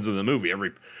happens in the movie,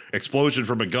 every explosion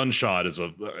from a gunshot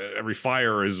every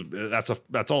fire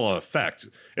that's all an effect.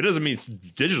 It doesn't mean it's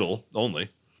digital only.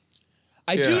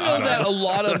 I do know that a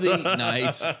lot of the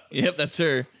nice. Yep, that's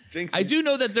her. Jinxies. I do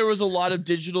know that there was a lot of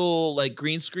digital like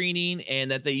green screening,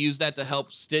 and that they used that to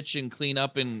help stitch and clean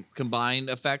up and combine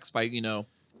effects by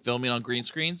filming on green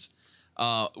screens.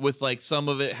 With like some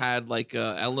of it had like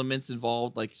elements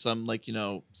involved, like some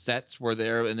sets were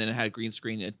there, and then it had green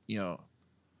screen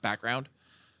background.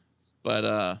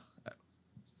 But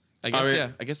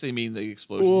I guess they mean the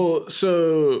explosions. Well,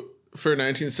 so for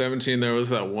 1917, there was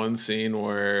that one scene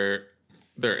where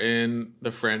they're in the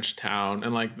French town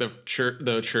and like the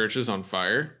church is on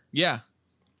fire. Yeah.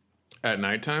 At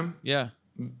nighttime. Yeah.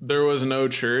 There was no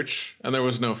church and there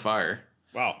was no fire.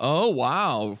 Wow. Oh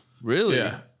wow! Really?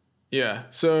 Yeah. Yeah.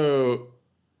 So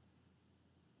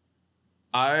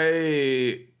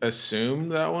I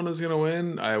assumed that one was gonna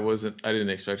win. I didn't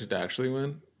expect it to actually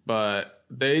win, but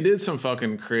they did some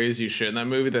fucking crazy shit in that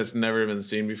movie that's never been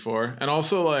seen before. And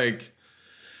also like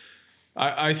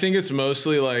I think it's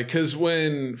mostly like because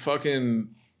when fucking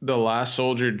the last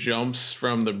soldier jumps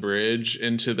from the bridge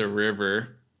into the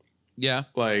river, yeah,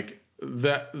 like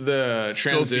the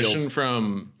transition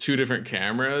from two different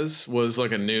cameras was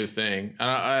like a new thing.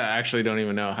 I actually don't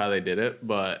even know how they did it,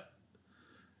 but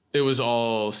it was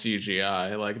all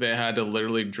CGI. Like they had to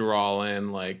literally draw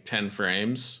in like 10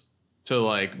 frames to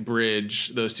like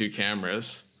bridge those two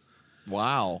cameras.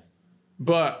 Wow.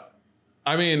 But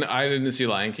I mean, I didn't see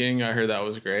Lion King. I heard that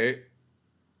was great.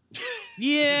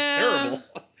 Yeah. Terrible.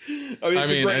 I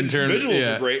mean,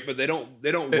 visuals are great, but they don't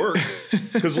work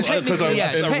because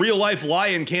a real life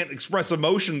lion can't express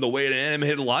emotion the way an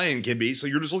animated lion can be. So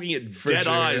you're just looking at dead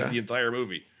eyes the entire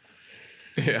movie.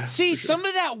 Yeah. See, some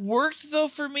of that worked though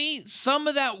for me. Some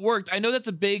of that worked. I know that's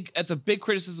a big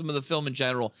criticism of the film in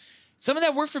general. Some of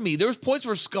that worked for me. There was points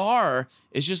where Scar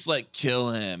is just like, kill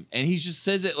him. And he just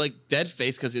says it like dead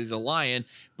face because he's a lion,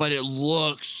 but it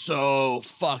looks so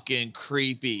fucking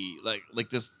creepy. Like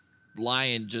this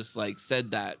lion just like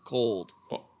said that cold.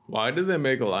 Why did they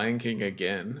make Lion King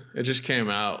again? It just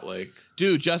came out like...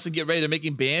 Dude, Justin, get ready. They're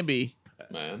making Bambi.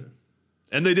 Man.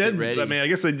 And they did. I mean, I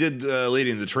guess they did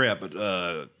Lady and the Tramp, but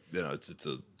it's a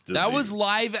Disney. That was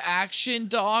live action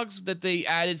dogs that they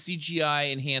added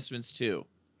CGI enhancements to.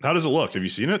 How does it look? Have you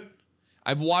seen it?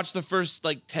 I've watched the first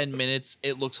like 10 minutes.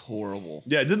 It looks horrible.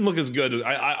 Yeah, it didn't look as good.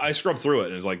 I scrubbed through it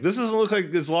and it was like, this doesn't look like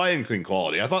this Lion King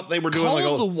quality. I thought they were doing Call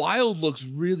of the Wild looks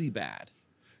really bad.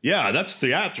 Yeah, that's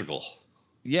theatrical.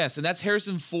 Yes, and that's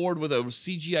Harrison Ford with a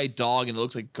CGI dog, and it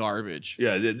looks like garbage.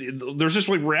 Yeah, there's just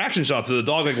like reaction shots of the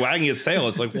dog like wagging its tail.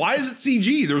 It's like, why is it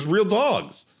CG? There's real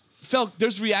dogs. Felk,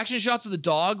 there's reaction shots of the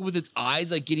dog with its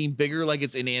eyes like getting bigger, like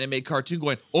it's an anime cartoon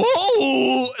going,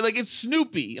 oh, like it's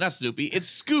Snoopy. Not Snoopy, it's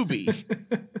Scooby.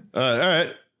 All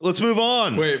right, let's move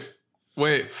on. Wait,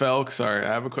 Felk, sorry, I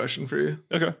have a question for you.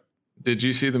 Okay. Did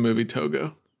you see the movie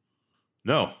Togo?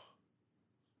 No.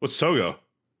 What's Togo?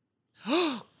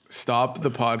 Stop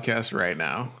the podcast right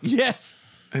now. Yes.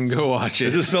 And go watch it.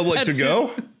 Is it spelled like to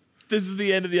go? This is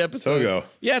the end of the episode. Togo.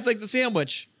 Yeah, it's like the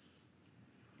sandwich.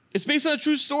 It's based on a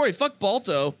true story. Fuck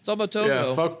Balto. It's all about Togo.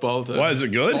 Yeah, fuck Balto. Why is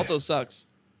it good? Balto sucks.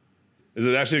 Is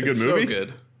it actually a good It's movie? So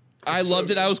good. I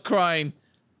loved it. I was crying.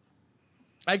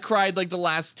 I cried like the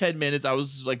last 10 minutes. I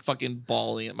was like fucking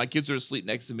bawling. My kids were asleep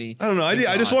next to me. I don't know.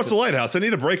 I just watched The Lighthouse. I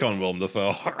need a break on Willem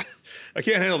Dafoe. I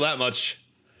can't handle that much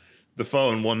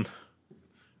Dafoe in one.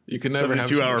 You can never have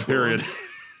 2-hour period.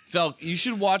 Felk, you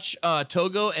should watch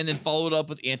Togo and then follow it up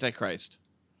with Antichrist.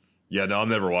 Yeah, no, I'm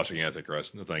never watching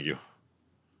Antichrist. No, thank you.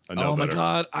 I know my better.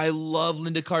 God, I love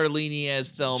Linda Cardellini as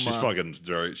Thelma.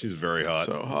 She's very hot.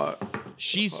 So hot.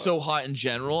 She's so hot in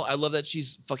general. I love that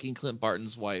she's fucking Clint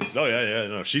Barton's wife. Oh yeah.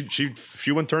 No, she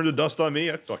wouldn't turn to dust on me.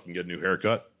 I'd fucking get a new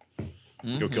haircut.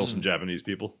 Go kill some Japanese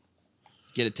people.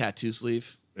 Get a tattoo sleeve.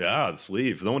 Yeah, the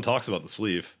sleeve. No one talks about the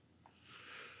sleeve.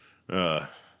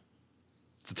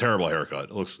 It's a terrible haircut.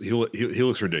 It looks he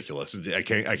looks ridiculous. I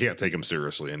can't take him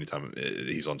seriously anytime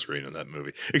he's on screen in that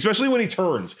movie. Especially when he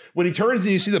turns. When he turns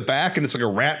and you see the back and it's like a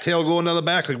rat tail going down the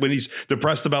back. Like when he's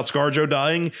depressed about ScarJo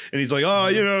dying and he's like, oh,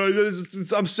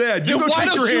 I'm sad. You go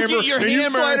take your hammer and you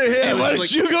fly to him. And why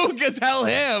don't you go tell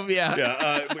him? Yeah.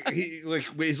 Yeah.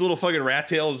 His little fucking rat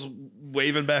tail is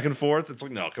waving back and forth. It's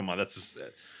like, no, come on. That's just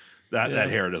that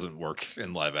hair doesn't work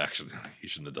in live action. He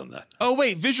shouldn't have done that. Oh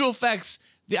wait, visual effects.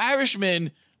 The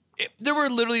Irishman, there were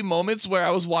literally moments where I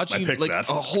was watching like a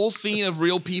whole scene of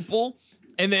real people,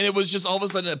 and then it was just all of a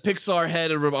sudden a Pixar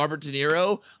head of Robert De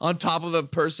Niro on top of a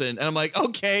person. And I'm like,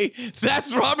 okay,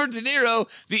 that's Robert De Niro,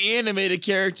 the animated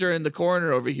character in the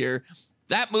corner over here.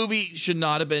 That movie should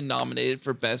not have been nominated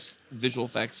for Best Visual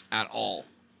Effects at all.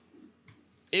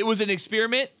 It was an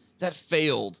experiment that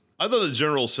failed. I thought the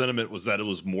general sentiment was that it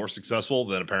was more successful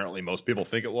than apparently most people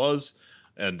think it was.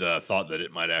 And thought that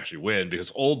it might actually win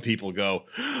because old people go,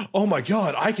 oh my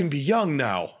God, I can be young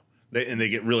now. They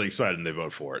get really excited and they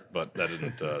vote for it. But that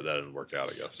didn't work out,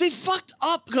 I guess. They fucked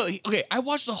up. Okay, I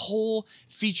watched the whole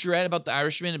featurette about the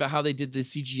Irishman, about how they did the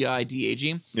CGI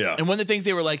de-aging. Yeah. And one of the things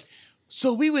they were like,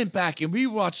 so we went back and we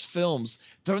watched films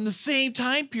during the same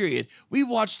time period. We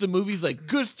watched the movies like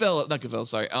Godfather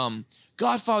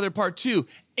Part 2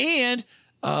 and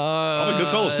probably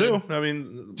Goodfellas too. I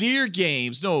mean, Deer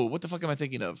Games. No, what the fuck am I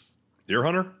thinking of? Deer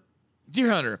Hunter.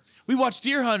 We watched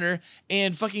Deer Hunter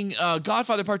and fucking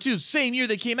Godfather Part 2, same year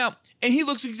they came out, and he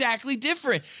looks exactly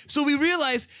different. So we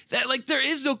realized that like there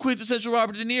is no quintessential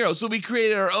Robert De Niro. So we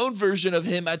created our own version of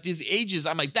him at these ages.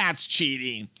 I'm like, that's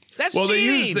cheating. That's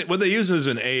cheating. What they use is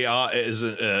an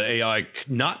AI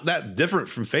not that different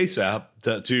from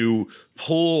FaceApp to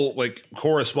pull like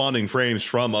corresponding frames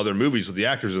from other movies with the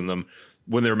actors in them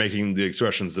when they were making the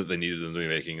expressions that they needed them to be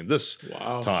making in this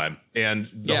time. And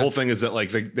the whole thing is that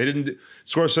like they didn't,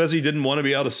 Scorsese didn't want to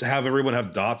be able to have everyone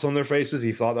have dots on their faces.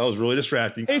 He thought that was really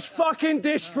distracting. It's fucking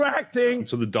distracting.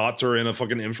 So the dots are in a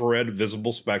fucking infrared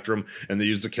visible spectrum, and they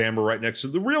use the camera right next to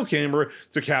the real camera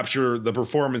to capture the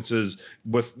performances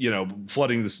with,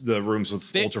 flooding the rooms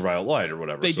with ultraviolet light or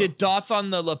whatever. They did dots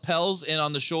on the lapels and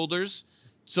on the shoulders,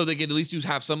 so they could at least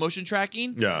have some motion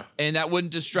tracking. Yeah. And that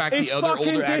wouldn't distract the other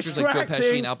older actors like Joe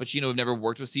Pesci and Al Pacino who've never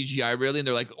worked with CGI really. And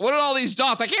they're like, what are all these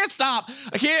dots? I can't stop.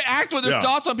 I can't act when there's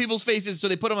dots on people's faces. So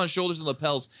they put them on shoulders and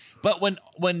lapels. But when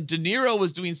De Niro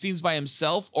was doing scenes by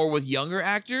himself or with younger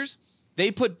actors,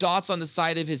 they put dots on the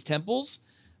side of his temples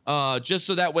just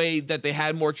so that way that they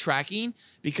had more tracking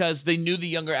because they knew the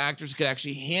younger actors could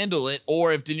actually handle it.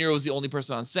 Or if De Niro was the only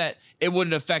person on set, it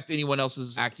wouldn't affect anyone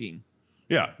else's acting.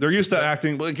 Yeah, they're used to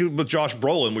acting like with Josh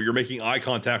Brolin, where you're making eye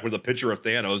contact with a picture of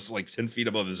Thanos like 10 feet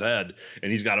above his head,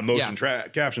 and he's got a motion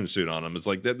caption suit on him. It's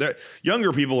like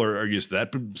younger people are used to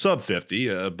that, sub 50.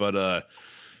 Joe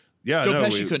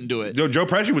Pesci couldn't do it. Joe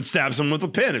Pesci would stab someone with a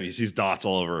pin if he sees dots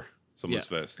all over someone's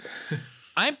face.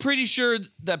 I'm pretty sure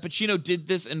that Pacino did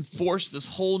this and forced this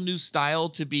whole new style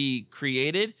to be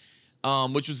created.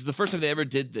 Which was the first time they ever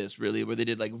did this, really, where they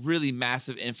did like really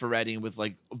massive infrareding with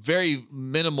like very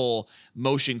minimal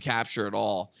motion capture at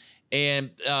all.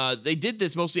 And they did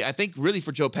this mostly, I think, really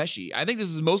for Joe Pesci. I think this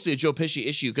is mostly a Joe Pesci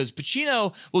issue because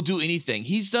Pacino will do anything.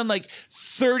 He's done like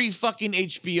 30 fucking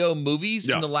HBO movies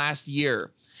in the last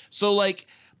year. So like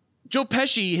Joe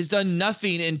Pesci has done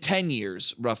nothing in 10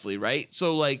 years, roughly, right?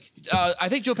 So like I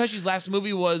think Joe Pesci's last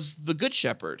movie was The Good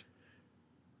Shepherd.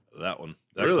 That one.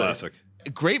 That classic. A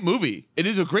great movie. It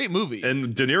is a great movie.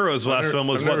 And De Niro's last film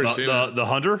was the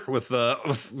Hunter with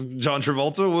John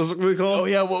Travolta, was it we called? Oh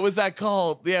yeah, what was that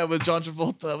called? Yeah, with John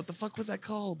Travolta. What the fuck was that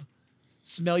called?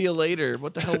 Smell You Later.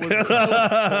 What the hell was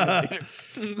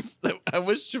it? I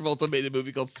wish Travolta made a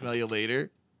movie called Smell You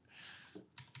Later.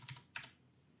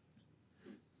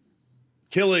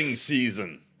 Killing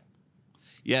Season.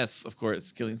 Yes, of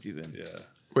course. Killing Season. Yeah.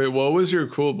 Wait, what was your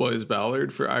Cool Boys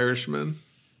ballad for Irishman?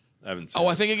 I haven't seen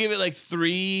I think I gave it like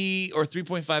 3 or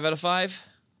 3.5 out of 5.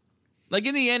 Like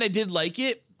in the end, I did like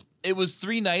it. It was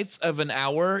 3 nights of an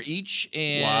hour each,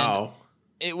 and wow,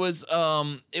 it was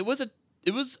a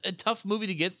tough movie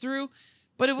to get through,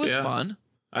 but it was fun.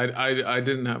 I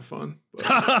didn't have fun.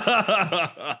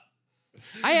 I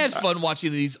had fun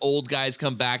watching these old guys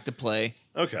come back to play.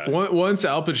 Okay. Once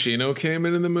Al Pacino came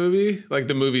in the movie, like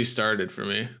the movie started for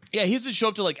me. Yeah, he doesn't show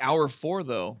up to like hour 4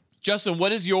 though. Justin,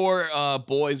 what is your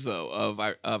boys though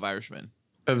of Irishman?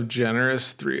 Of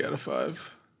generous 3 out of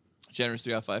 5. Generous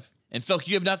 3 out of 5. And Phil,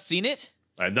 you have not seen it?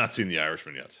 I have not seen The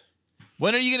Irishman yet.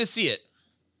 When are you going to see it?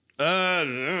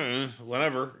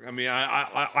 Whenever. I mean,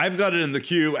 I've got it in the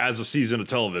queue as a season of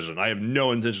television. I have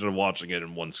no intention of watching it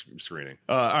in one screening.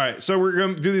 All right, so we're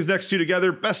going to do these next 2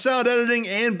 together. Best sound editing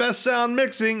and best sound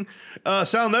mixing.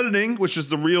 Sound editing, which is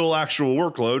the real actual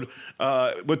workload,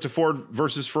 went to Ford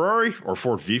versus Ferrari, or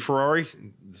Ford v Ferrari.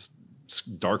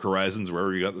 Dark Horizons,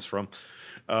 wherever you got this from.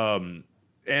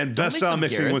 And best sound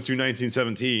mixing went to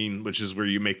 1917, which is where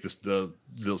you make the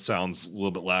sounds a little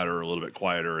bit louder, a little bit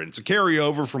quieter. And it's a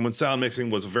carryover from when sound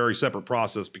mixing was a very separate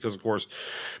process because, of course,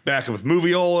 back with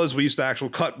moviolas, we used to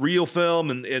actually cut real film,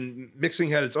 and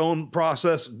mixing had its own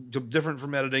process, different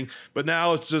from editing. But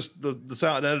now it's just the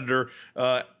sound editor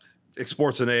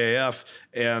exports an AAF,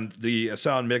 and the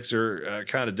sound mixer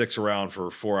kind of dicks around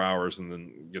for 4 hours and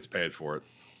then gets paid for it.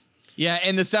 Yeah,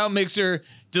 and the sound mixer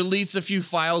deletes a few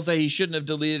files that he shouldn't have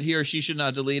deleted, he or she should not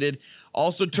have deleted.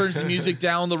 Also turns the music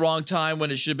down the wrong time when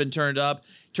it should have been turned up.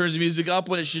 Turns the music up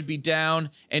when it should be down,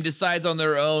 and decides on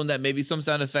their own that maybe some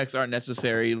sound effects aren't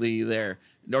necessarily there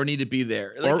or need to be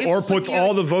there. Like, or puts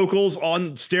all the vocals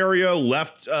on stereo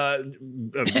left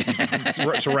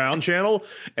surround channel,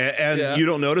 and you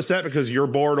don't notice that because your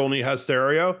board only has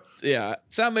stereo. Yeah,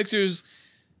 sound mixers.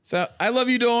 So I love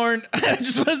you, Dorn. I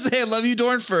just want to say I love you,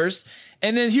 Dorn, first.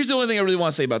 And then here's the only thing I really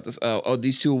want to say about this.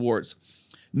 These 2 awards.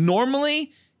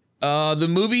 Normally, the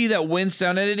movie that wins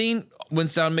sound editing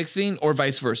wins sound mixing, or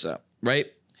vice versa, right?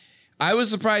 I was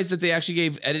surprised that they actually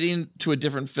gave editing to a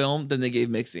different film than they gave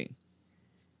mixing,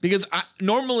 because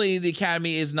normally the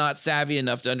Academy is not savvy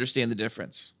enough to understand the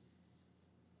difference.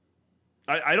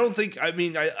 I don't think. I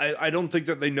mean, I don't think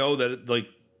that they know that the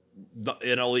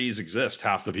NLEs exist.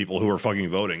 Half the people who are fucking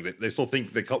voting, they still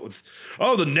think they cut with,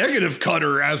 the negative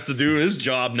cutter has to do his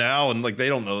job now, and like they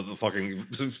don't know that the fucking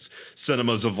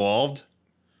cinema's evolved.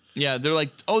 Yeah, they're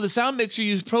like, the sound mixer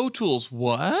used Pro Tools.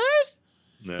 What?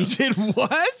 Yeah. He did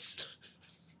what?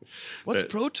 What's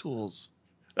Pro Tools?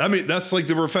 I mean, that's like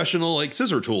the professional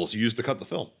scissor tools you use to cut the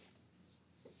film.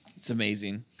 It's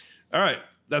amazing. All right.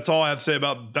 That's all I have to say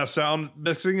about best sound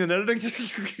mixing and editing.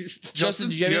 Justin,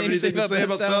 do you have anything to say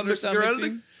about sound mixing or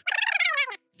editing?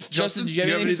 Justin, do you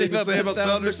have anything to say about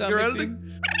sound mixing or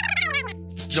editing?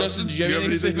 Justin, do you have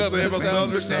anything to say about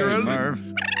sound mixing or editing?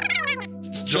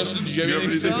 Justin, do you have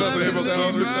anything to say about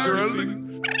sound mixing or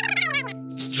editing?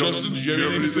 Justin, do you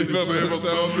have anything to say about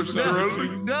sound mixing or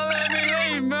editing? Don't let me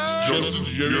leave, man. Justin,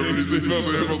 do you have anything to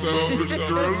say about sound mixing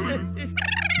or editing?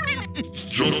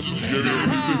 Justin, do you have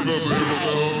anything to say about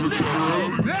sound mixing or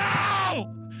editing?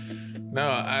 No! No,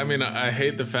 I mean, I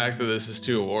hate the fact that this is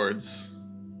 2 awards.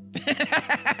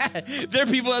 There are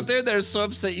people out there that are so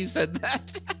upset you said that.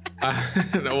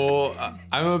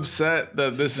 I'm upset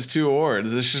that this is 2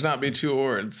 awards. This should not be 2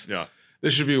 awards. Yeah.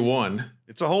 This should be 1.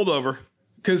 It's a holdover.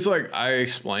 Because, I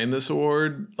explained this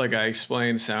award. I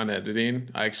explained sound editing.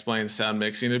 I explained sound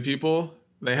mixing to people.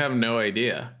 They have no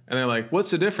idea. And they're like,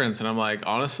 what's the difference? And I'm like,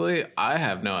 honestly, I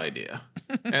have no idea.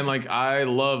 And, I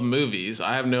love movies.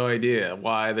 I have no idea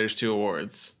why there's 2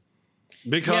 awards.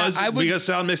 Because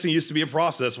sound mixing used to be a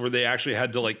process where they actually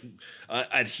had to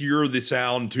adhere the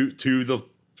sound to the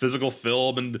physical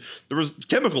film, and there was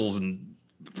chemicals and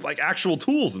actual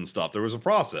tools and stuff. There was a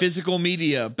process. Physical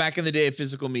media, back in the day of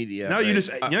physical media. Now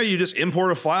you just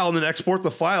import a file and then export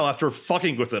the file after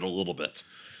fucking with it a little bit.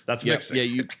 That's mixing.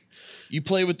 Yeah, you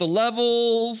play with the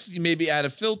levels. You maybe add a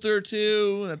filter or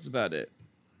 2. That's about it.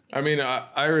 I mean,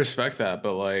 I respect that,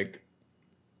 but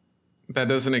That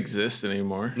doesn't exist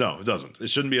anymore. No, it doesn't. It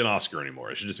shouldn't be an Oscar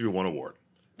anymore. It should just be one award.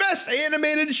 Best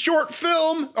animated short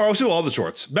film. Oh, so all the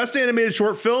shorts. Best animated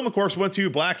short film, of course, went to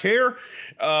Black Hair.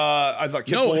 I thought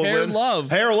Kid Bull would Hair win. Love.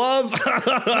 Hair Love.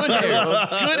 Good hair.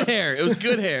 Good hair. It was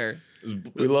good hair.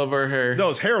 We love our hair. No,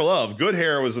 it's Hair Love. Good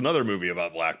Hair was another movie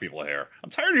about black people hair. I'm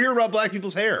tired of hearing about black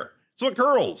people's hair. It's what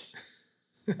curls.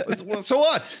 So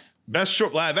what? Best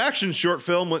short live action short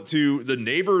film went to The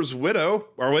Neighbor's Window.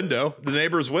 The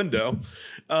Neighbor's Window.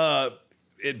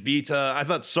 It beat, I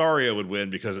thought Saria would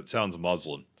win because it sounds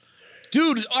Muslim.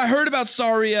 Dude, I heard about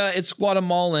Saria. It's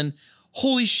Guatemalan.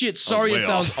 Holy shit, Saria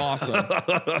sounds awesome.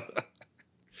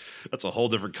 That's a whole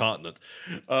different continent.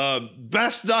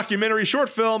 Best documentary short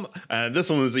film, and this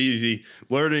one was easy.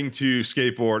 Learning to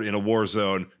skateboard in a war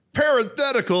zone.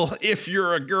 Parenthetical, if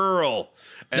you're a girl.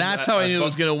 And that's how I knew it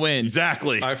was going to win.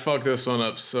 Exactly. I fucked this one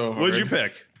up so hard. What'd you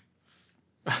pick?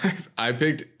 I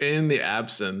picked In the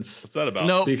Absence. What's that about?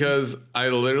 Nope. Because I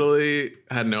literally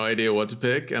had no idea what to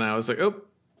pick, and I was like, oh,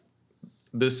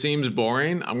 this seems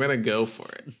boring. I'm going to go for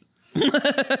it.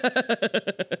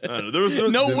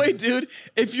 No way, dude.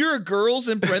 If you're a girls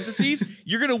in parentheses,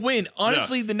 you're going to win.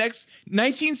 Honestly, the next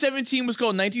 1917 was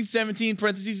called 1917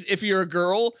 parentheses. If you're a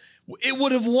girl, it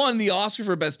would have won the Oscar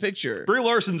for Best Picture. Brie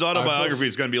Larson's autobiography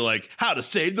is going to be like, How to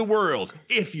Save the World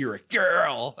If You're a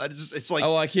Girl. It's like,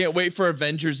 oh, I can't wait for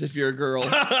Avengers if you're a girl.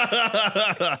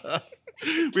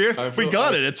 we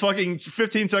got it. It's fucking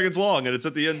 15 seconds long, and it's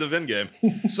at the end of Endgame.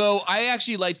 So I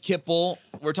actually liked Kit Bull.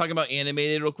 We're talking about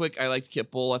animated real quick. I liked Kit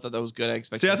Bull. I thought that was good. I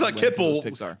expected. See, I thought Kit Bull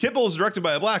was directed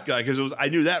by a black guy because I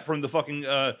knew that from the fucking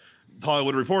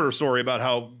Hollywood Reporter story about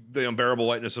how the unbearable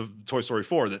whiteness of Toy Story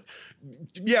 4. That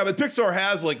but Pixar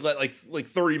has like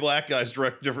 30 black guys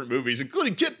direct different movies,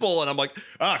 including Kit Bull, and I'm like,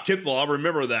 Kit Bull, I'll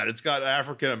remember that. It's got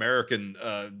African American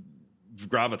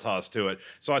gravitas to it.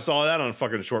 So I saw that on a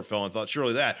fucking short film and thought,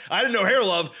 surely that. I didn't know Hair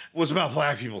Love was about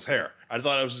black people's hair. I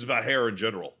thought it was just about hair in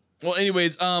general. Well,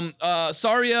 anyways,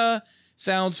 Saria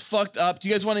sounds fucked up. Do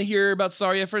you guys want to hear about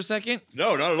Saria for a second?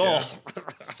 No, not at all.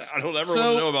 I don't ever want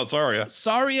to know about Saria.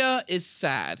 Saria is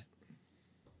sad.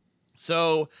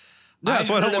 So that's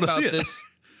why I don't want to see it.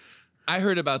 I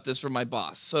heard about this from my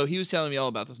boss. So he was telling me all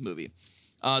about this movie.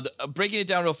 Breaking it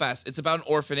down real fast, it's about an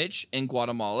orphanage in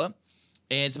Guatemala.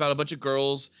 And it's about a bunch of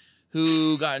girls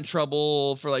who got in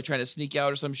trouble for like trying to sneak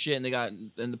out or some shit, and they got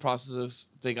in the process of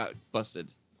they got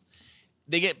busted.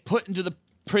 They get put into the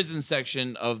prison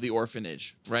section of the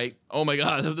orphanage, right? Oh my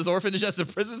god, this orphanage has a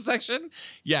prison section?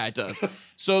 Yeah, it does.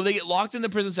 So they get locked in the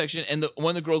prison section, and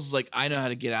one of the girls is like, I know how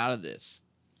to get out of this.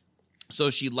 So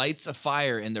she lights a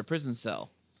fire in their prison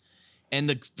cell.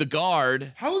 And the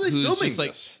guard, how are they filming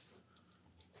this?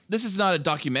 This is not a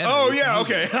documentary. Oh, yeah,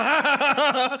 okay.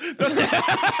 I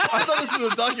thought this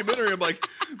was a documentary. I'm like,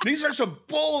 these are some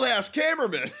bold-ass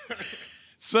cameramen.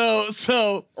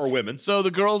 Or women. So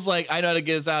the girl's like, I know how to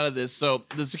get us out of this. So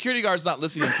the security guard's not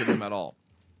listening to them at all.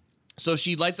 So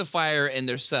she lights a fire in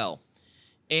their cell.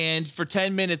 And for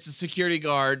 10 minutes, the security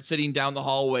guard sitting down the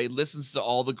hallway listens to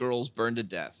all the girls burn to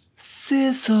death.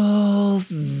 Sizzles.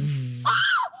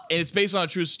 And it's based on a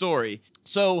true story.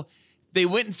 So they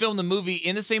went and filmed the movie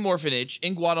in the same orphanage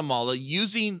in Guatemala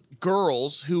using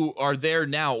girls who are there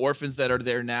now, orphans that are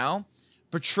there now,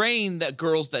 portraying that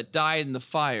girls that died in the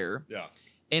fire. Yeah.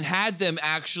 And had them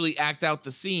actually act out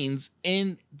the scenes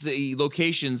in the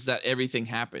locations that everything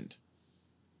happened.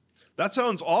 That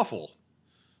sounds awful.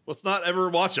 Let's not ever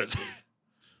watch it.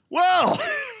 Well,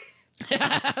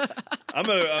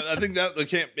 I think that they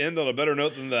can't end on a better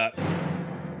note than that.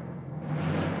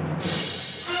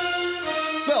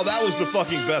 Well, that was the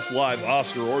fucking best live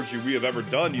Oscar orgy we have ever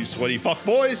done, you sweaty fuck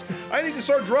boys. I need to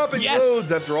start dropping loads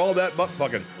after all that butt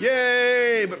fucking.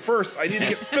 Yay! But first, I need to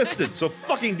get fisted so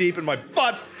fucking deep in my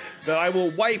butt that I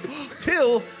will wipe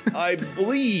till I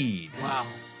bleed. Wow.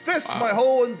 Fist my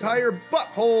whole entire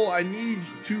butthole. I need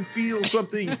to feel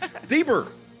something deeper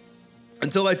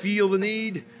until I feel the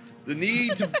need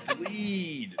to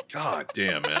bleed. God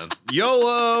damn, man.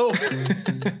 YOLO!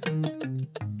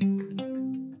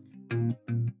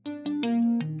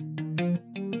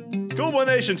 Cool Boy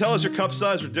Nation, tell us your cup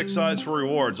size or dick size for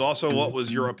rewards. Also, what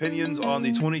was your opinions on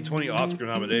the 2020 Oscar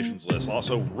nominations list?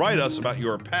 Also, write us about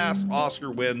your past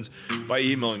Oscar wins by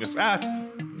emailing us at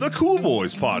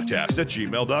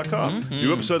thecoolboyspodcast@gmail.com.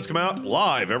 New episodes come out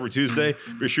live every Tuesday.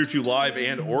 Be sure to live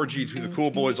and orgy to the Cool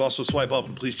Boys. Also, swipe up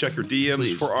and please check your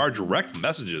DMs for our direct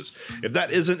messages. If that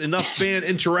isn't enough fan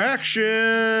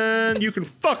interaction, you can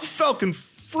fuck Falcon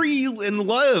free and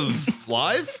live.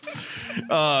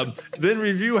 Then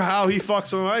review How He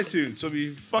Fucks on iTunes. So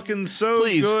be fucking so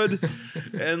good.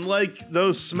 And like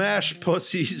those smash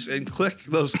pussies and click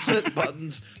those clit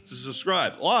buttons to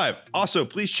subscribe live. Also,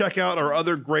 please check out our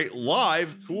other great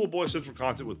live Cool Boy Central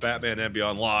content with Batman and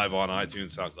Beyond live on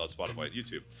iTunes, SoundCloud, Spotify, and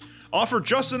YouTube. Offer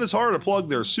Justin his heart to plug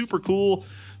their super cool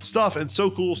stuff and so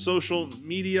cool social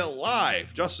media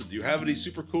live. Justin, do you have any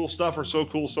super cool stuff or so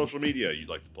cool social media you'd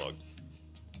like to plug?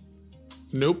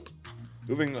 Nope.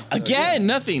 Moving again,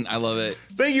 nothing. I love it.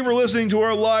 Thank you for listening to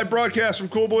our live broadcast from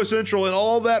Cool Boy Central and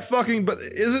all that fucking. But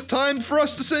is it time for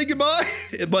us to say goodbye?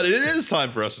 But it is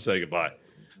time for us to say goodbye.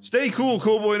 Stay cool,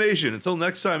 Cool Boy Nation. Until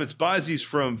next time, it's Byzies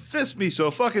from Fist Me So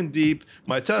Fucking Deep.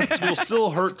 My testicles still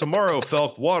hurt tomorrow,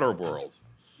 Felk Waterworld.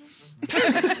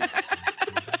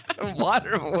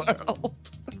 Waterworld.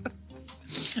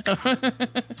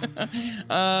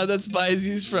 That's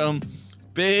Byzies from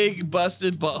Big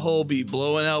Busted Butthole Be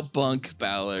Blowing Out Bunk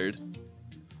Ballard.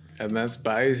 And that's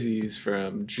Byzies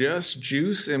from Just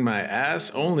Juice in My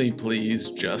Ass Only Please,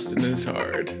 Justin is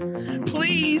Hard.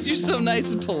 Please, you're so nice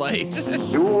and polite.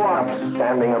 You are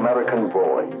standing American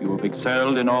boy. You have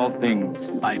excelled in all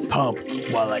things. I pump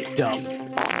while I dump.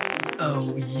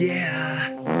 Oh,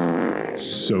 yeah.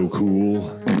 So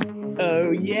cool.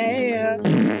 Oh, yeah.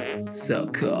 So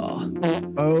cool.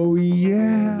 Oh,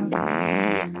 yeah.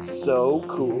 So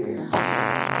cool.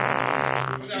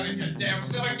 Get out of here, damn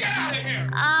silly. Get out of here!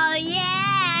 Oh, yeah.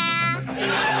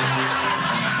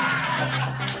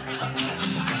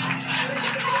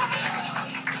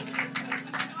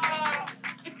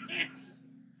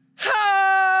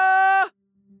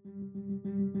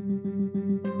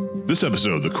 This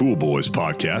episode of the Cool Boys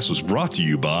podcast was brought to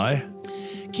you by...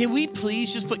 Can we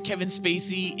please just put Kevin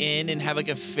Spacey in and have like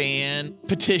a fan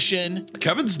petition?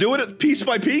 Kevin's doing it piece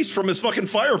by piece from his fucking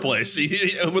fireplace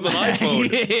with an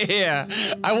iPhone.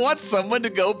 Yeah. I want someone to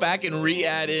go back and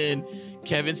re-add in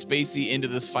Kevin Spacey into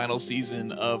this final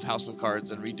season of House of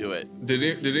Cards and redo it. Did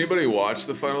anybody watch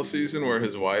the final season where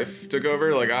his wife took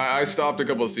over? Like, I stopped a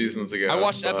couple of seasons ago. I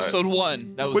watched episode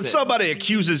 1. That was when it. somebody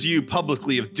accuses you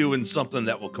publicly of doing something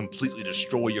that will completely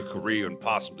destroy your career and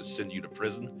possibly send you to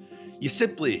prison, you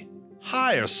simply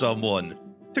hire someone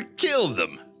to kill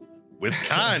them with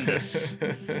kindness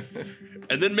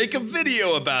and then make a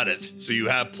video about it so you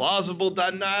have plausible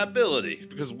deniability.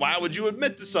 Because why would you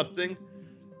admit to something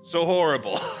so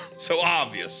horrible, so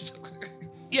obvious?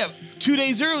 Yeah, 2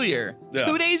 days earlier. Yeah.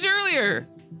 2 days earlier.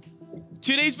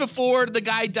 2 days before the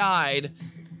guy died,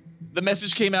 the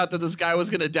message came out that this guy was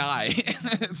going to die.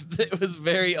 It was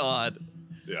very odd.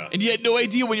 Yeah. And you had no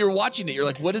idea when you were watching it. You're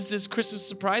like, what is this Christmas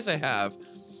surprise I have?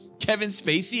 Kevin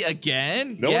Spacey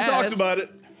again? No one talks about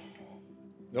it.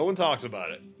 No one talks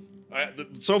about it.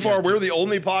 So far, we're the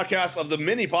only podcast of the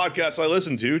many podcasts I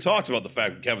listen to who talks about the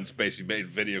fact that Kevin Spacey made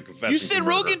video confessing. You said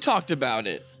Rogan talked about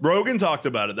it. Rogan talked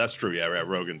about it. That's true. Yeah,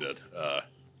 Rogan did.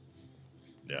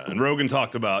 Yeah, and Rogan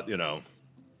talked about,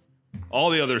 all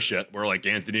the other shit where like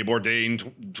Anthony Bourdain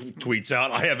tweets out,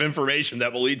 I have information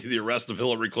that will lead to the arrest of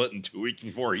Hillary Clinton 2 weeks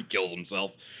before he kills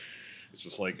himself. It's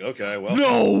just like, okay, well.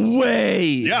 No way.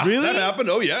 Yeah, really? That happened.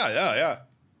 Oh, yeah.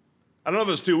 I don't know if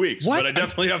it was 2 weeks, what? but I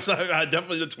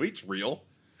definitely the tweet's real.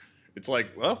 It's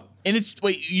like, well. And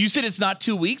wait, you said it's not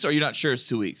 2 weeks, or you're not sure it's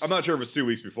 2 weeks? I'm not sure if it's 2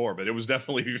 weeks before, but it was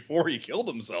definitely before he killed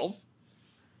himself.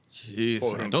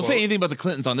 Jeez. Don't say anything about the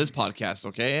Clintons on this podcast,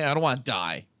 okay? I don't want to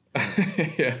die.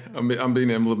 Yeah, I'm being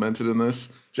implemented in this.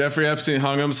 Jeffrey Epstein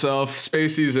hung himself.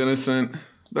 Spacey's innocent.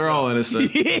 They're all innocent.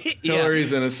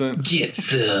 Hillary's innocent. Get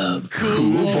some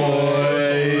cool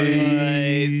boys.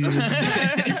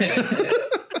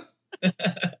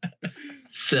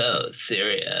 So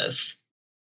serious.